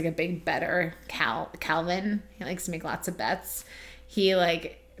guy who's like a big bettor, Calvin, he likes to make lots of bets. He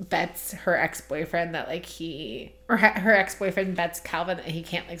like bets her ex-boyfriend that like her ex-boyfriend bets Calvin that he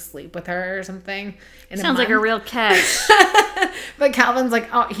can't like sleep with her or something. Sounds like a real catch. But Calvin's like,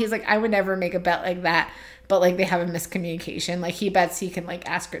 oh, he's like, I would never make a bet like that. But like they have a miscommunication. Like he bets he can like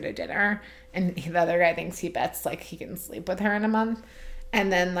ask her to dinner, and the other guy thinks he bets like he can sleep with her in a month.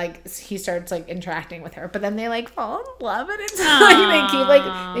 And then like he starts like interacting with her, but then they like fall in love, and it's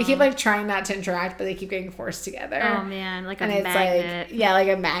like they keep like trying not to interact, but they keep getting forced together. Oh man, like a and it's magnet. like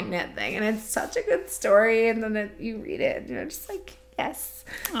like a magnet thing, and it's such a good story. And then you read it, and you're just like, yes.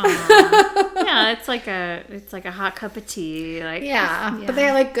 Yeah, it's like a hot cup of tea. Like Yeah, but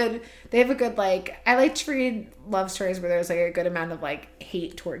they're like good. They have a good like. I like to read love stories where there's like a good amount of like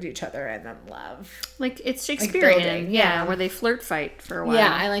hate towards each other and then love. Like it's Shakespearean, building, yeah, yeah. where they flirt fight for a while.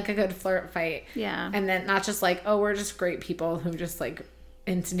 Yeah, I like a good flirt fight. Yeah. And then not just like, oh, we're just great people who just like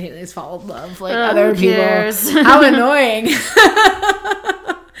instantaneously fall in love like Who other people. cares? How annoying.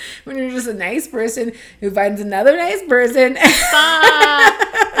 When you're just a nice person who finds another nice person.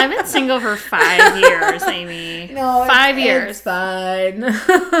 I've been single for 5 years, Amy. No, 5 years. It's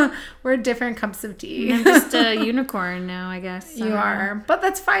fine. We're different cups of tea. I'm just a unicorn now, I guess. You are. But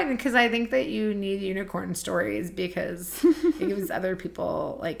that's fine because I think that you need unicorn stories because it gives other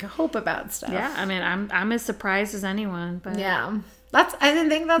people like hope about stuff. Yeah, I mean, I'm as surprised as anyone, but Yeah. I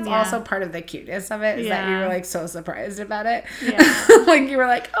think that's Yeah. also part of the cuteness of it is that you Yeah. were like so surprised about it. Yeah. Like you were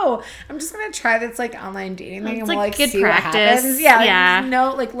like, oh, I'm just gonna try this like online dating thing It's and like we'll like good see practice. what happens. Yeah, like, Yeah.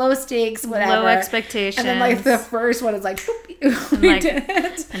 no, like low stakes, whatever. low expectations. And then like the first one is like, boop, we like, did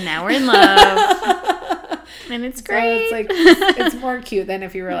it. and now we're in love. And it's So great. it's like it's more cute than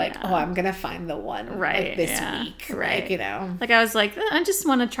if you were like, oh, I'm gonna find the one Right, like this yeah, week, right. like you know. Like I was like, I just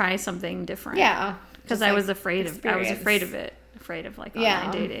want to try something different. Yeah, because just, I like, was afraid of experience. it, afraid of like Yeah.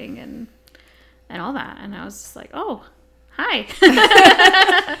 online dating and all that, and I was just like, oh, hi.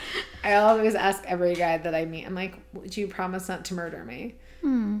 I always ask every guy that I meet, I'm like, would you promise not to murder me?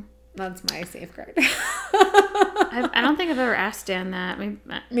 That's my safeguard. I don't think I've ever asked Dan that.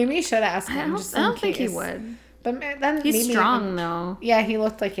 Maybe you should ask I him. don't, Just I in don't think he case. would. But then He's maybe strong though. Yeah, he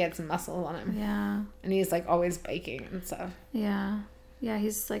looked like he had some muscle on him, Yeah, and he's like always biking and stuff. yeah, yeah.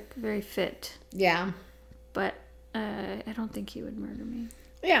 He's like very fit, Yeah, but I don't think he would murder me.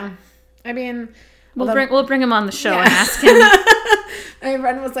 yeah. I mean, We'll bring him on the show Yeah. and ask him. my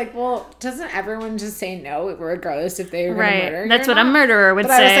friend was like, "Well, doesn't everyone just say no, regardless if they were going to Right, murder?" that's you or what a not?" murderer would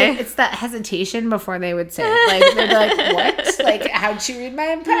But I was say. like, it's that hesitation before they would say it. Like they'd be like, "What? Like how'd you read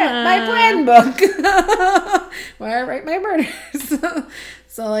my plan book? Where I write my murders?"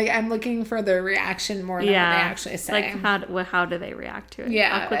 So like I'm looking for the reaction more than what they actually say. Like how do they react to it? How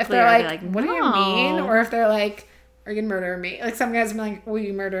Yeah, quickly if they're are like, they "What do you "No." mean?" Or if they're like, "Are you gonna murder me?" Like some guys be like, "Will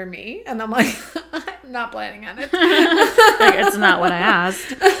you murder me?" And I'm like, "I'm not planning on it." Like, it's not what I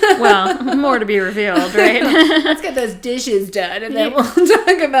asked. Well, more to be revealed, right? Let's get those dishes done, and then we'll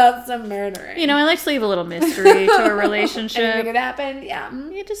talk about some murdering. You know, I like to leave a little mystery to a anything relationship. could happen. Yeah,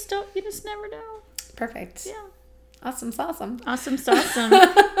 You just never know. perfect. Yeah. Awesome, awesome. Awesome.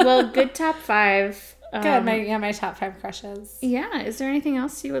 Well, good top 5. Good. My top 5 crushes. Yeah. Is there anything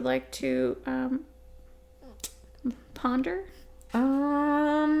else you would like to ponder?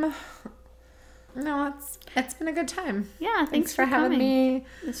 No, it's been a good time. Yeah. Thanks for having coming. me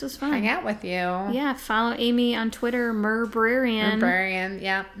This was fun. hang out with you. Yeah. Follow Amy on Twitter, Merbrarian. Librarian,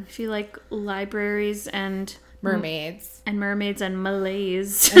 yeah. If you like libraries and Mermaids. mermaids and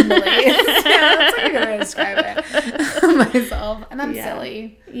malaise. And Malays. Yeah, that's how you're gonna describe it. Myself. And I'm Yeah.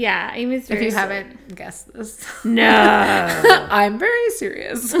 silly. Yeah, Amy's If very you silly. haven't guessed this. No. I'm very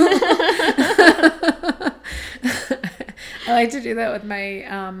serious. I like to do that with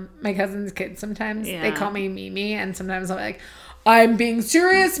my my cousin's kids sometimes. They Yeah. call me Mimi, and sometimes I'm like, I'm being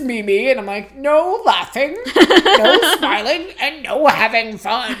serious, Mimi, and I'm like, no laughing, no smiling, and no having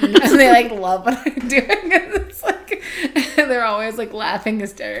fun. And they like love what I'm doing. And it's like they're always like laughing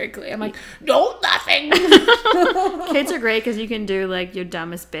hysterically. I'm like, no laughing. Kids are great because you can do like your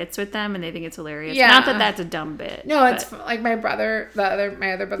dumbest bits with them and they think it's hilarious. Yeah. Not that that's a dumb bit. No, it's but- like my other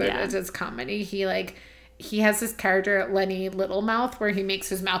brother Yeah. does comedy. He has this character Lenny Littlemouth where he makes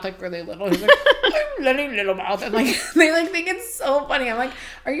his mouth like really little. He's like, I'm Lenny Littlemouth, and like they like think it's so funny. I'm like,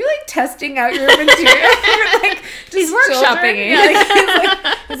 are you like testing out your material? Like, He's just workshopping children? it.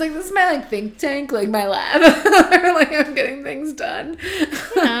 Yeah, he's like, this is my like think tank, like my lab. Like I'm getting things done.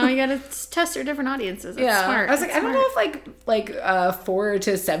 You know, you gotta test your different audiences. That's Yeah, smart. I was like, That's I don't smart. know if like 4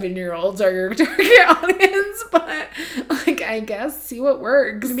 to 7-year-olds are your target audience, but like I guess see what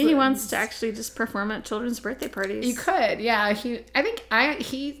works. Maybe he wants to actually just perform at children's birthday parties. You could, yeah. He's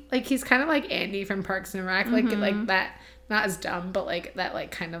kind of like Andy from Parks and Rec, like that. Not as dumb, but like that,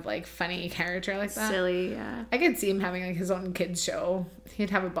 like kind of like funny character like that. Silly, yeah. I could see him having like his own kids show. He'd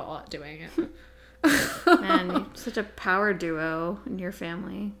have a ball at doing it. Man, you're such a power duo in your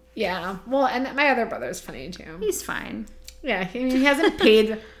family. Yeah. Well, and my other brother's funny too. He's fine. Yeah, he hasn't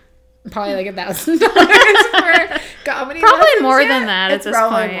paid probably like $1,000 for comedy. Probably lessons more yet. than that at It's this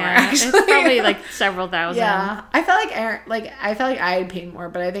probably point. more, Yeah. actually. It's probably like several thousand. Yeah, I felt like Aaron. Like I felt like I had paid more,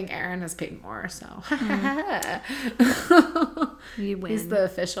 but I think Aaron has paid more. So You win. he's the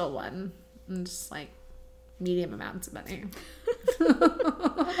official one. I'm just like medium amounts of money.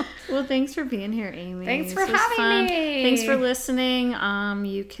 Well, thanks for being here, Amy. Thanks for This was having fun. me. Thanks for listening.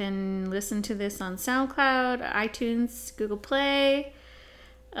 You can listen to this on SoundCloud, iTunes, Google Play.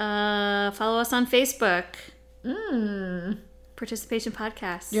 Follow us on Facebook. Participation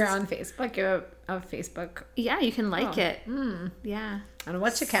Podcast. You're on Facebook. You're on Facebook. Yeah, you can like it. Yeah. On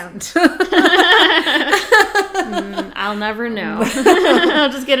which account? I'll never know. I'll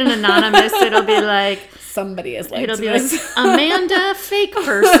just get an anonymous. It'll be like Somebody is like it'll be this. like Amanda, fake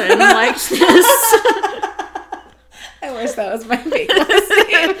person, likes this. I wish that was my fake last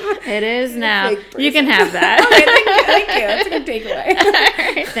name. It is now. Fake You can person. have that. Okay, thank you. That's a good takeaway. All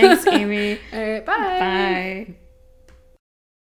right. Thanks, Amy. All right, bye. Bye.